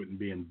numbers wouldn't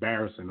be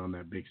embarrassing on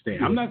that big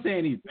stage. I'm not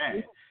saying he's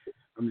bad.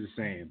 I'm just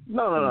saying.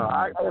 No.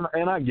 I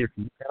get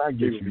you.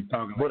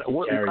 But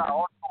what I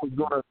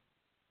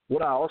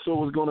also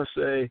was gonna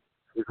say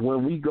is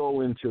when we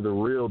go into the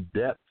real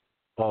depth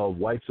of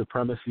white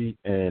supremacy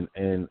and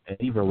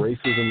even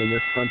racism in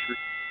this country,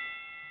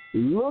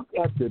 look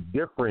at the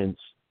difference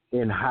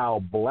in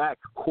how black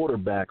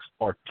quarterbacks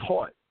are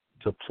taught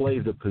to play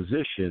the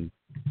position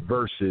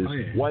versus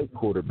white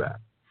quarterbacks.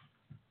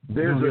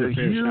 There's a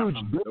huge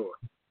difference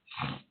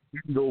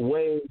in the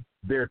way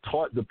they're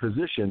taught the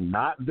position,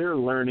 not their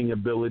learning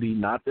ability,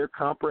 not their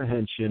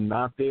comprehension,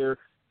 not their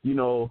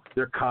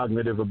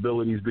cognitive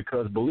abilities,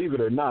 because believe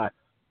it or not,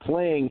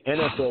 playing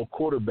NFL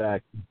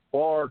quarterback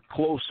far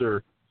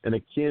closer and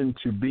akin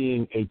to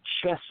being a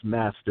chess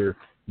master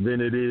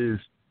than it is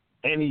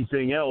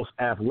anything else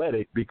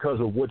athletic, because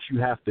of what you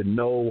have to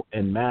know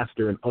and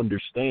master and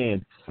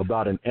understand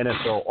about an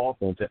NFL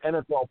offense. An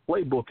NFL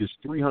playbook is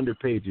 300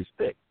 pages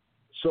thick.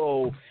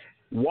 So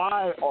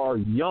why are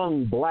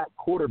young black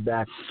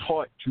quarterbacks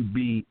taught to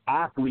be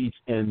athletes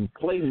and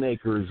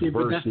playmakers versus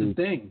but that's the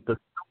thing.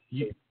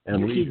 You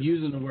keep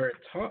using the word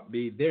taught,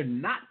 B. They're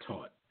not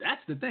taught.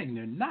 That's the thing.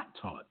 They're not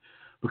taught.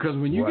 Because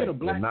when you get a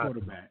black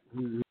quarterback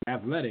who's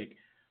athletic,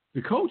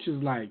 the coach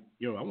is like,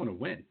 yo, I want to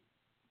win.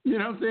 You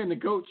know what I'm saying? The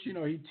coach,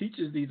 he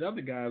teaches these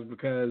other guys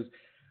because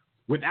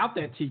without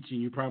that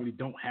teaching, you probably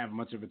don't have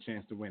much of a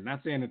chance to win.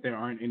 Not saying that there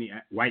aren't any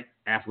white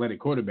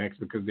athletic quarterbacks,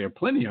 because there are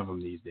plenty of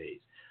them these days.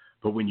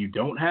 But when you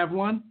don't have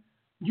one,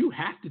 you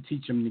have to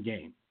teach him the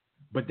game.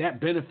 But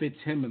that benefits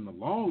him in the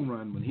long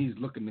run when he's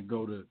looking to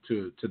go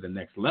to the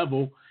next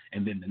level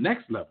and then the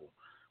next level.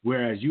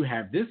 Whereas you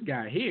have this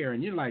guy here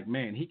and you're like,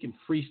 man, he can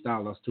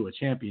freestyle us to a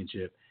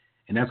championship,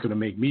 and that's going to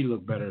make me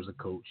look better as a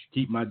coach,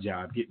 keep my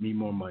job, get me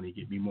more money,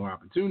 get me more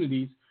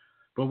opportunities.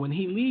 But when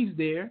he leaves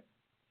there,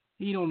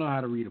 he don't know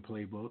how to read a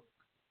playbook.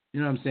 You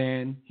know what I'm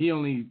saying? He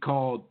only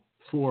called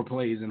 4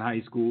 plays in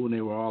high school, and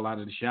they were all out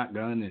of the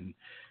shotgun and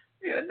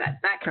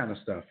that kind of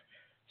stuff.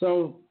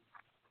 So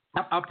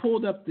I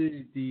pulled up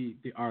the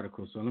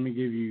article, so let me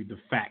give you the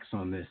facts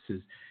on this.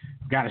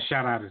 Got to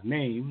shout out his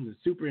name. The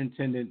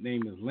superintendent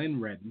name is Lynn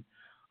Redden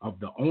of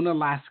the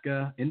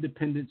Onalaska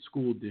Independent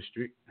School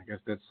District. I guess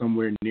that's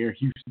somewhere near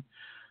Houston.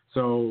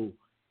 So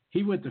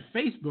he went to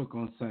Facebook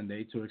on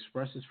Sunday to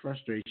express his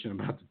frustration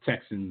about the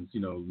Texans,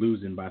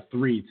 losing by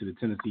 3 to the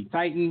Tennessee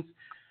Titans.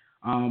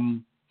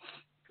 On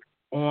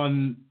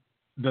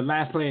the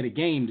last play of the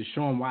game,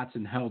 Deshaun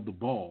Watson held the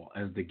ball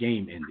as the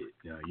game ended.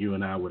 You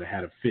and I would have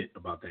had a fit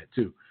about that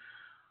too.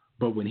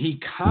 But when he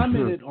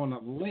commented on a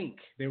link,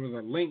 there was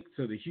a link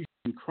to the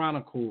Houston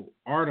Chronicle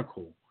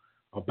article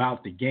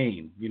about the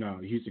game.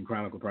 Houston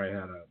Chronicle probably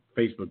had a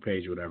Facebook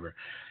page or whatever.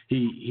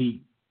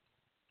 He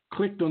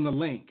clicked on the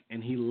link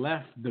and he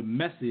left the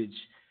message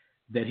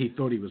that he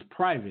thought he was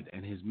private.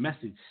 And his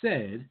message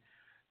said,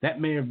 that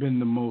may have been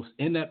the most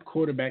inept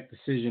quarterback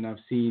decision I've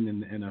seen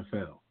in the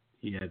NFL.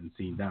 He hadn't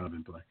seen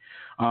Donovan play.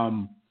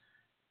 Then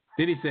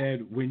he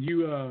said, when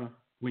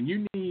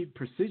you need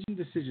precision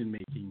decision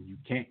making, you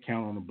can't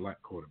count on a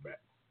black quarterback.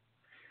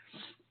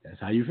 That's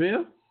how you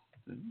feel?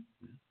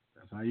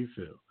 That's how you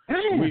feel.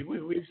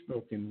 We've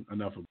spoken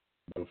enough about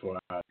it before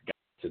I got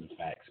to the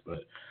facts,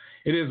 but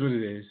it is what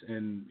it is.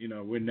 And,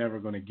 we're never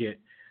going to get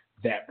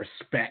that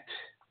respect.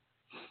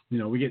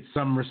 We get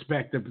some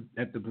respect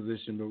at the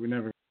position, but we're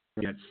never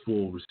going to get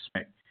full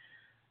respect,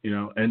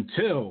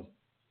 until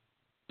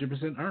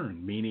 100%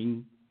 earned,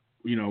 meaning,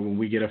 when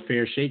we get a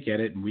fair shake at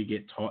it and we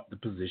get taught the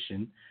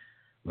position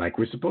like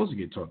we're supposed to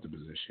get taught the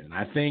position.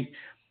 I think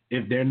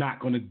if they're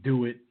not going to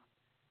do it,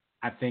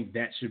 I think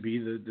that should be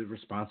the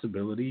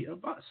responsibility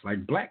of us,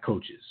 like black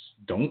coaches.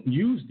 Don't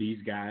use these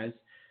guys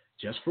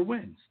just for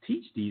wins.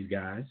 Teach these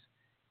guys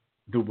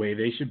the way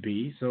they should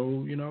be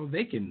so,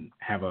 they can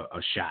have a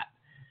shot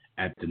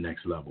at the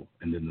next level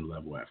and then the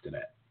level after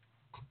that.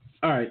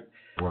 All right.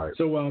 Right.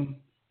 So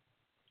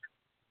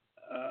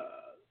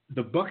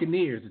the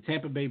Buccaneers, the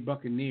Tampa Bay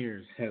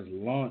Buccaneers, has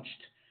launched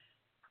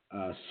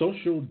a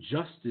social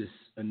justice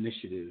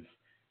initiative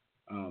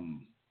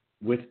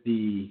with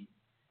the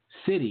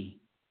city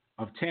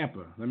of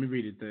Tampa. Let me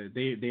read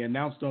it. They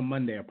announced on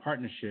Monday a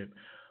partnership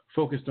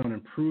focused on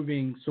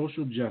improving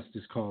social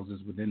justice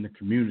causes within the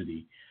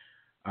community.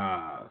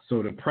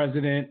 So the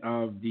president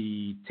of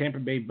the Tampa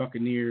Bay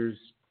Buccaneers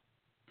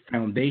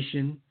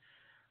Foundation,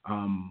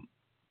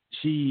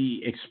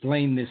 she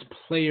explained this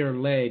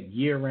player-led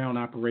year-round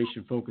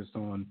operation focused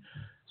on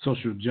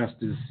social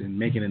justice and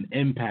making an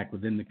impact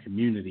within the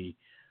community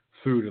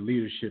through the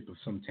leadership of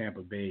some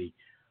Tampa Bay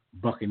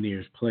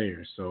Buccaneers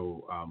players.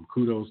 So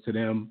kudos to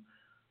them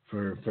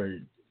for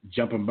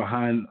jumping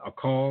behind a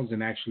cause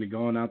and actually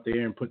going out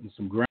there and putting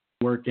some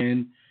groundwork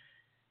in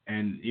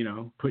and, you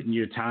know, putting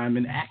your time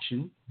in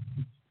action.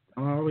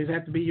 Don't always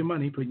have to be your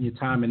money, putting your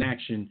time in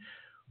action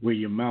where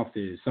your mouth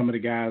is. Some of the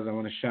guys I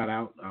want to shout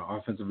out,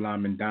 offensive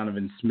lineman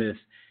Donovan Smith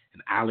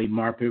and Ali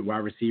Marpet, wide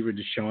receiver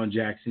Deshaun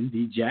Jackson,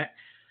 D-Jack,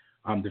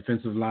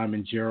 defensive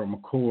lineman Gerald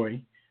McCoy.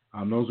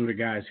 Those were the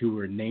guys who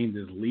were named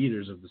as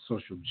leaders of the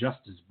Social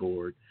Justice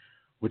Board,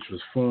 which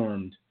was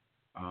formed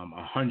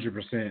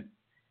 100%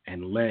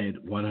 and led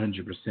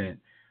 100%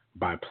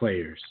 by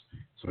players.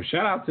 So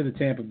shout out to the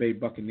Tampa Bay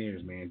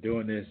Buccaneers, man,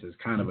 doing this as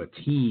kind of a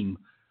team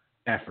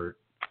effort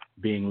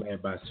being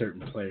led by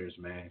certain players,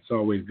 man. It's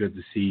always good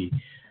to see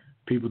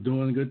people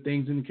doing good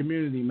things in the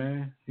community,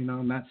 man. You know,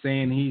 I'm not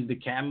saying he's the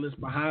catalyst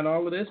behind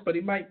all of this, but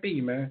he might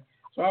be, man.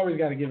 So I always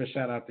got to give a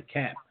shout out to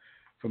Cap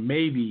for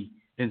maybe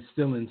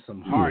instilling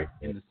some heart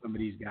into some of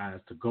these guys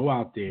to go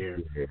out there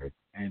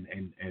and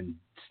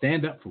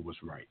stand up for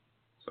what's right.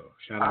 So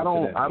shout out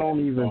to that. I don't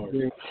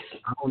even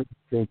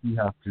think you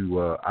have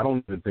to. I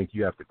don't even think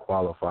you have to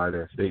qualify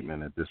that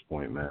statement at this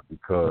point, man,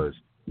 because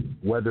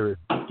whether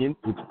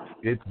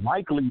it's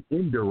likely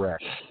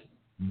indirect,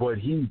 but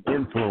he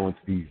influenced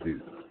these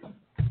dudes.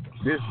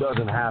 This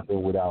doesn't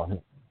happen without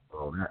him.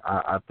 So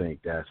I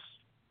think that's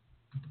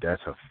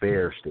a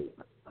fair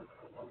statement.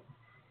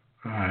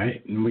 All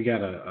right, and we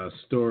got a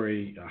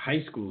story, a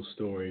high school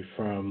story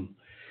from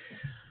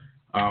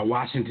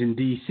Washington,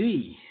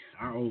 D.C.,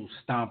 our old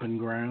stomping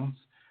grounds.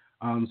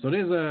 So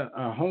there's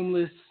a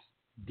homeless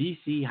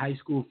D.C. high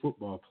school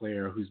football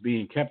player who's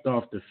being kept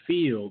off the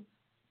field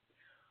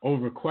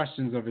over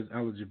questions of his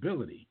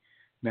eligibility.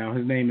 Now,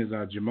 his name is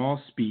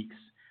Jamal Speaks.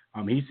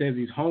 He says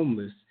he's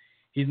homeless.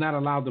 He's not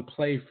allowed to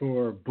play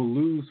for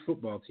Baloo's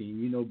football team.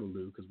 You know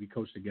Baloo because we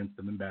coached against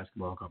them in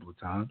basketball a couple of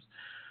times.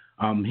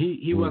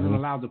 He wasn't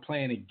allowed to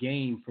play in a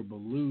game for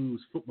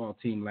Baloo's football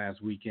team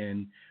last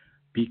weekend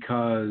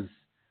because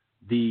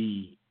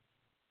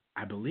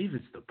I believe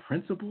it's the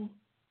principal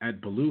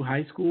at Baloo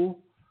High School.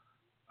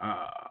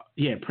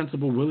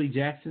 Principal Willie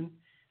Jackson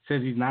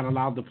says he's not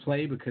allowed to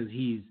play because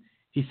he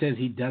says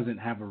he doesn't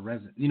have a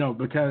resident. You know,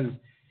 because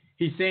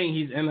he's saying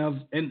he's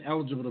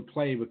ineligible to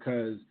play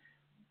because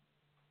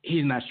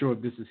he's not sure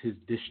if this is his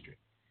district.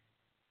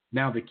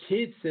 Now, the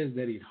kid says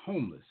that he's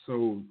homeless.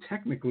 So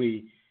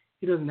technically,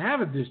 he doesn't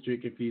have a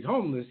district. If he's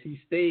homeless, he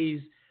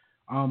stays,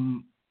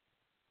 from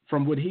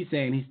what he's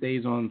saying, he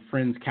stays on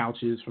friends'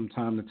 couches from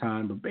time to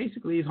time. But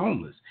basically, he's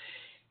homeless.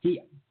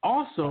 He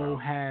also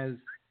has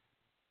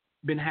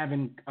been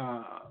having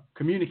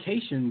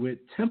communication with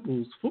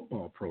Temple's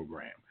football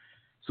program.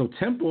 So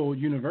Temple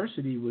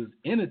University was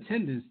in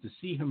attendance to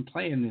see him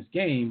play in this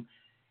game,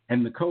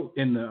 and the coach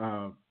and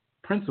the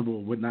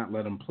principal would not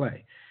let him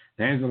play.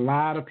 There's a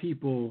lot of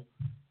people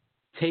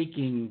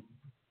taking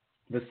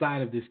the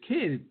side of this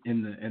kid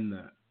in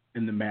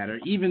the matter.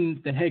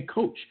 Even the head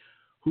coach,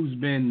 who's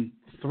been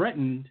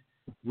threatened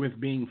with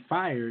being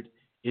fired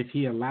if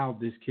he allowed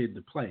this kid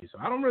to play. So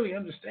I don't really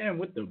understand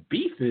what the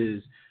beef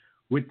is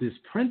with this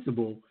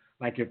principal.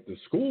 Like if the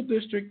school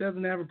district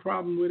doesn't have a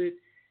problem with it,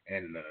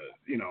 and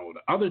the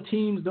other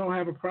teams don't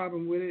have a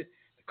problem with it,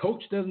 the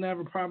coach doesn't have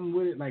a problem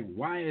with it. Like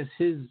what is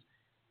his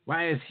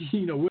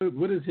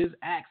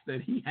axe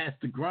that he has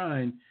to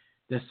grind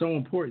that's so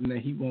important that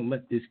he won't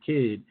let this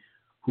kid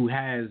who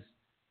has,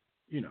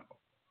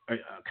 a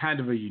kind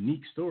of a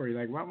unique story,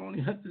 like why won't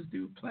he let this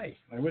dude play?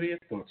 Like, what are your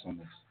thoughts on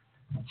this?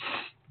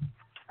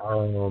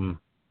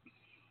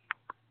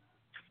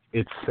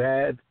 It's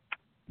sad.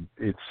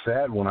 It's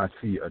sad when I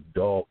see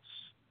adults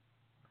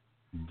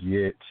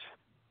get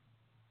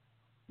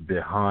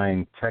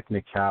behind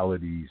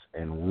technicalities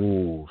and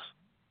rules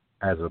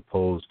as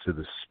opposed to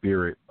the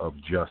spirit of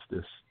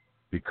justice,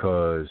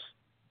 because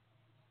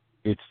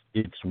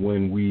it's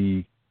when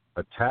we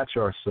attach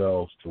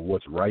ourselves to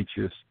what's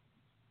righteous,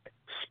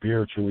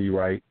 spiritually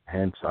right,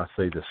 hence I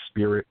say the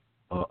spirit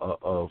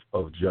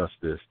of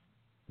justice,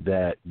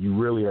 that you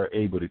really are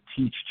able to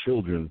teach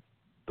children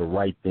the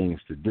right things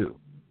to do.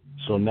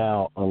 So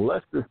now,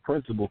 unless this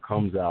principle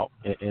comes out,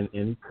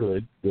 and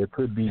there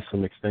could be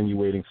some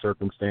extenuating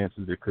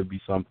circumstances, there could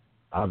be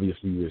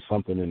obviously there's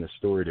something in the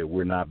story that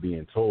we're not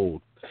being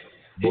told.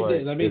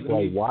 But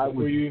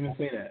before you even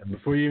say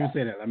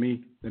that, let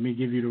me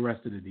give you the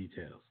rest of the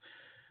details.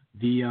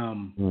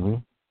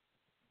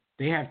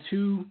 they have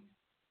two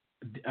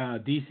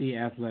DC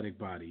athletic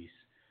bodies,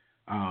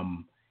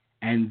 and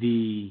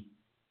he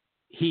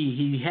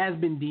has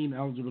been deemed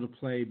eligible to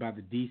play by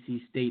the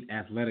DC State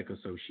Athletic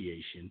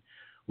Association,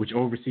 which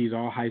oversees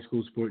all high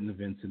school sporting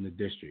events in the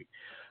district.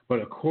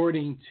 But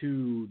according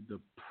to the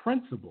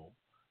principal,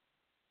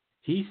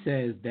 he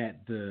says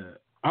that the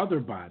other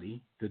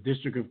body, the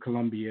District of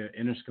Columbia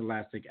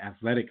Interscholastic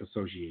Athletic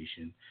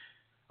Association,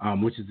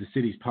 which is the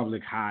city's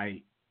public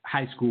high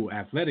school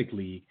athletic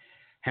league,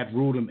 had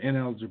ruled him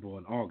ineligible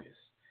in August.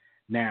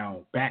 Now,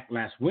 back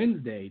last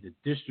Wednesday, the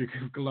District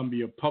of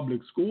Columbia Public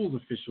Schools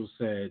officials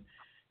said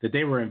that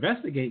they were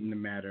investigating the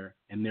matter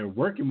and they're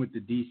working with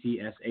the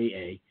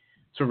DCSAA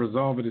to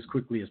resolve it as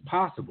quickly as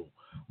possible.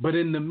 But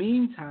in the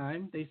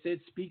meantime, they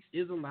said Speaks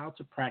is allowed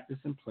to practice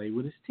and play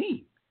with his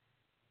team.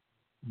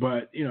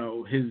 But, you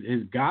know,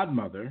 his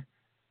godmother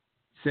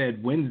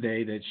said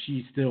Wednesday that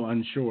she's still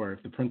unsure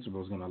if the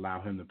principal is going to allow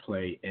him to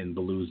play in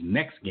Blue's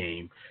next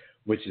game,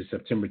 which is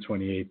September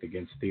 28th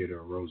against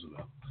Theodore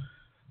Roosevelt.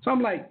 So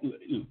I'm like,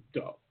 do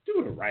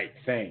the right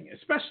thing,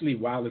 especially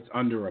while it's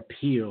under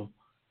appeal,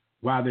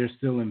 while they're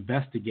still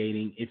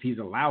investigating. If he's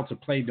allowed to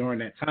play during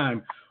that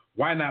time,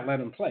 why not let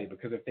him play?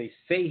 Because if they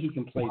say he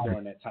can play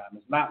during that time,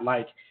 it's not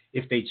like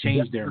if they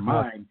change their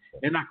mind,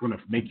 they're not going to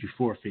make you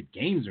forfeit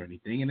games or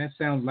anything. And that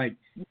sounds like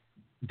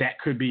that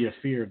could be a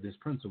fear of this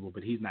principal,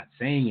 but he's not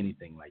saying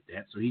anything like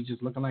that. So he's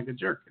just looking like a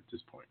jerk at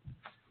this point.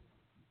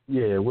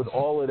 Yeah, with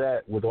all of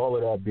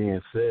that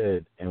being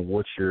said, and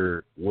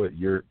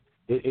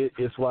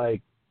it's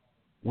like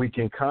we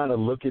can kind of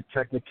look at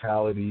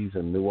technicalities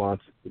and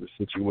nuances of the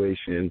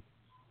situation.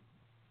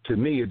 To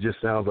me, it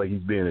just sounds like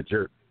he's being a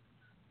jerk.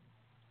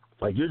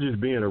 Like, you're just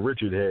being a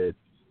Richard head.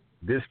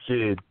 This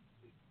kid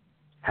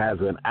has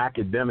an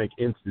academic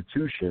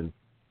institution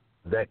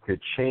that could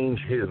change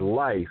his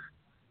life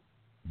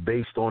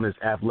based on his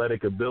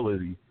athletic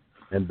ability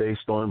and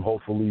based on him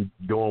hopefully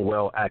doing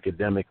well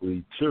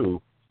academically too.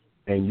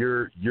 And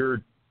you're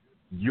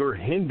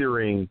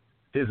hindering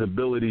his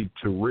ability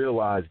to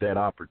realize that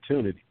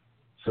opportunity.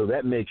 So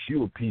that makes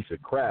you a piece of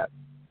crap.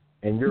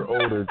 And you're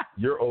older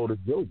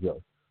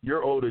JoJo.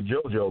 You're older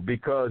JoJo,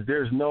 because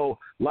there's no,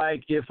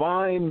 like, if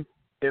I'm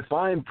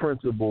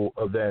principal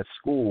of that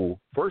school,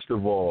 first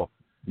of all,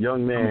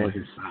 young man,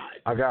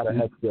 I got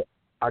an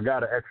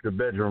extra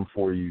bedroom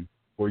for you,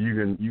 or you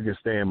can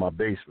stay in my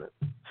basement.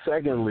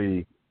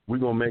 Secondly, we're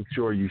gonna make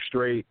sure you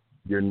straight,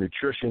 your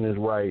nutrition is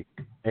right,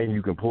 and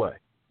you can play.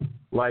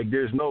 Like,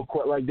 there's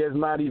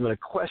not even a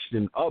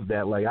question of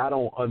that. Like, I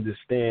don't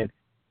understand.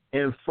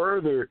 And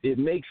further, it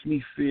makes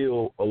me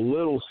feel a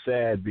little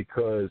sad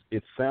because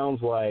it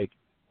sounds like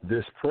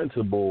this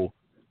principal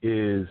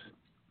is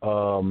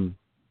of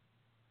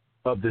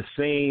the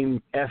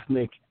same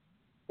ethnic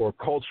or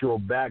cultural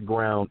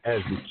background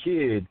as the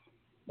kid,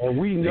 and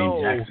we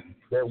know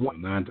that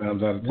when, 9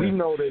 times out of 10. We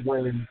know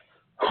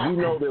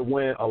that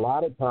when a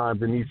lot of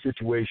times in these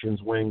situations,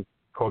 when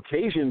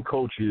Caucasian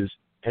coaches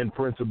and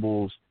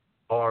principals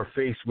are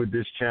faced with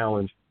this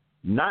challenge,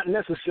 not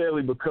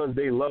necessarily because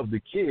they love the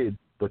kid,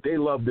 but they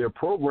love their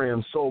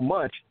program so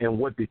much and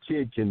what the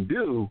kid can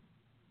do,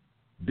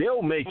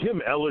 they'll make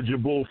him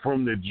eligible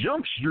from the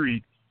jump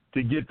street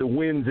to get the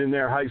wins in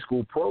their high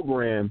school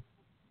program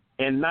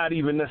and not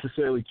even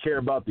necessarily care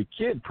about the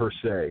kid per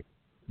se.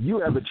 You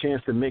have a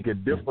chance to make a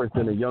difference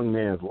in a young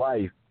man's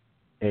life,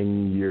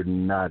 and you're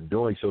not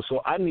doing so.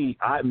 So me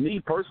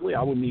personally,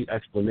 I would need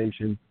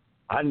explanation.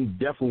 I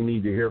definitely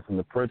need to hear from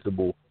the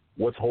principal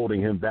what's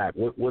holding him back.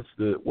 What's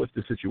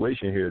the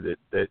situation here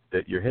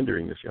that you're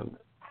hindering this young man?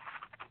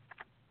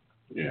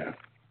 Yeah.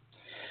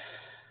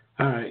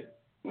 All right.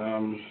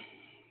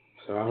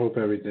 So I hope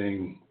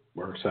everything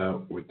works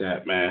out with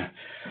that, man.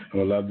 I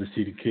would love to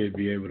see the kid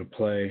be able to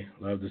play.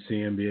 Love to see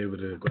him be able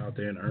to go out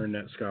there and earn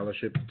that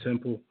scholarship at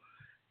Temple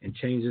and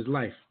change his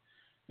life.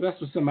 That's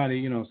what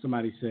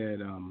somebody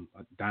said,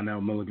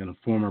 Donnell Milligan, a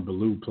former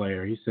Baloo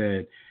player, he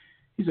said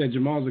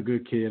Jamal's a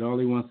good kid. All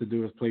he wants to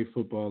do is play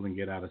football and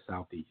get out of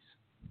Southeast.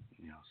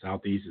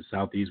 Southeast is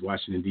Southeast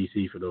Washington,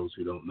 D.C., for those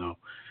who don't know.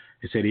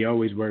 He said he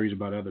always worries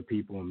about other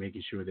people and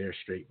making sure they're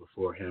straight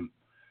before him.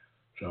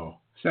 So,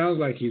 sounds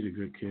like he's a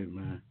good kid,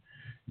 man.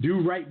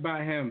 Do right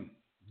by him.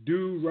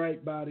 Do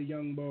right by the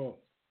young boy.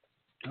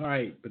 All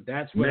right, but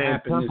that's what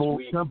happened this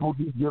week. Temple,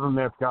 just give him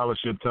that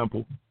scholarship,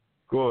 Temple.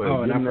 Go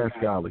ahead, give him that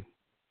scholarship.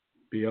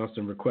 B.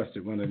 Austin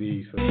requested one of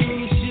these. For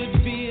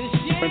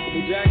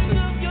Principal Jackson.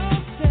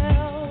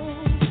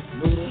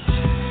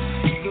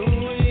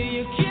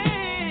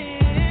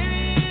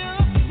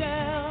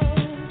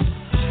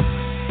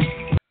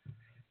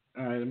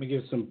 All right, let me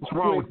give some. What's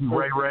wrong with you,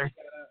 Ray?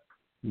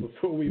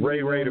 Before we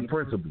Ray the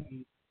principal.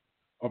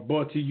 Are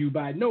brought to you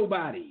by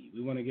nobody.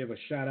 We want to give a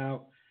shout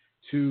out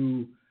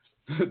to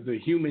the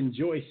Human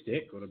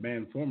Joystick, or the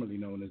man formerly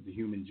known as the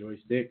Human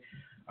Joystick,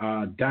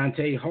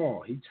 Dante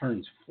Hall. He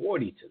turns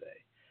 40 today.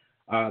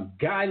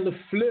 Guy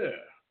Lafleur,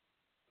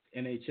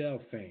 NHL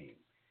fame.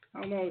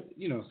 I don't know,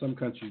 some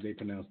countries they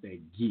pronounce that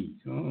Guy.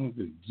 I don't know if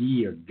it's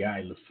Guy or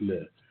Guy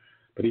Lafleur.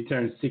 But he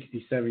turned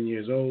 67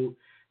 years old.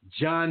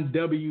 John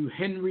W.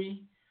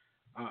 Henry.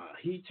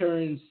 He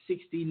turns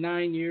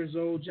 69 years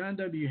old. John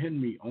W.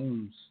 Henry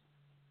owns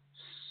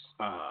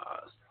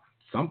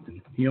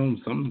something. He owns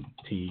some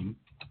team.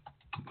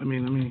 I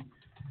mean,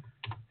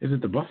 is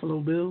it the Buffalo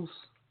Bills?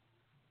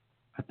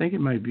 I think it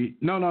might be.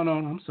 No.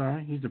 I'm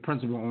sorry. He's the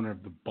principal owner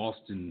of the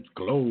Boston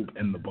Globe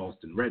and the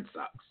Boston Red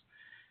Sox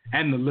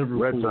and the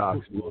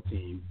Liverpool football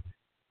team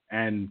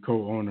and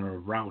co-owner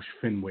of Roush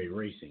Fenway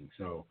Racing.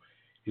 So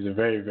he's a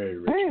very, very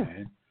rich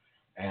man.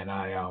 And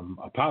I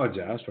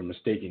apologize for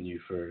mistaking you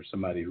for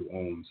somebody who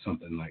owns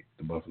something like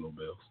the Buffalo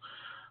Bills.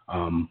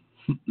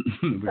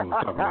 We're going to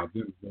talk about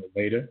this a little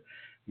later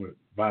with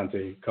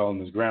Vontae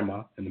calling his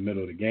grandma in the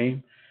middle of the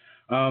game.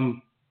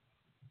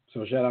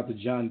 So shout out to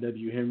John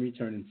W. Henry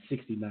turning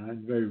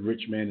 69, very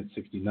rich man at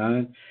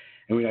 69.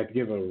 And we'd like to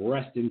give a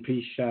rest in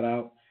peace shout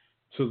out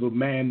to the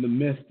man, the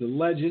myth, the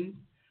legend,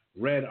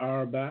 Red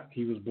Auerbach.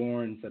 He was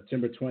born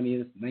September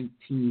 20th,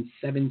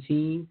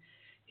 1917.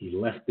 He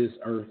left this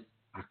earth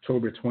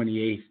October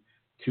 28th,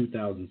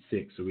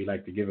 2006. So we'd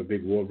like to give a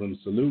big War Room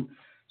salute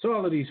to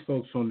all of these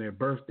folks on their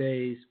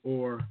birthdays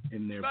or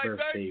in their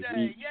birthday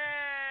week.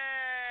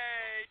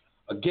 Yay!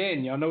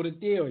 Again, y'all know the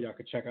deal. Y'all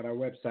can check out our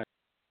website,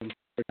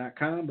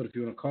 .com, but if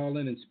you want to call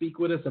in and speak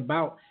with us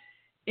about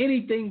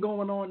anything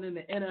going on in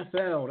the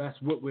NFL,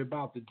 that's what we're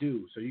about to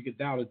do. So you can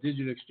dial the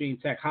Digital Extreme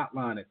Tech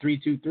hotline at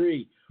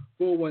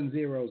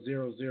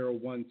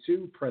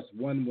 323-410-0012. Press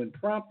 1 when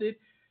prompted.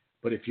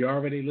 But if you're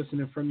already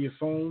listening from your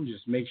phone,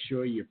 just make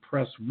sure you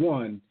press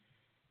 1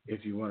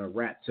 if you want to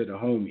rap to the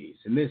homies.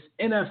 And this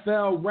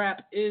NFL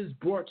rap is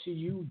brought to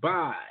you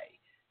by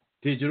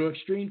Digital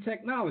Extreme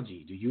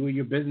Technology. Do you or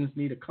your business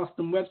need a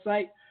custom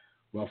website?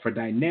 Well, for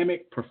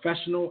dynamic,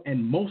 professional,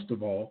 and most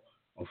of all,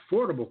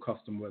 affordable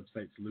custom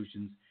website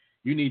solutions,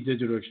 you need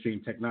Digital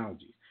Extreme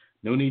Technologies.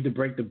 No need to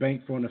break the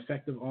bank for an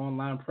effective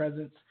online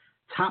presence,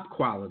 top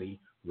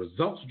quality,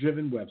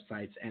 results-driven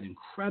websites at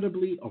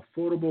incredibly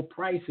affordable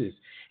prices.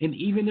 And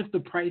even if the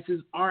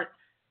prices aren't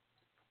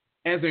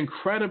as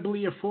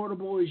incredibly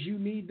affordable as you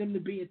need them to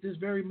be at this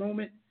very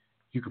moment,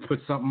 you can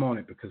put something on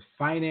it because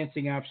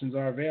financing options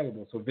are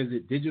available. So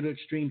visit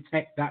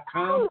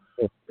digitalextremetech.com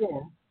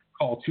or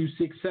call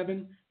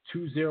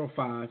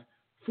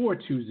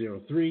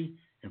 267-205-4203.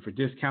 And for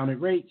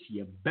discounted rates,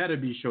 you better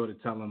be sure to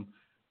tell them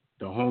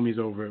the homies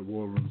over at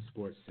War Room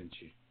Sports sent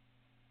you.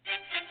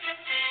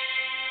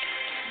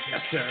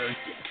 Yes, sir.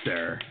 Yes,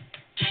 sir.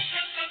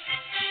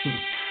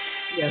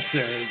 Yes,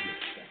 sir. Yes, sir.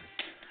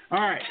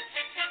 All right.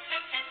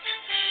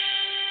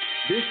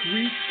 This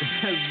week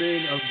has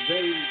been a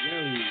very,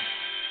 very,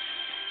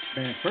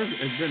 first,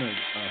 it's been a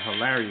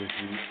hilarious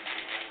week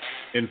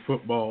in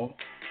football.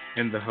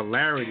 And the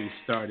hilarity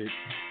started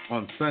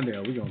on Sunday.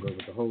 We're going to go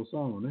with the whole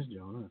song on this,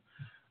 John.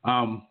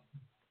 Huh?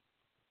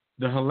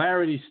 The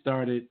hilarity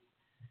started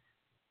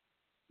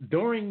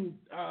during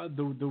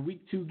the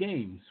week 2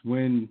 games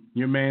when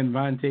your man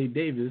Vontae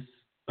Davis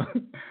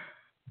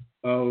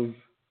of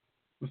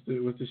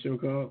what's the show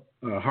called?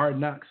 Hard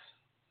Knocks.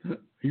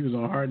 He was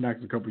on Hard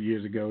Knocks a couple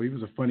years ago. He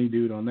was a funny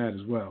dude on that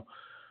as well.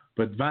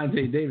 But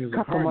Vontae Davis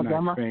of Hard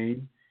Knocks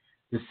fame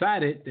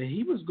decided that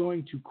he was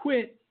going to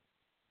quit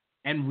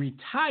and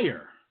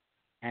retire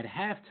at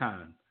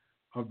halftime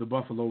of the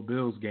Buffalo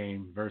Bills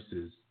game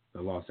versus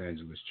the Los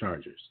Angeles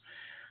Chargers.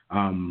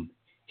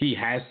 He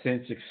has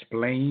since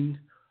explained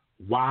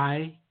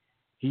why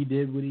he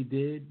did what he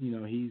did. You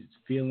know, he's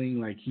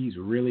feeling like he's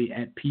really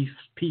at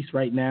peace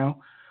right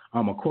now.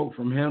 A quote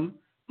from him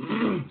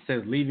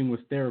says, "Leaving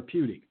was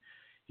therapeutic."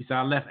 He said,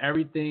 "I left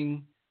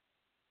everything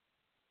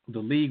the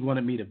league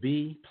wanted me to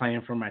be,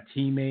 playing for my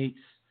teammates.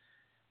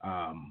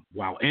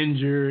 While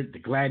injured, the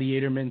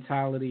gladiator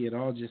mentality, it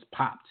all just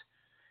popped."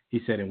 He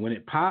said, "And when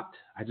it popped,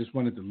 I just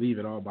wanted to leave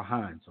it all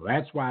behind. So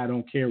that's why I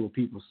don't care what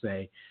people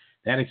say.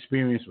 That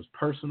experience was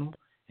personal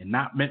and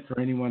not meant for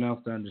anyone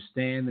else to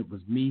understand. It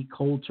was me,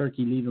 cold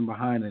turkey, leaving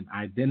behind an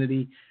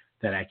identity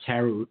that I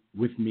carried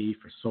with me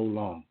for so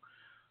long."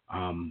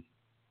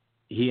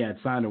 He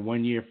had signed a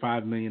 1-year,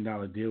 $5 million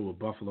deal with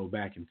Buffalo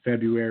back in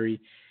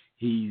February.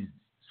 He's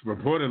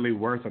reportedly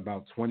worth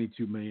about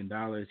 $22 million.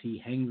 He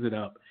hangs it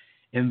up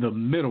in the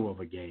middle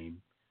of a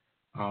game.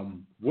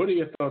 What are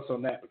your thoughts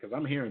on that? Because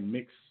I'm hearing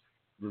mixed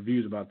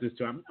reviews about this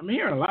too. I'm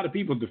hearing a lot of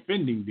people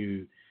defending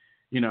dude.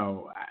 You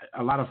know,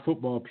 a lot of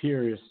football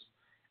purists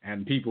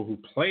and people who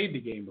played the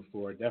game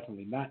before are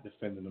definitely not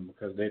defending them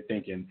because they're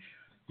thinking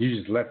you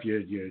just left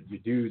your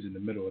dudes in the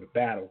middle of the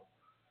battle.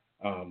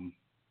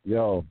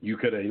 You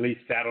could have at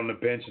least sat on the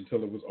bench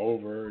until it was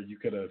over. You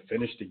could have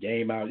finished the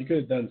game out. You could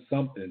have done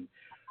something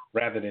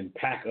rather than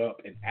pack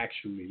up and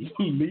actually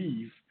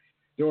leave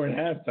during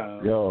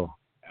halftime.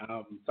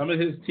 Some of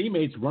his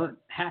teammates weren't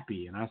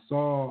happy, and I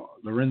saw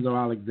Lorenzo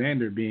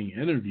Alexander being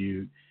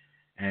interviewed,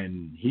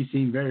 and he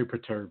seemed very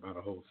perturbed by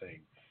the whole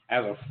thing.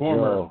 As a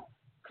former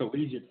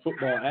collegiate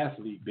football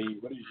athlete, B,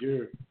 what is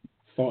your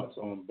thoughts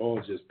on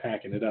Ball just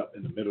packing it up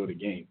in the middle of the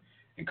game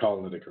and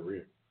calling it a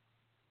career?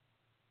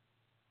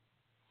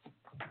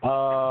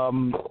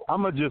 I'm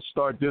going to just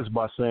start this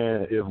by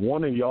saying if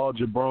one of y'all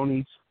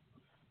jabronis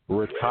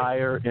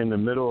retire in the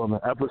middle of an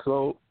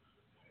episode,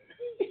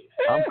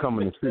 I'm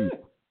coming to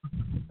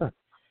see.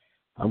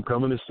 I'm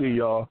coming to see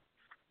y'all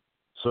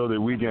so that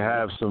we can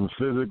have some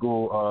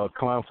physical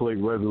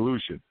conflict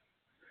resolution.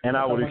 And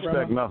I would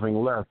expect nothing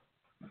less.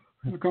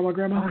 You call my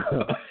grandma?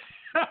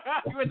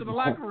 You went to the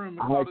locker room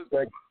and called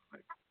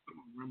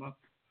grandma.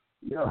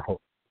 Yo,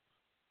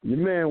 your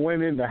man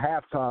went into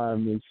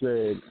halftime and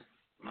said,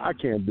 I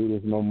can't do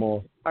this no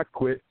more. I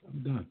quit.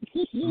 I'm done.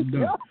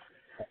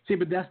 See,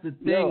 but that's the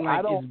thing.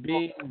 It's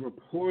being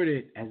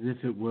reported as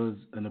if it was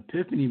an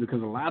epiphany,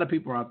 because a lot of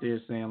people are out there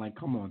saying, like,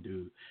 come on,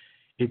 dude.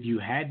 If you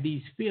had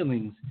these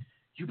feelings,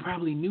 you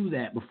probably knew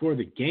that before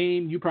the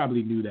game. You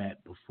probably knew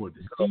that before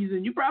the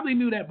season. You probably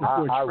knew that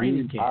before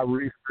training camp.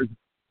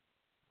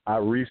 I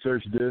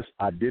researched this.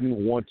 I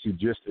didn't want to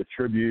just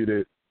attribute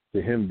it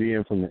to him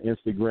being from the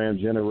Instagram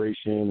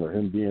generation or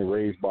him being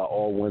raised by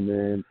all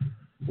women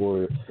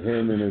or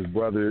him and his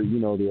brother. You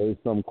know, there is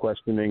some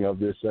questioning of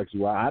their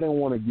sexuality. I didn't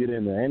want to get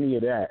into any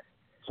of that,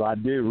 so I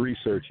did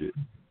research it.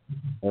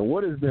 And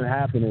what has been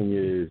happening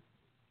is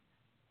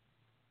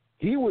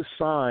he was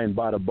signed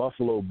by the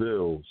Buffalo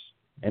Bills,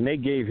 and they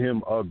gave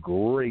him a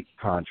great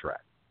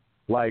contract.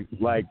 Like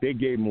they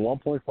gave him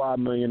 $1.5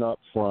 million up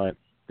front.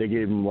 They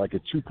gave him like a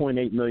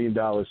 $2.8 million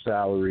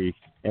salary,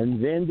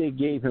 and then they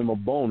gave him a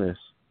bonus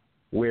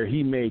where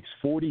he makes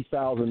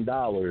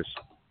 $40,000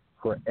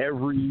 for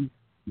every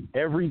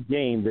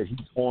game that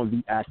he's on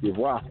the active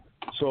roster.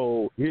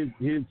 So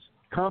his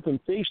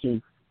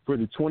compensation for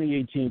the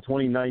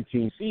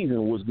 2018-2019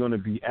 season was going to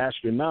be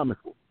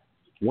astronomical.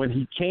 When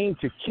he came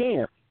to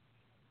camp,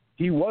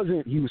 he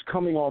was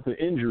coming off an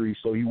injury,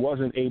 so he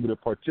wasn't able to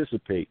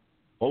participate.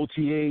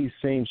 OTAs,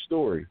 same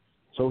story.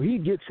 So he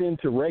gets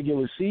into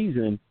regular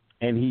season,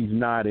 and he's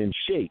not in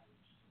shape.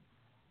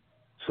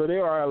 So they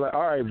are like,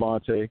 all right,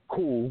 Vontae,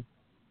 cool.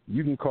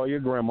 You can call your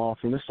grandma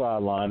from the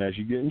sideline as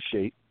you get in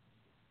shape.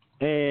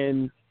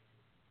 And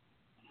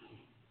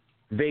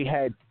they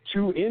had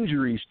 2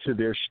 injuries to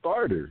their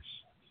starters.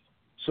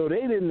 So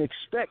they didn't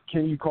expect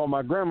Can You Call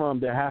My Grandma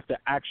to have to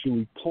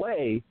actually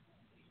play.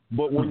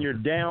 But when you're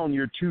down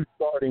your 2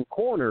 starting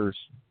corners,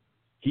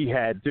 he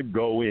had to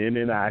go in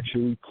and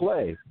actually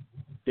play.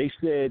 They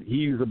said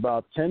he was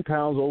about 10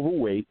 pounds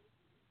overweight,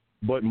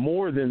 but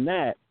more than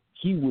that,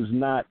 he was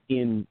not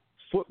in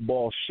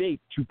football shape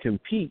to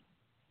compete,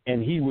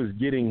 and he was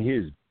getting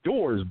his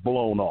doors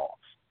blown off.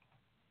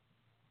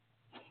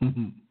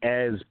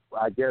 As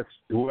I guess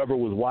whoever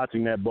was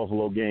watching that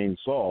Buffalo game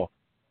saw.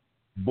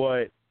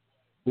 But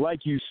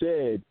like you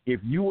said, if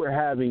you were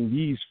having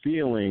these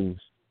feelings,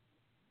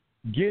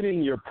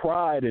 getting your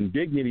pride and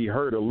dignity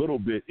hurt a little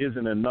bit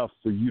isn't enough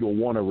for you to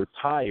want to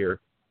retire.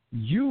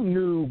 You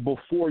knew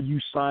before you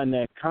signed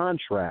that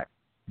contract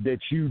that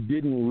you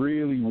didn't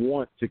really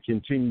want to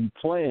continue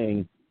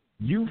playing.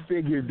 You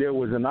figured there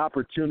was an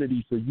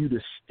opportunity for you to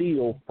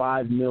steal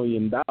 $5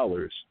 million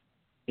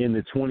in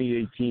the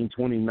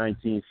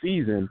 2018-2019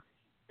 season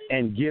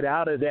and get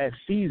out of that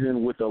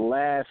season with the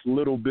last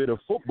little bit of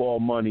football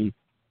money,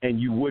 and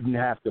you wouldn't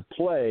have to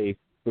play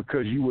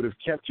because you would have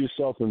kept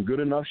yourself in good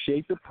enough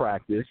shape to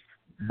practice,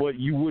 but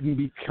you wouldn't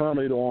be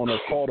counted on or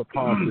called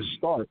upon to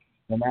start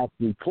and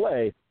actually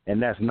play,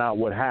 and that's not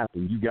what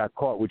happened. You got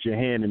caught with your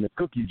hand in the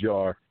cookie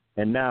jar,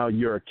 and now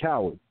you're a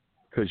coward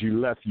because you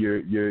left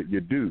your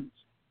dudes.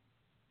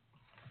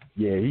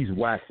 Yeah, he's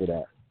whacked for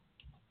that.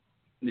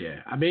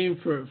 Yeah, I mean,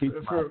 for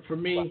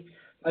me,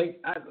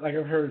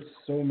 I've heard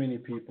so many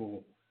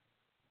people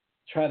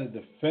try to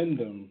defend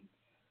him.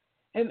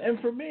 And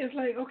for me, it's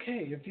like,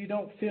 okay, if you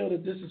don't feel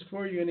that this is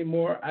for you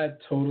anymore, I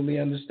totally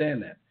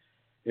understand that.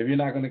 If you're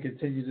not going to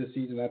continue this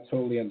season, I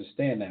totally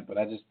understand that. But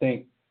I just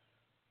think,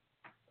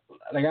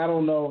 I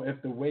don't know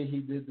if the way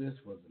he did this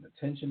was an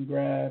attention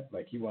grab,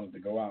 like he wanted to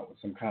go out with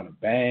some kind of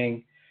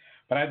bang.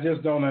 But I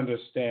just don't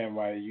understand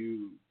why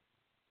you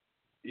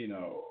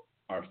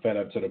are fed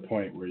up to the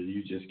point where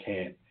you just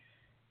can't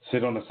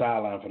sit on the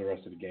sideline for the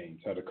rest of the game.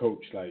 Tell the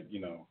coach,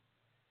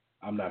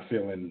 I'm not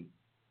feeling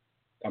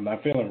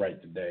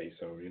right today,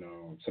 so,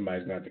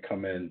 somebody's going to have to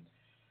come in.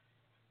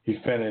 He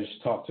finished,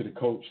 talk to the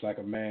coach like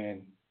a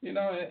man,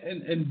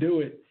 and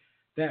do it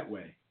that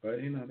way. But,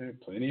 there are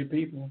plenty of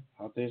people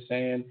out there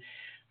saying,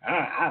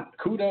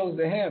 kudos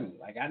to him.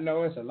 I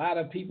know it's a lot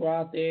of people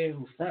out there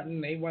who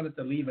fronting, they wanted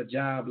to leave a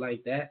job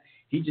like that.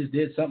 He just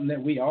did something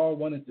that we all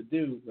wanted to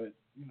do. But,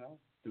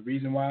 the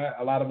reason why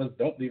a lot of us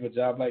don't leave a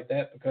job like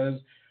that, because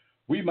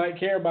we might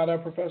care about our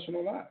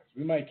professional lives.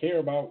 We might care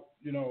about,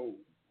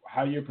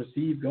 how you're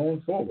perceived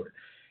going forward.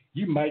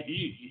 You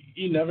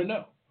never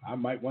know. I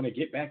might want to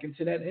get back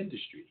into that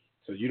industry.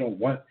 So you don't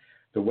want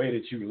the way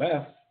that you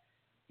left,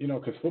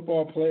 because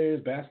football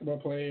players, basketball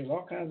players,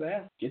 all kinds of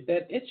athletes get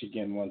that itch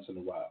again once in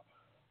a while.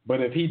 But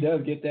if he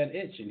does get that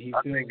itch and he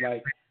feels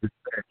like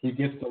he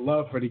gets the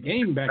love for the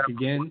game back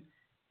again,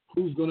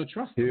 who's going to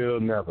trust him? He'll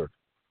never.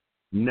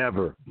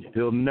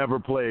 He'll never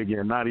play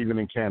again, not even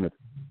in Canada.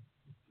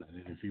 Not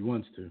if he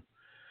wants to.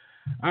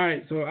 All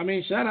right, so,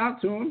 shout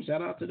out to him.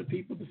 Shout out to the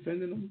people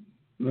defending him.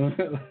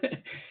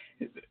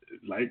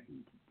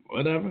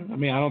 Whatever.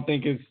 I don't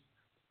think it's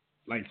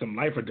like some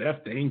life or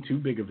death thing, too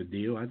big of a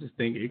deal. I just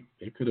think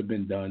it could have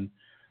been done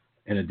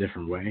in a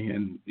different way.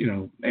 And,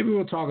 maybe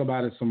we'll talk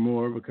about it some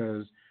more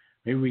because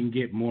maybe we can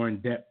get more in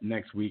depth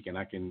next week and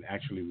I can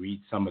actually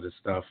read some of the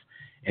stuff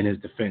in his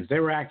defense.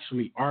 There were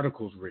actually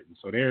articles written.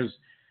 So there's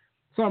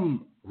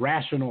some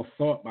rational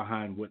thought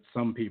behind what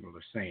some people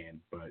are saying.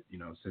 But,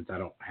 since I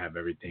don't have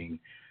everything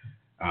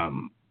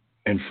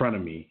in front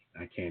of me,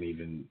 I can't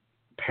even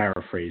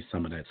paraphrase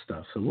some of that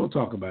stuff. So we'll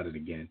talk about it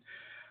again.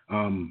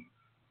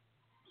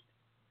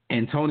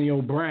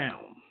 Antonio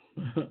Brown,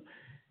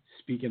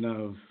 speaking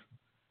of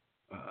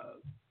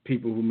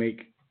people who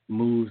make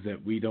moves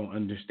that we don't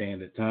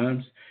understand at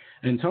times,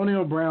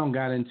 Antonio Brown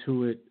got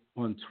into it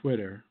on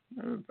Twitter.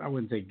 I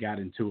wouldn't say got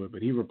into it,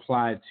 but he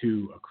replied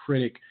to a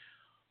critic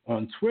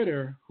on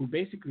Twitter who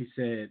basically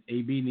said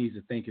AB needs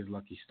to thank his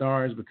lucky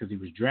stars because he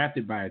was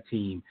drafted by a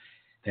team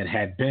that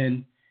had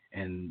Ben,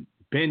 and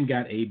Ben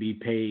got AB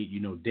paid.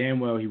 Damn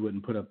well he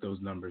wouldn't put up those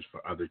numbers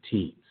for other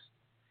teams.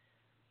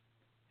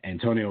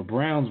 Antonio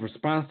Brown's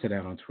response to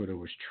that on Twitter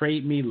was,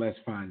 trade me, let's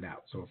find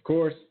out. So, of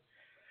course,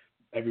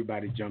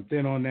 everybody jumped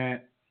in on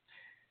that.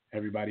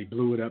 Everybody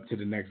blew it up to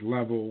the next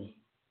level.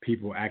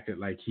 People acted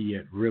like he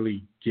had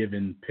really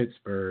given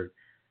Pittsburgh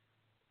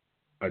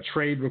a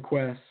trade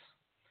request.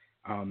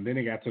 Then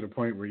it got to the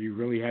point where you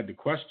really had to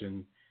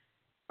question,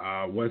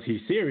 was he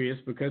serious?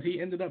 Because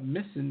he ended up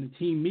missing the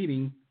team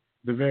meeting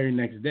the very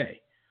next day.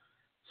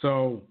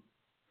 So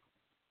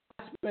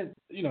I spent,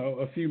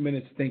 a few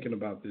minutes thinking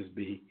about this,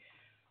 B.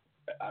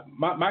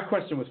 My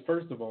question was,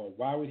 first of all,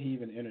 why would he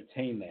even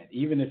entertain that?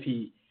 Even if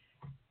he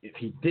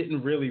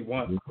didn't really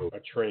want a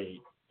trade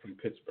from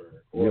Pittsburgh,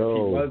 or if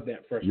he was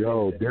that frustrated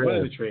that he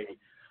wanted a trade,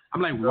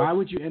 I'm like, why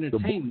would you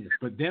entertain this?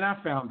 But then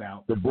I found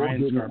out the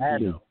Brian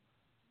Scarpino.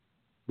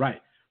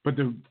 Right. But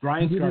the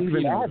Brian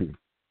Scarpino,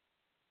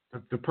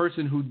 the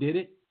person who did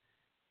it,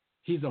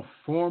 he's a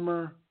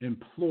former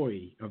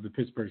employee of the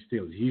Pittsburgh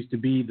Steelers. He used to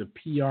be the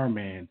PR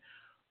man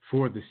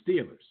for the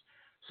Steelers.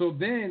 So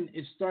then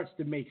it starts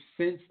to make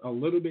sense a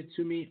little bit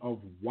to me of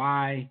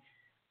why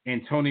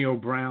Antonio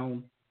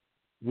Brown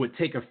would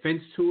take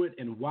offense to it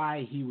and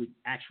why he would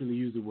actually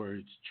use the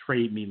words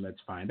trade me, let's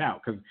find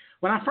out. Because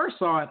when I first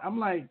saw it, I'm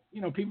like,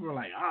 people were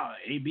like, oh,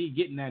 AB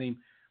getting at him.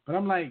 But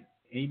I'm like,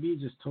 AB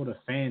just told a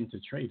fan to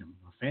trade him.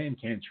 A fan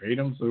can't trade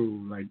him,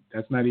 so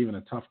that's not even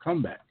a tough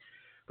comeback.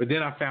 But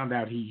then I found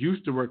out he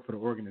used to work for the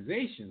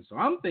organization. So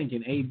I'm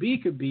thinking AB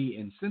could be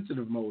in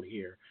sensitive mode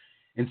here.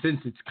 And since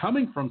it's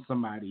coming from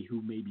somebody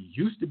who maybe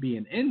used to be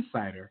an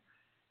insider,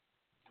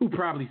 who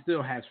probably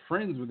still has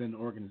friends within the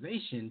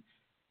organization,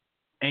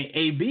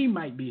 AB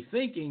might be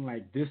thinking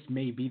like this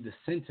may be the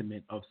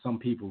sentiment of some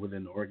people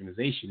within the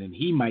organization, and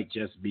he might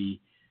just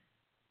be,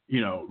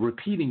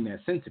 repeating that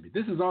sentiment.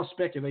 This is all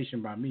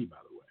speculation by me, by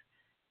the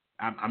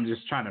way. I'm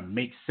just trying to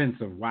make sense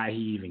of why he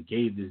even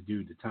gave this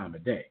dude the time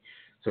of day.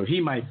 So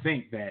he might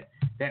think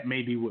that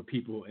may be what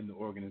people in the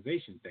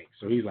organization think.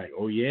 So he's like,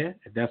 oh, yeah,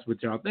 if that's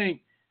what y'all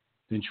think,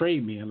 then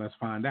trade me and let's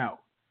find out.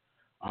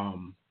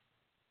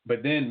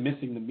 But then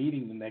missing the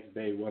meeting the next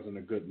day wasn't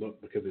a good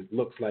look because it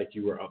looks like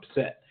you were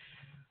upset.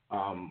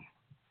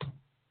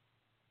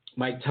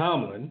 Mike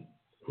Tomlin,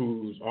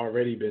 who's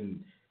already been,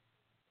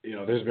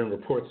 there's been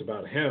reports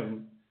about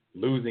him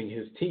losing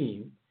his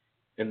team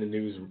in the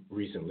news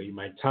recently.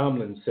 Mike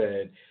Tomlin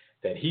said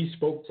that he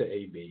spoke to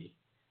AB,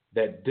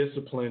 that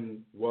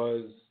discipline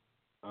was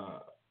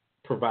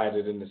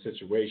provided in the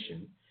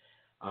situation.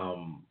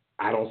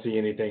 I don't see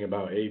anything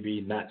about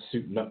AB not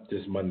suiting up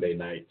this Monday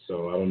night,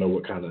 so I don't know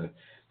what kind of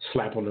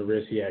slap on the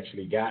wrist he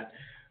actually got.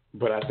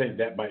 But I think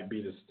that might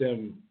be the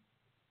stem,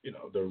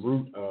 the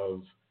root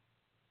of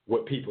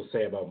what people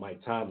say about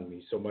Mike Tomlin.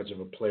 He's so much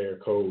of a player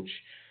coach.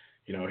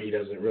 He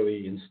doesn't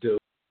really instill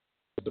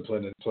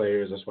discipline in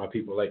players. That's why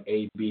people like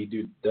AB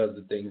does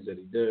the things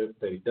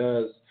that he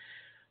does.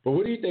 But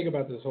what do you think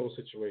about this whole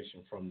situation,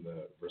 from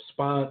the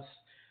response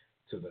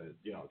to the,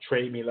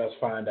 trade me, let's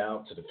find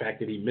out, to the fact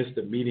that he missed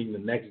the meeting the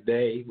next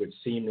day, which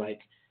seemed like,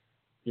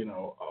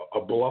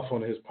 a bluff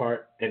on his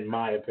part, in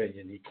my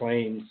opinion. He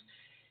claims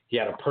he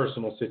had a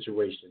personal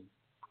situation,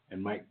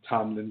 and Mike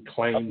Tomlin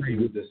claims he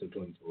was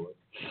disciplined for it.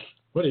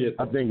 What do you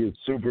think? I think it's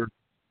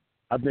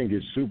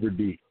super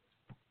deep.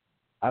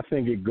 I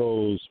think it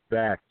goes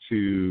back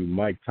to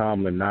Mike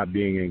Tomlin not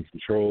being in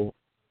control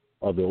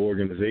of the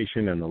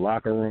organization and the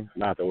locker room.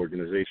 Not the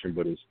organization,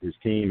 but his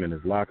team and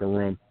his locker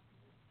room.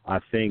 I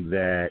think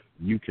that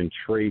you can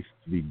trace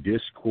the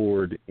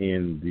discord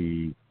in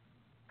the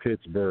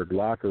Pittsburgh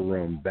locker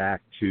room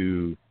back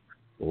to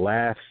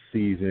last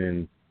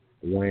season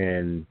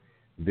when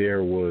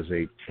there was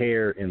a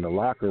tear in the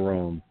locker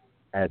room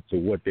as to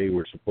what they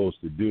were supposed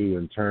to do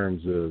in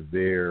terms of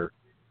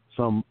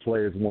some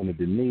players wanted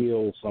to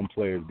kneel, some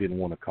players didn't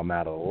want to come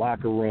out of the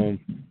locker room.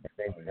 And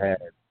then you had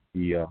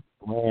the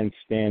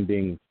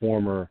long-standing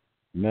former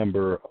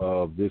member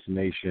of this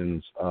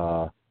nation's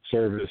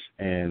service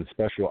and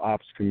special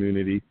ops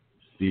community,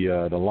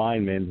 the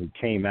lineman who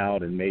came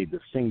out and made the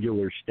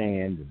singular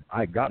stand, and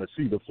I got to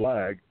see the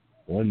flag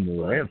when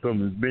the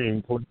anthem is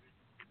being put.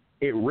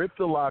 It ripped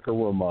the locker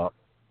room up,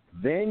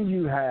 Then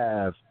you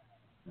have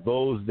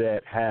those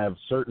that have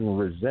certain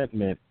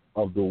resentment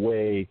of the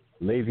way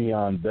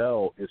Le'Veon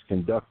Bell is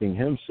conducting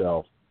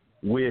himself,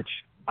 which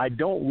I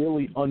don't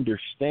really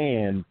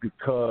understand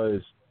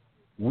because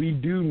we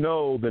do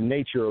know the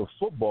nature of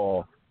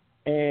football,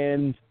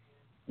 and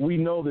we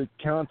know that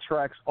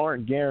contracts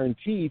aren't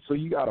guaranteed, so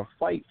you got to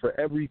fight for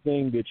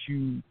everything that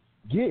you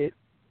get.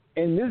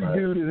 And this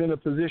dude is in a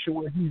position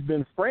where he's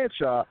been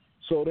franchised,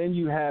 so then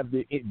you have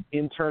the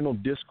internal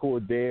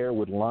discord there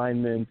with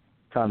linemen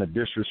kind of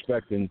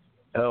disrespecting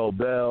L.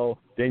 Bell.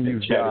 Then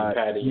you've got,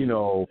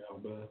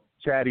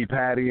 Chatty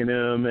Patty and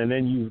him, and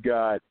then you've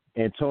got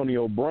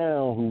Antonio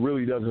Brown, who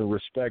really doesn't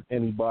respect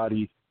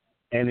anybody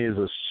and is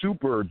a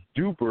super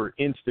duper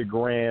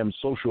Instagram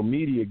social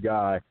media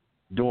guy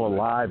doing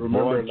live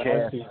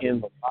broadcasts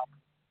in the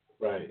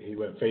Right, he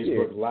went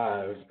Facebook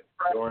Live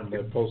during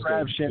the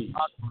post-game speech.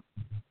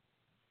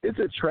 It's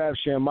a Trav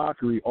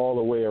Shamockery all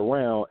the way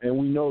around, and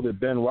we know that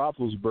Ben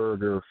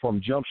Roethlisberger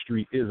from Jump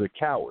Street is a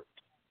coward.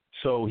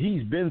 So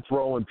he's been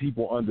throwing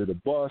people under the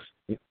bus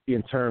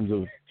in terms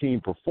of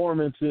team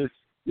performances.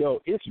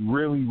 It's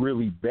really,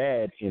 really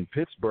bad in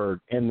Pittsburgh,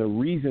 and the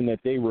reason that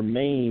they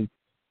remain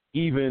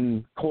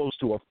even close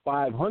to a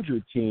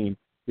 500 team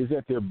is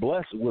that they're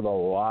blessed with a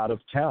lot of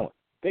talent.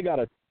 They got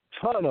a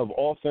ton of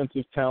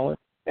offensive talent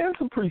and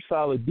some pretty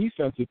solid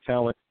defensive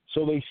talent,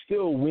 so they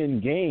still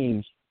win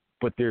games,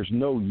 but there's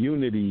no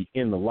unity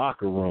in the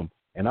locker room.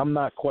 And I'm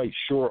not quite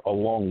sure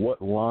along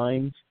what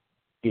lines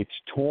it's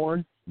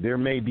torn. There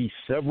may be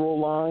several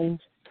lines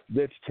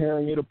that's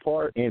tearing it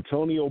apart.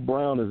 Antonio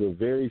Brown is a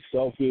very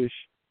selfish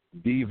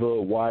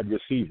diva wide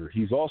receiver.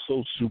 He's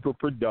also super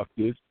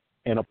productive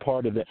and a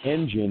part of the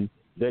engine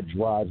that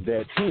drives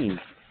that team.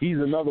 He's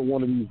another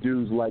one of these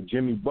dudes like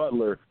Jimmy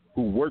Butler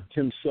who worked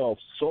himself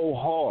so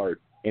hard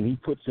and he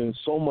puts in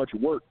so much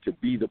work to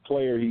be the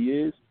player he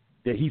is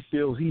that he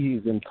feels he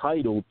is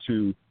entitled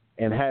to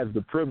and has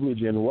the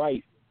privilege and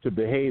right to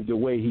behave the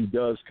way he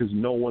does because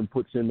no one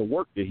puts in the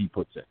work that he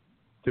puts in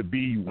to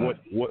be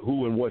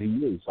who and what he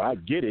is. I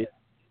get it,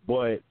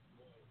 but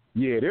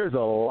yeah, there's a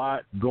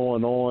lot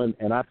going on,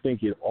 and I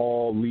think it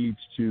all leads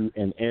to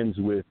and ends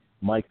with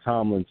Mike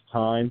Tomlin's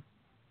time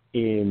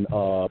in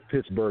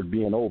Pittsburgh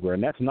being over.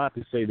 And that's not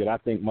to say that I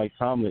think Mike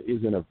Tomlin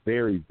isn't a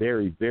very,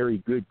 very, very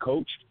good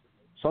coach.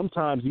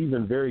 Sometimes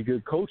even very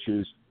good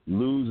coaches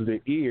lose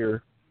the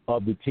ear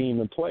of the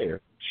team and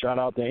player. Shout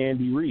out to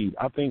Andy Reid.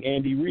 I think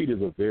Andy Reid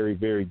is a very,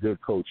 very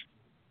good coach.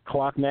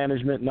 Clock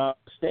management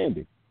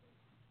notwithstanding.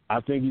 I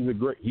think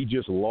he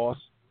just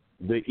lost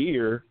the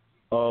ear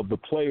of the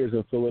players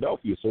in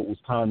Philadelphia, so it was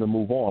time to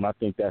move on. I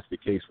think that's the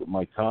case with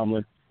Mike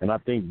Tomlin, and I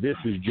think this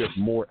is just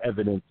more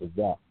evidence of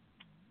that.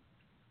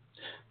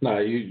 No,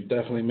 you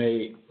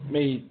definitely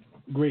made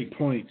great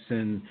points,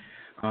 and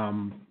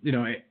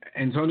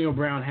Antonio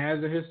Brown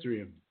has a history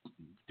of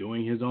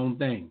doing his own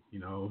thing,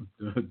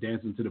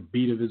 dancing to the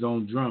beat of his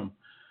own drum,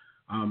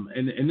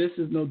 and this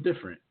is no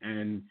different.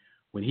 And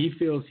when he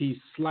feels he's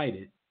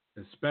slighted,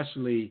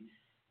 especially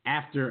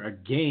after a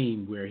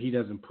game where he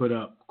doesn't put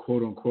up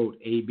quote-unquote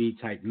AB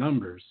type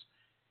numbers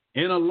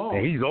in a loss.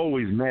 And he's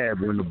always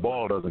mad when the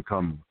ball doesn't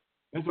come.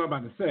 That's what I'm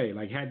about to say.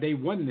 Like, had they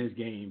won this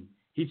game,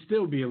 he'd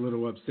still be a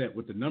little upset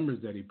with the numbers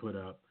that he put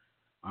up.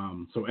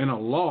 So in a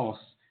loss,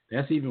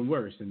 that's even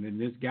worse. And then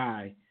this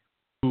guy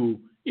who,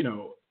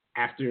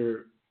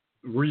 after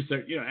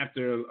research,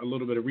 after a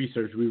little bit of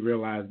research, we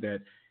realized that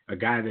a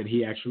guy that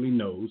he actually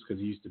knows,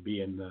 because he used to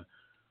be in the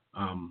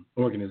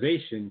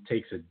organization,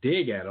 takes a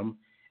dig at him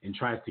and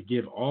tries to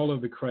give all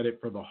of the credit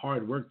for the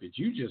hard work that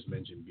you just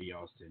mentioned, B.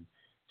 Austin,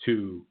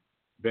 to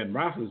Ben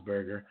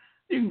Roethlisberger.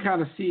 You can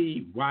kind of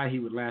see why he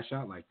would lash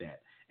out like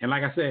that. And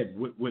like I said,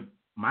 with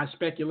my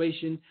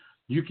speculation,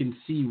 you can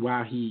see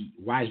why he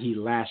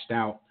lashed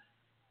out,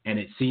 and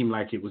it seemed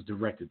like it was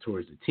directed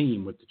towards the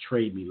team with the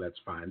trade me, let's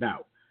find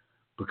out.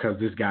 Because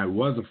this guy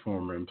was a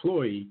former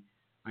employee,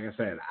 like I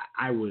said,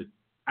 I would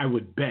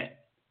bet,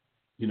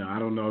 I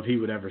don't know if he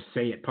would ever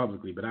say it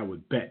publicly, but I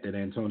would bet that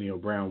Antonio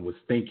Brown was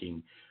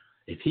thinking,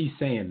 if he's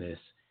saying this,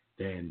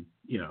 then,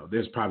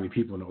 there's probably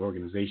people in the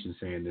organization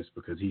saying this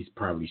because he's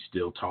probably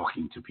still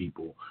talking to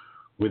people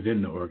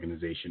within the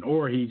organization,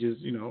 or he just,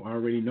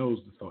 already knows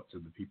the thoughts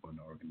of the people in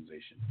the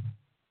organization.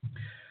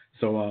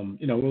 So,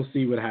 we'll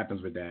see what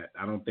happens with that.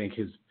 I don't think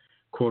his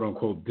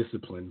quote-unquote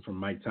discipline from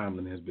Mike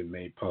Tomlin has been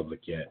made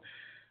public yet,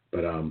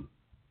 but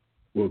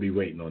we'll be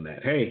waiting on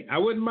that. Hey, I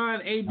wouldn't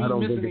mind AB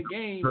missing a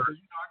game because,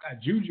 I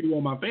got Juju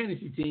on my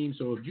fantasy team,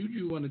 so if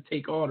Juju want to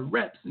take all the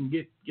reps and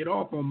get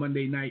off on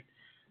Monday night,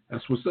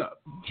 that's what's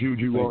up.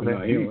 Juju on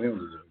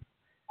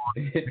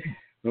that.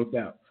 No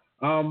doubt.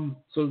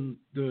 So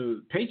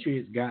the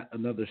Patriots got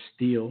another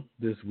steal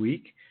this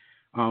week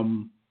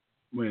when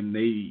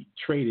they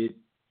traded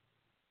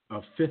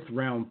a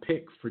 5th-round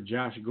pick for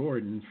Josh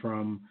Gordon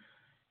from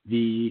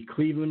the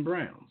Cleveland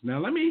Browns. Now,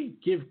 let me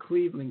give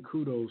Cleveland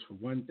kudos for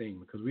one thing,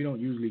 because we don't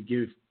usually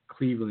give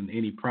Cleveland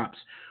any props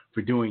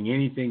for doing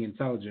anything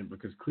intelligent,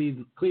 because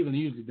Cleveland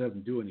usually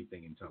doesn't do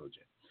anything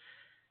intelligent.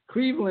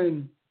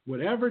 Cleveland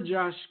whatever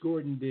Josh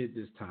Gordon did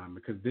this time,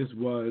 because this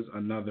was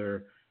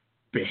another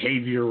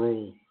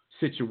behavioral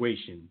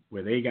situation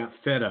where they got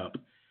fed up,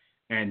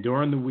 and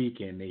during the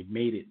weekend they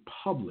made it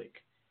public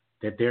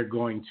that they're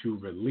going to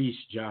release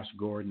Josh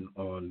Gordon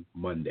on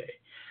Monday.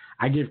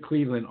 I give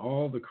Cleveland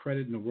all the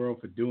credit in the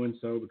world for doing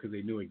so because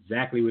they knew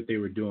exactly what they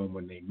were doing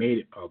when they made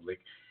it public.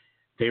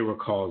 They were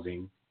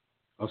causing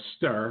a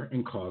stir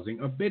and causing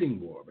a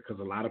bidding war because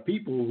a lot of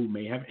people who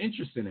may have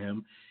interest in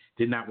him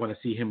did not want to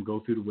see him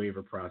go through the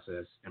waiver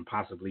process and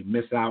possibly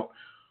miss out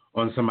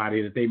on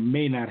somebody that they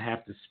may not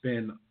have to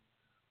spend,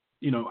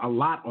 a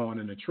lot on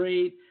in a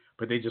trade,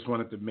 but they just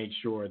wanted to make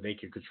sure they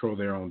could control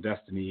their own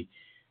destiny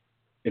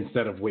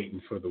instead of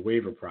waiting for the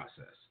waiver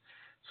process.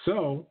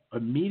 So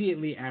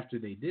immediately after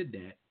they did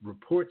that,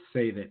 reports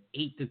say that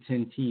 8 to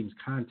 10 teams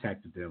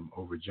contacted them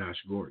over Josh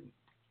Gordon.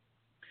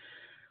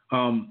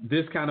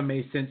 This kind of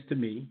made sense to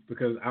me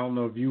because I don't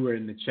know if you were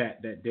in the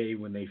chat that day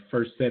when they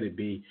first said it.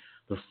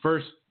 The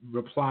first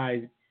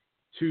reply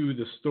to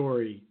the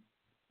story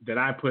that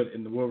I put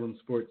in the War Room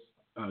Sports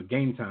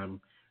Game Time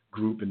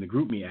group in the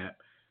GroupMe app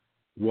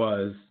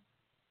was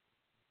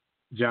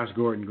Josh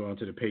Gordon going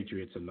to the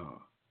Patriots or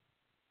not.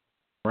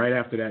 Right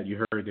after that,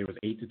 you heard there was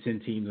 8 to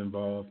 10 teams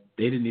involved.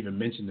 They didn't even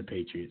mention the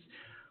Patriots.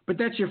 But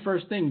that's your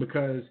first thing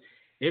because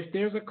if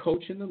there's a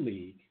coach in the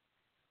league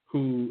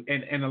who,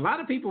 and a lot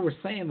of people were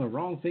saying the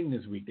wrong thing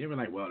this week. They were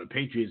like, well, the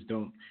Patriots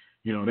don't,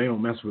 they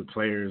don't mess with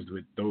players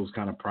with those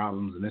kind of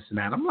problems and this and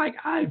that. I'm like,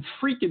 I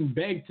freaking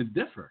beg to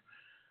differ.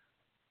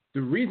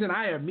 The reason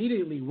I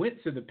immediately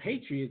went to the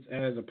Patriots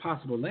as a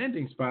possible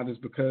landing spot is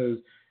because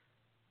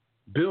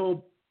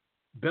Bill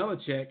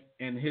Belichick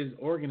and his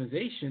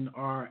organization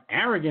are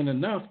arrogant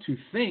enough to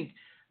think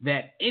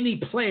that any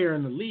player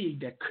in the league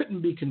that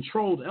couldn't be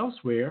controlled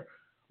elsewhere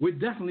would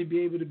definitely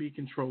be able to be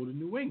controlled in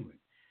New England.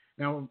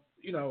 Now,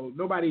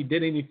 nobody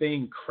did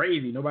anything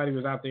crazy. Nobody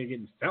was out there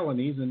getting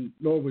felonies, and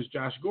nor was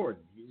Josh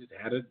Gordon. He just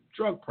had a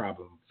drug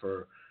problem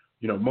for,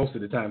 most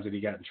of the times that he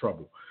got in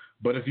trouble.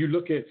 But if you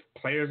look at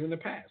players in the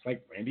past,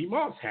 like Randy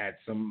Moss had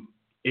some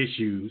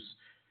issues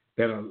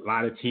that a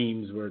lot of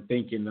teams were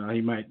thinking he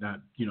might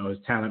not, his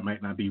talent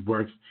might not be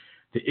worth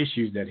the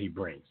issues that he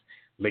brings.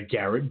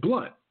 LeGarrette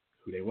Blount,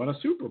 who they won a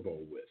Super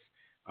Bowl with.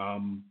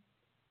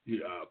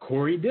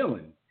 Corey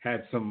Dillon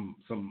had some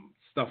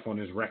stuff on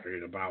his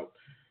record about,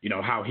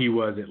 how he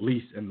was at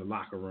least in the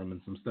locker room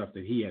and some stuff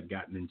that he had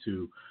gotten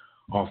into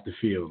off the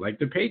field. Like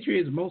the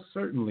Patriots most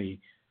certainly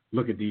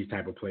look at these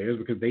type of players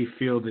because they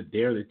feel that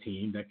they're the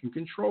team that can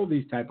control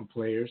these type of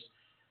players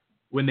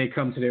when they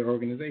come to their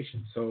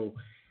organization. So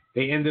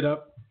they ended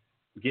up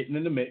getting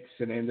in the mix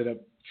and ended up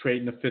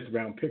trading a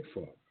 5th-round pick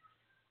for him.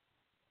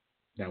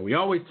 Now, we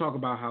always talk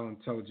about how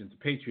intelligent the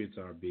Patriots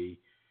are, B.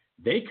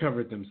 They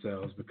covered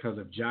themselves because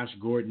if Josh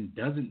Gordon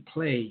doesn't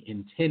play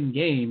in 10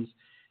 games,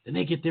 then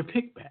they get their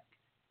pick back.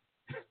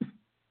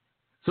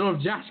 So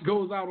if Josh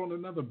goes out on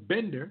another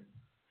bender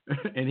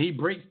and he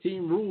breaks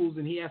team rules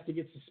and he has to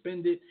get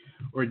suspended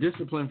or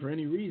disciplined for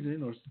any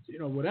reason or,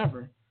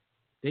 whatever,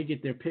 they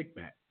get their pick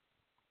back,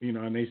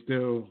 and they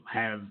still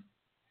have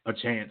a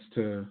chance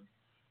to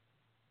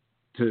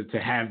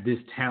have this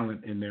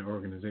talent in their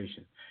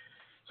organization.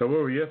 So what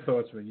were your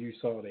thoughts when you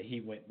saw that he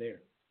went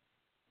there?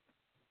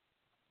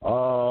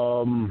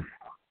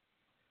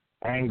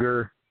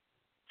 Anger,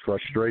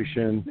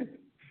 frustration,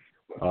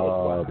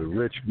 the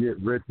rich get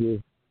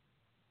richer.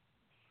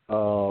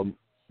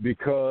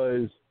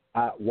 Because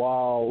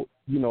while,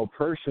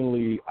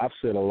 personally, I've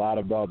said a lot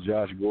about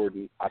Josh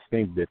Gordon, I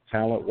think that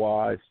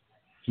talent-wise,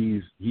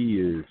 he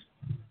is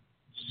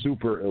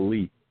super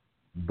elite.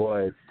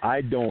 But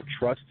I don't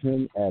trust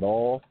him at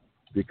all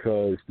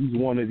because he's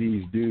one of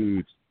these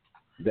dudes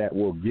that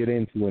will get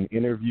into an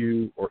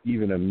interview or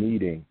even a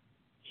meeting.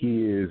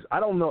 I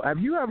don't know, have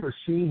you ever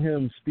seen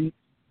him speak,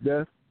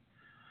 Death?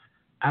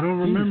 I don't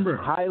remember.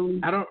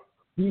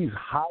 He's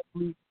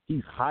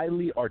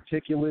highly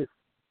articulate.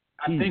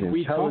 I think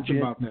we talked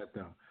about that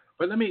though.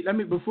 But let me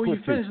before you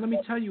finish, let me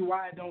tell you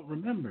why I don't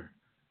remember.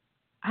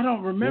 I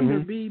don't remember,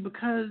 B,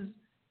 because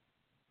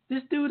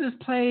this dude has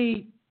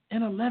played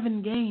in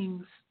 11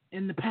 games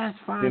in the past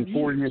 5 years. In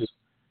 4 years.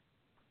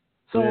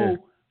 So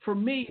for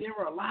me, there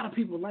were a lot of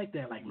people like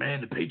that. Like,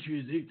 man, the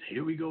Patriots,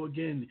 here we go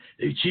again.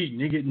 They cheating.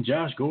 They're getting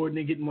Josh Gordon.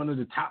 They're getting one of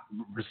the top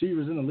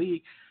receivers in the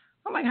league.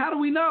 I'm like, how do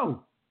we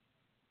know?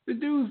 The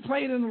dude's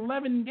played in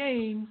 11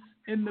 games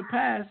in the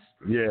past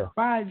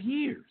 5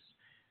 years.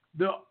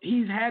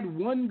 He's had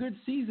one good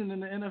season in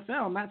the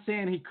NFL. I'm not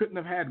saying he couldn't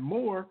have had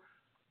more,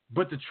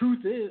 but the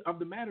truth of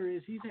the matter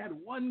is he's had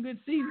one good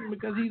season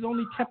because he's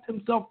only kept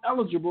himself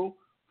eligible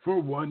for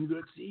one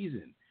good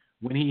season.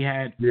 When he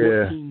had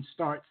 14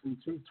 starts in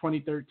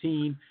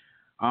 2013,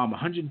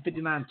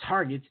 159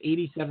 targets,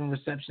 87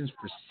 receptions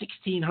for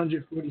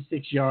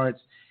 1,646 yards,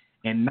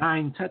 and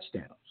 9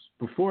 touchdowns.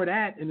 Before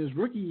that, in his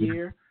rookie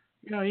year,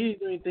 he didn't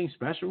do anything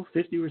special,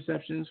 50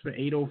 receptions for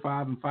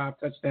 805 and 5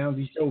 touchdowns.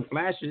 He showed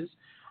flashes.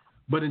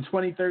 But in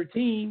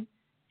 2013,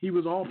 he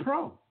was all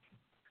pro.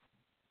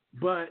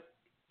 But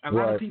a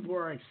lot of people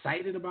are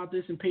excited about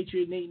this in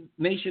Patriot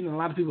Nation, and a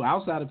lot of people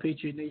outside of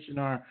Patriot Nation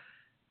are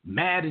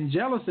mad and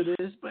jealous of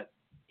this. But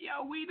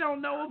we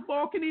don't know if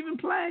Ball can even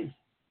play.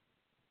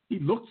 He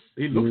looks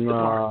the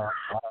part.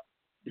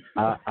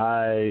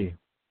 Dev.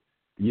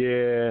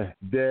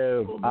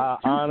 I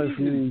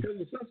honestly,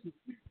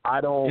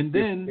 I don't. And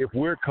then if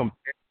we're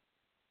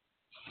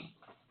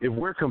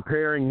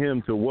comparing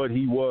him to what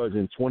he was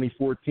in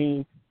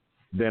 2014,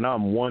 then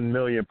I'm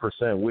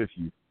 1,000,000% with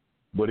you.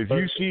 But if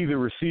you see the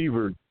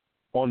receiver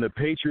on the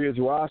Patriots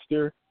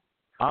roster,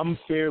 I'm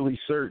fairly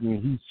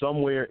certain he's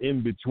somewhere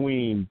in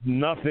between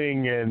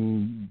nothing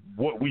and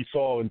what we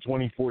saw in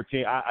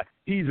 2014.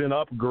 He's an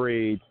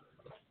upgrade.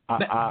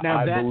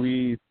 I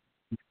believe.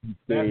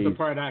 That's the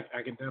part I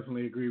can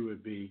definitely agree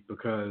with, B,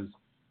 because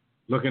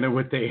looking at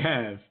what they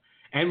have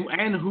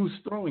and who's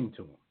throwing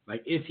to him.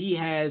 Like, if he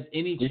has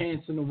any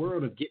chance in the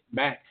world of getting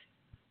back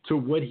to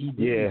what he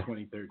did in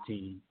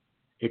 2013,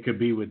 it could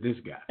be with this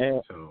guy.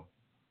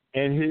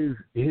 And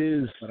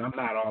his but I'm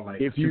not all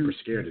super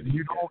scared of these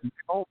you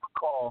don't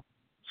recall.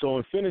 So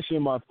in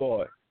finishing my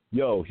thought,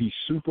 he's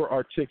super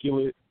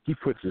articulate. He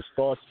puts his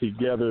thoughts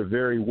together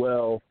very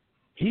well.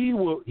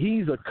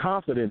 He's a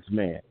confidence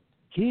man.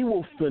 He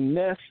will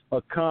finesse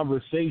a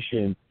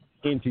conversation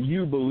into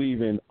you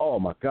believing, oh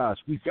my gosh,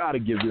 we've got to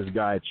give this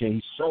guy a chance.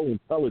 He's so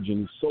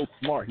intelligent. He's so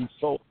smart. He's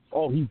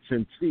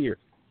sincere.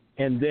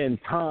 And then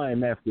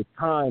time after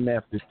time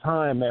after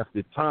time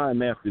after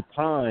time after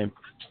time,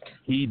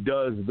 he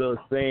does the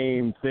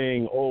same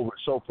thing over.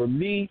 So for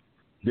me,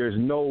 there's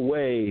no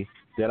way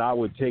that I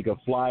would take a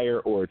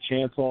flyer or a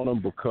chance on him,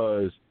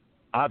 because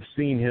I've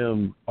seen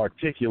him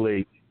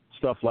articulate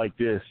stuff like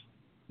this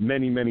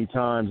many, many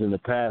times in the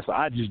past.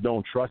 I just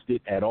don't trust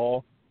it at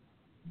all.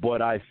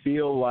 But I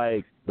feel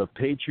like the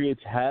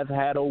Patriots have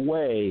had a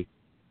way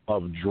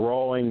of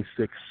drawing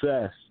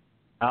success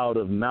out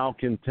of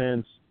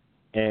malcontents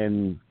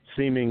and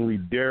seemingly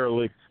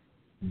derelict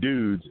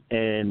dudes.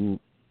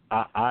 And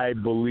I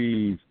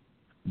believe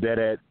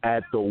that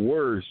at the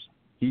worst,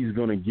 he's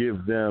going to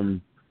give them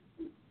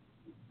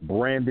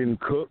Brandon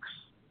Cooks,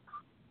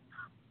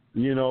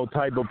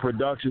 type of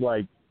production,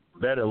 like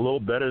a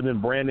little better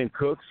than Brandon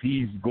Cooks.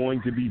 He's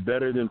going to be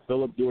better than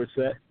Philip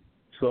Dorsett.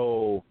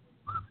 So,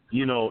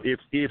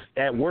 if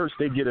at worst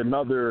they get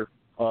another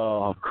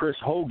Chris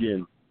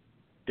Hogan,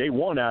 they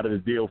won out of the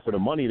deal for the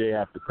money they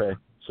have to pay.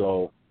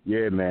 So,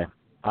 yeah, man,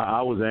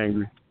 I was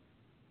angry.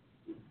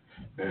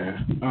 Yeah,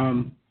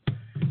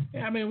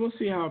 I mean, we'll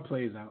see how it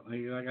plays out.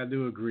 Like I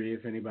do agree,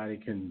 if anybody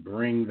can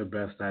bring the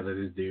best out of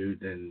this dude,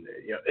 then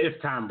if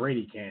Tom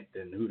Brady can't,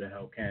 then who the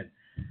hell can?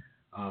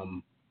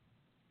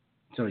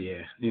 So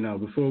yeah,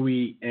 before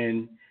we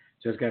end,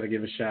 just got to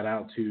give a shout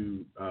out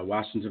to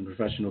Washington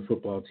professional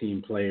football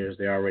team players.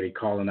 They're already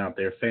calling out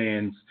their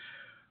fans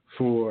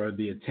for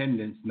the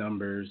attendance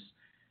numbers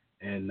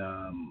and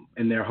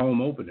their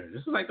home opener.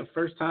 This is like the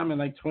first time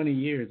in 20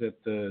 years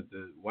that the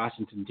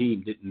Washington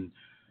team didn't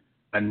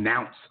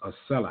announce a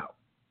sellout.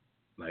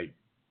 Like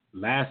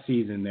last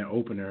season, their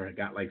opener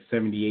got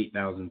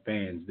 78,000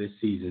 fans. This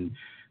season,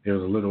 there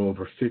was a little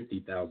over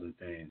 50,000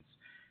 fans.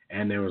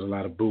 And there was a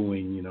lot of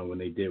booing, when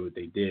they did what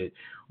they did.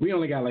 We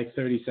only got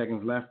 30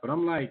 seconds left, but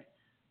I'm like,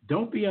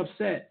 don't be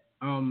upset,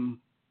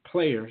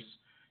 players.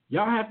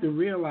 Y'all have to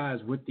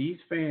realize what these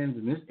fans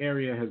in this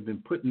area has been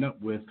putting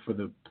up with for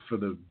the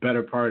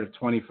better part of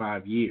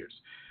 25 years.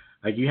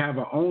 Like, you have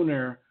an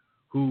owner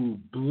who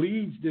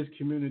bleeds this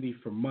community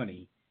for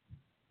money,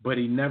 but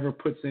he never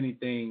puts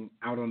anything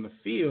out on the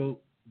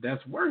field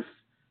that's worth,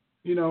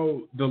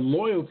 the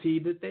loyalty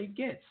that they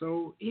get.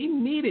 So he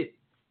needed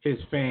his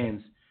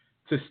fans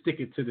to stick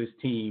it to this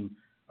team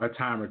a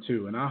time or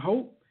two. And I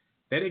hope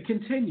that it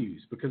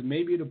continues, because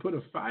maybe it'll put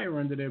a fire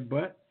under their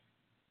butt,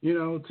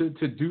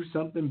 to do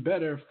something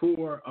better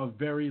for a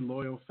very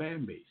loyal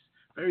fan base,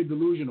 very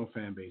delusional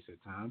fan base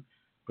at times.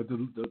 But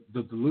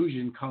the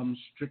delusion comes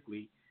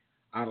strictly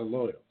out of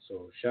loyal.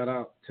 So shout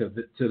out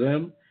to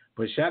them,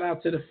 but shout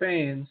out to the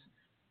fans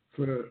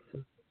for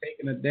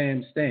taking a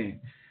damn stand.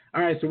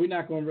 All right, so we're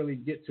not going to really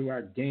get to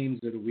our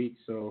games of the week.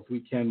 So if we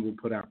can, we'll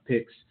put our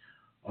picks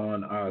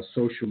on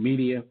social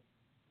media.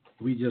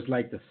 We just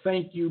like to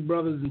thank you,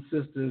 brothers and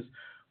sisters,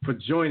 for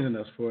joining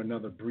us for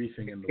another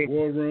briefing in the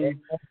War Room.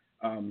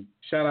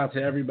 Shout out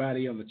to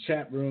everybody on the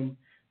chat room,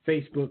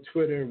 Facebook,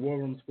 Twitter, War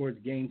Room Sports,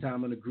 Game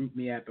Time on the Group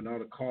Me app, and all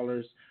the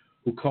callers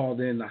who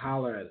called in to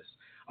holler at us.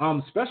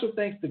 Special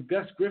thanks to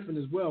Gus Griffin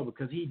as well,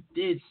 because he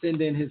did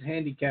send in his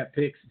handicap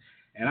picks,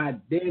 and I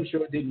damn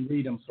sure didn't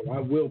read them, so I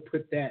will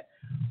put that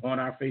on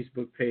our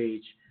Facebook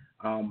page.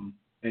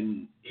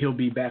 And he'll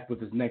be back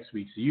with us next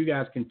week. So you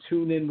guys can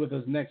tune in with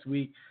us next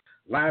week,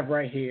 live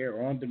right here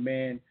or on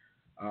demand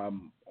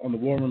on the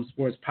War Room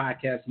Sports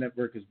Podcast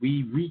Network, as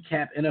we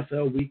recap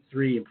NFL Week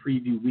 3 and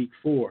preview Week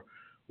 4.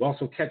 We'll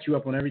also catch you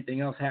up on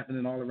everything else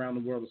happening all around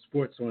the world of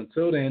sports. So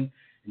until then,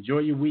 enjoy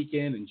your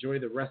weekend. Enjoy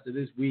the rest of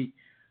this week.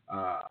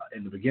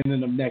 In the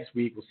beginning of next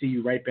week, we'll see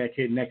you right back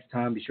here next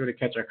time. Be sure to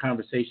catch our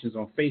conversations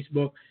on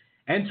Facebook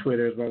and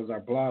Twitter, as well as our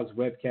blogs,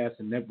 webcasts,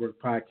 and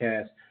network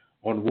podcasts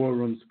on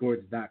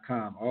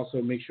warroomsports.com.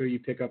 Also, make sure you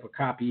pick up a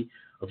copy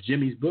of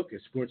Jimmy's book at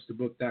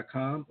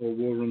sportsthebook.com or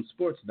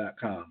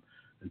warroomsports.com.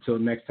 Until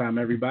next time,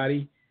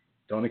 everybody,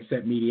 don't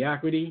accept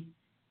mediocrity.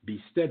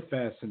 Be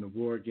steadfast in the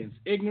war against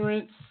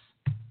ignorance.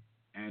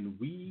 And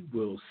we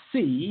will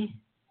see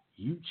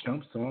you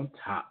chumps on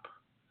top.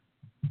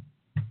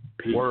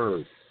 Peace.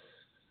 Word.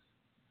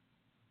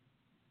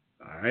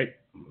 All right.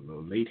 I'm a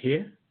little late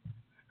here.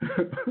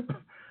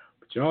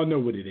 But y'all know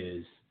what it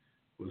is.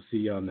 We'll see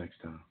y'all next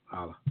time.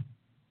 Holla.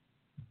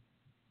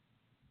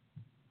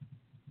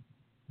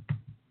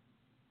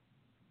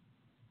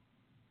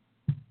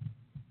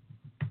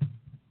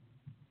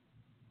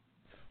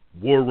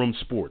 War Room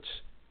Sports.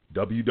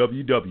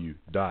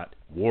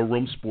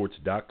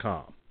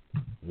 www.warroomsports.com.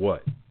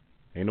 What?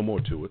 Ain't no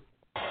more to it.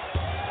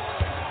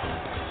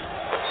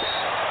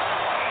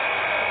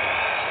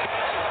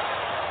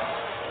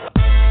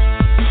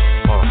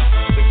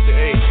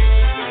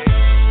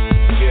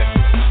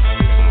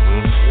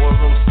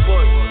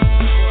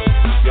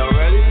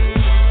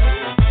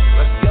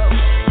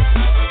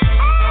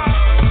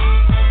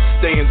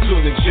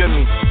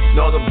 Jimmy,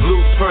 know the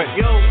blueprint.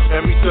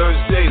 Every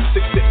Thursday,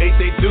 6 to 8,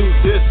 they do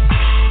this.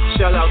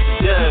 Shout out to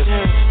Dev,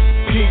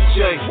 PJ,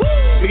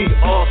 B.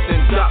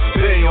 Austin,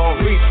 Bay on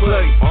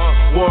replay.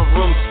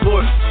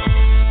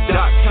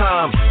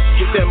 warroomsports.com.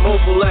 Get that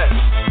mobile app.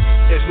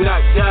 If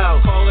not, dial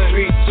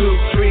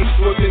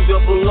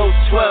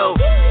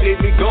 323-140012. They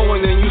be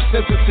going and you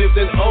sensitive,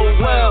 then oh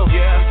well.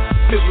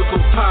 Physical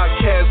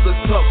podcast,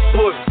 let's talk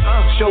sports.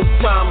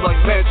 Showtime like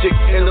magic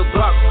in the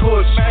block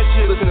push.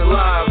 Listen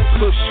live,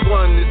 push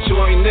one to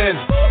join in.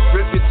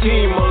 Rip your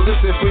team or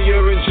listen for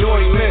your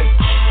enjoyment.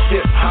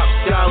 Hip hop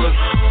dollars,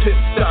 pit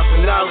stop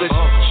and knowledge.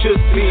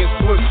 Should be in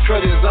sports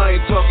credits, I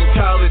ain't talking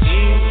college.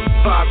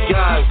 5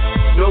 guys,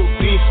 no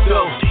beef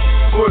though.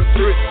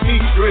 Corporate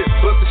secret,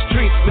 but the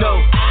streets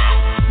know.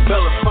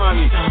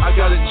 Belafonte, I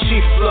got a G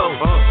flow.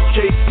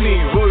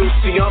 KC,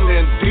 royalty, I'm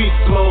in beast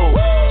mode.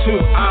 2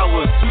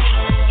 hours,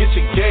 get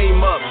your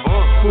game up.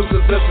 Who's the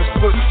best in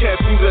sportscast?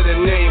 You better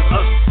name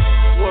us.